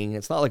huge gain.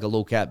 It's not like a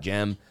low-cap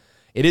gem.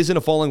 It is in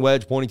a falling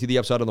wedge pointing to the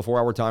upside on the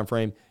 4-hour time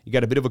frame. You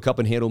got a bit of a cup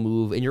and handle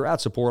move, and you're at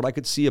support. I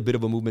could see a bit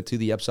of a movement to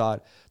the upside.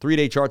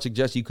 3-day chart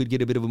suggests you could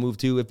get a bit of a move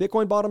too. If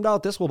Bitcoin bottomed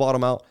out, this will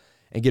bottom out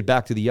and get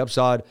back to the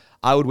upside.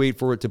 I would wait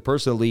for it to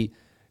personally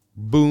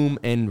boom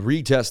and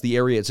retest the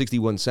area at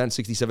 61 cents,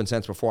 67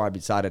 cents before I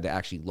decided to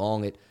actually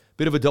long it.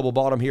 bit of a double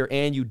bottom here,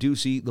 and you do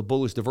see the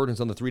bullish divergence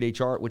on the 3-day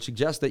chart, which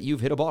suggests that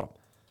you've hit a bottom.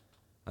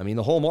 I mean,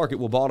 the whole market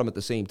will bottom at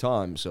the same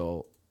time,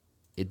 so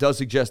it does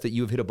suggest that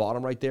you've hit a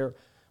bottom right there.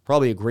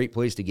 Probably a great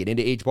place to get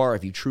into H-bar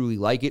if you truly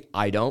like it.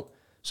 I don't.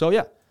 So,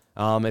 yeah,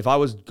 if I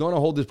was going to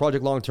hold this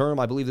project long term,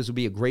 I believe this would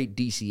be a great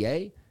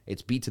DCA.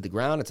 It's beat to the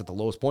ground. It's at the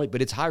lowest point,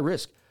 but it's high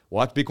risk.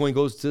 Watch Bitcoin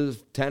goes to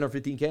 10 or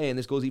 15K, and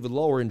this goes even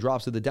lower and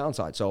drops to the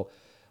downside. So,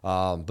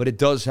 but it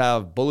does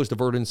have bullish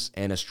divergence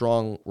and a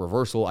strong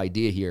reversal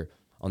idea here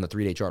on the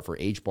 3-day chart for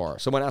H-bar.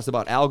 Someone asked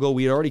about Algo.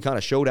 We had already kind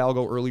of showed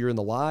Algo earlier in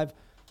the live.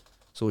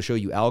 So we'll show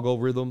you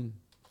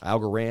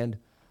Algorand.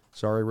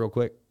 Sorry, real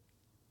quick.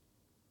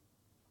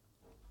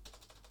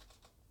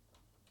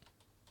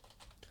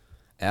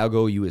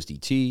 Algo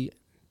USDT.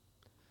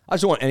 I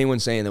just don't want anyone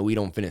saying that we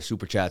don't finish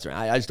super chats.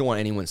 I just don't want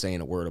anyone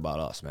saying a word about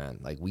us, man.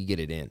 Like, we get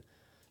it in.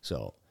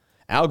 So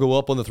Algo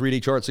up on the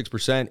 3-day chart,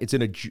 6%. It's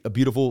in a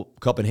beautiful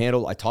cup and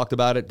handle. I talked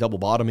about it, double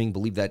bottoming.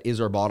 Believe that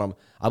is our bottom.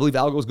 I believe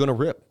Algo is going to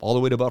rip all the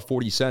way to about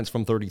 40 cents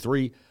from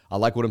 33. I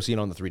like what I'm seeing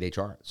on the 3-day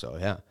chart. So,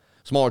 yeah.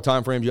 Smaller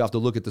time frames, you have to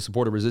look at the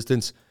support or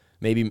resistance,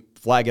 maybe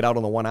flag it out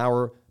on the 1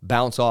 hour,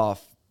 bounce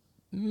off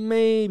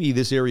maybe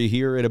this area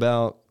here at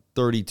about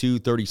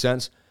 30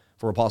 cents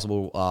for a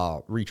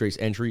possible retrace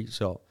entry.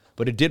 So,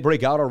 but it did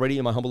break out already,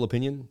 in my humble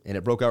opinion, and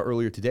it broke out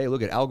earlier today.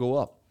 Look at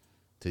Algo up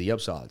to the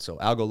upside. So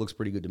Algo looks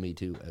pretty good to me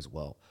too as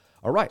well.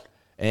 All right,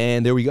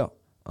 and there we go.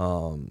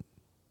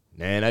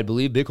 And I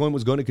believe Bitcoin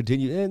was going to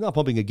continue, not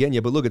pumping again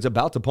yet, but look, it's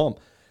about to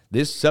pump.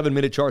 This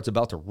 7-minute chart's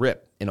about to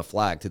rip in a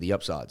flag to the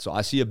upside. So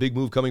I see a big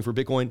move coming for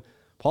Bitcoin,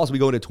 possibly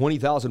going to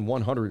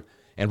 20,100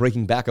 and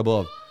breaking back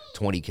above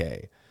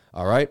 20K.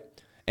 All right.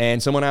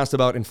 And someone asked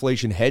about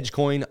inflation hedge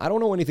coin. I don't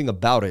know anything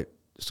about it,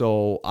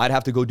 so I'd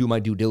have to go do my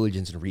due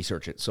diligence and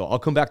research it. So I'll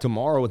come back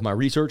tomorrow with my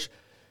research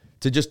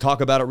to just talk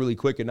about it really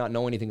quick, and not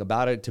know anything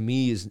about it, to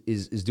me, is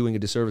doing a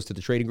disservice to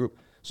the trading group.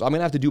 So I'm going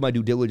to have to do my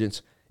due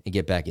diligence and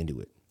get back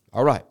into it.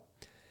 All right.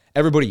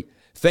 Everybody,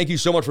 thank you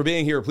so much for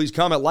being here. Please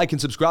comment, like, and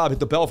subscribe.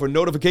 Hit the bell for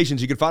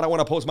notifications. You can find out when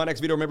I post my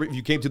next video. Remember, if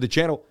you came to the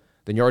channel,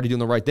 then you're already doing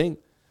the right thing.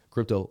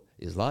 Crypto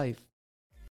is life.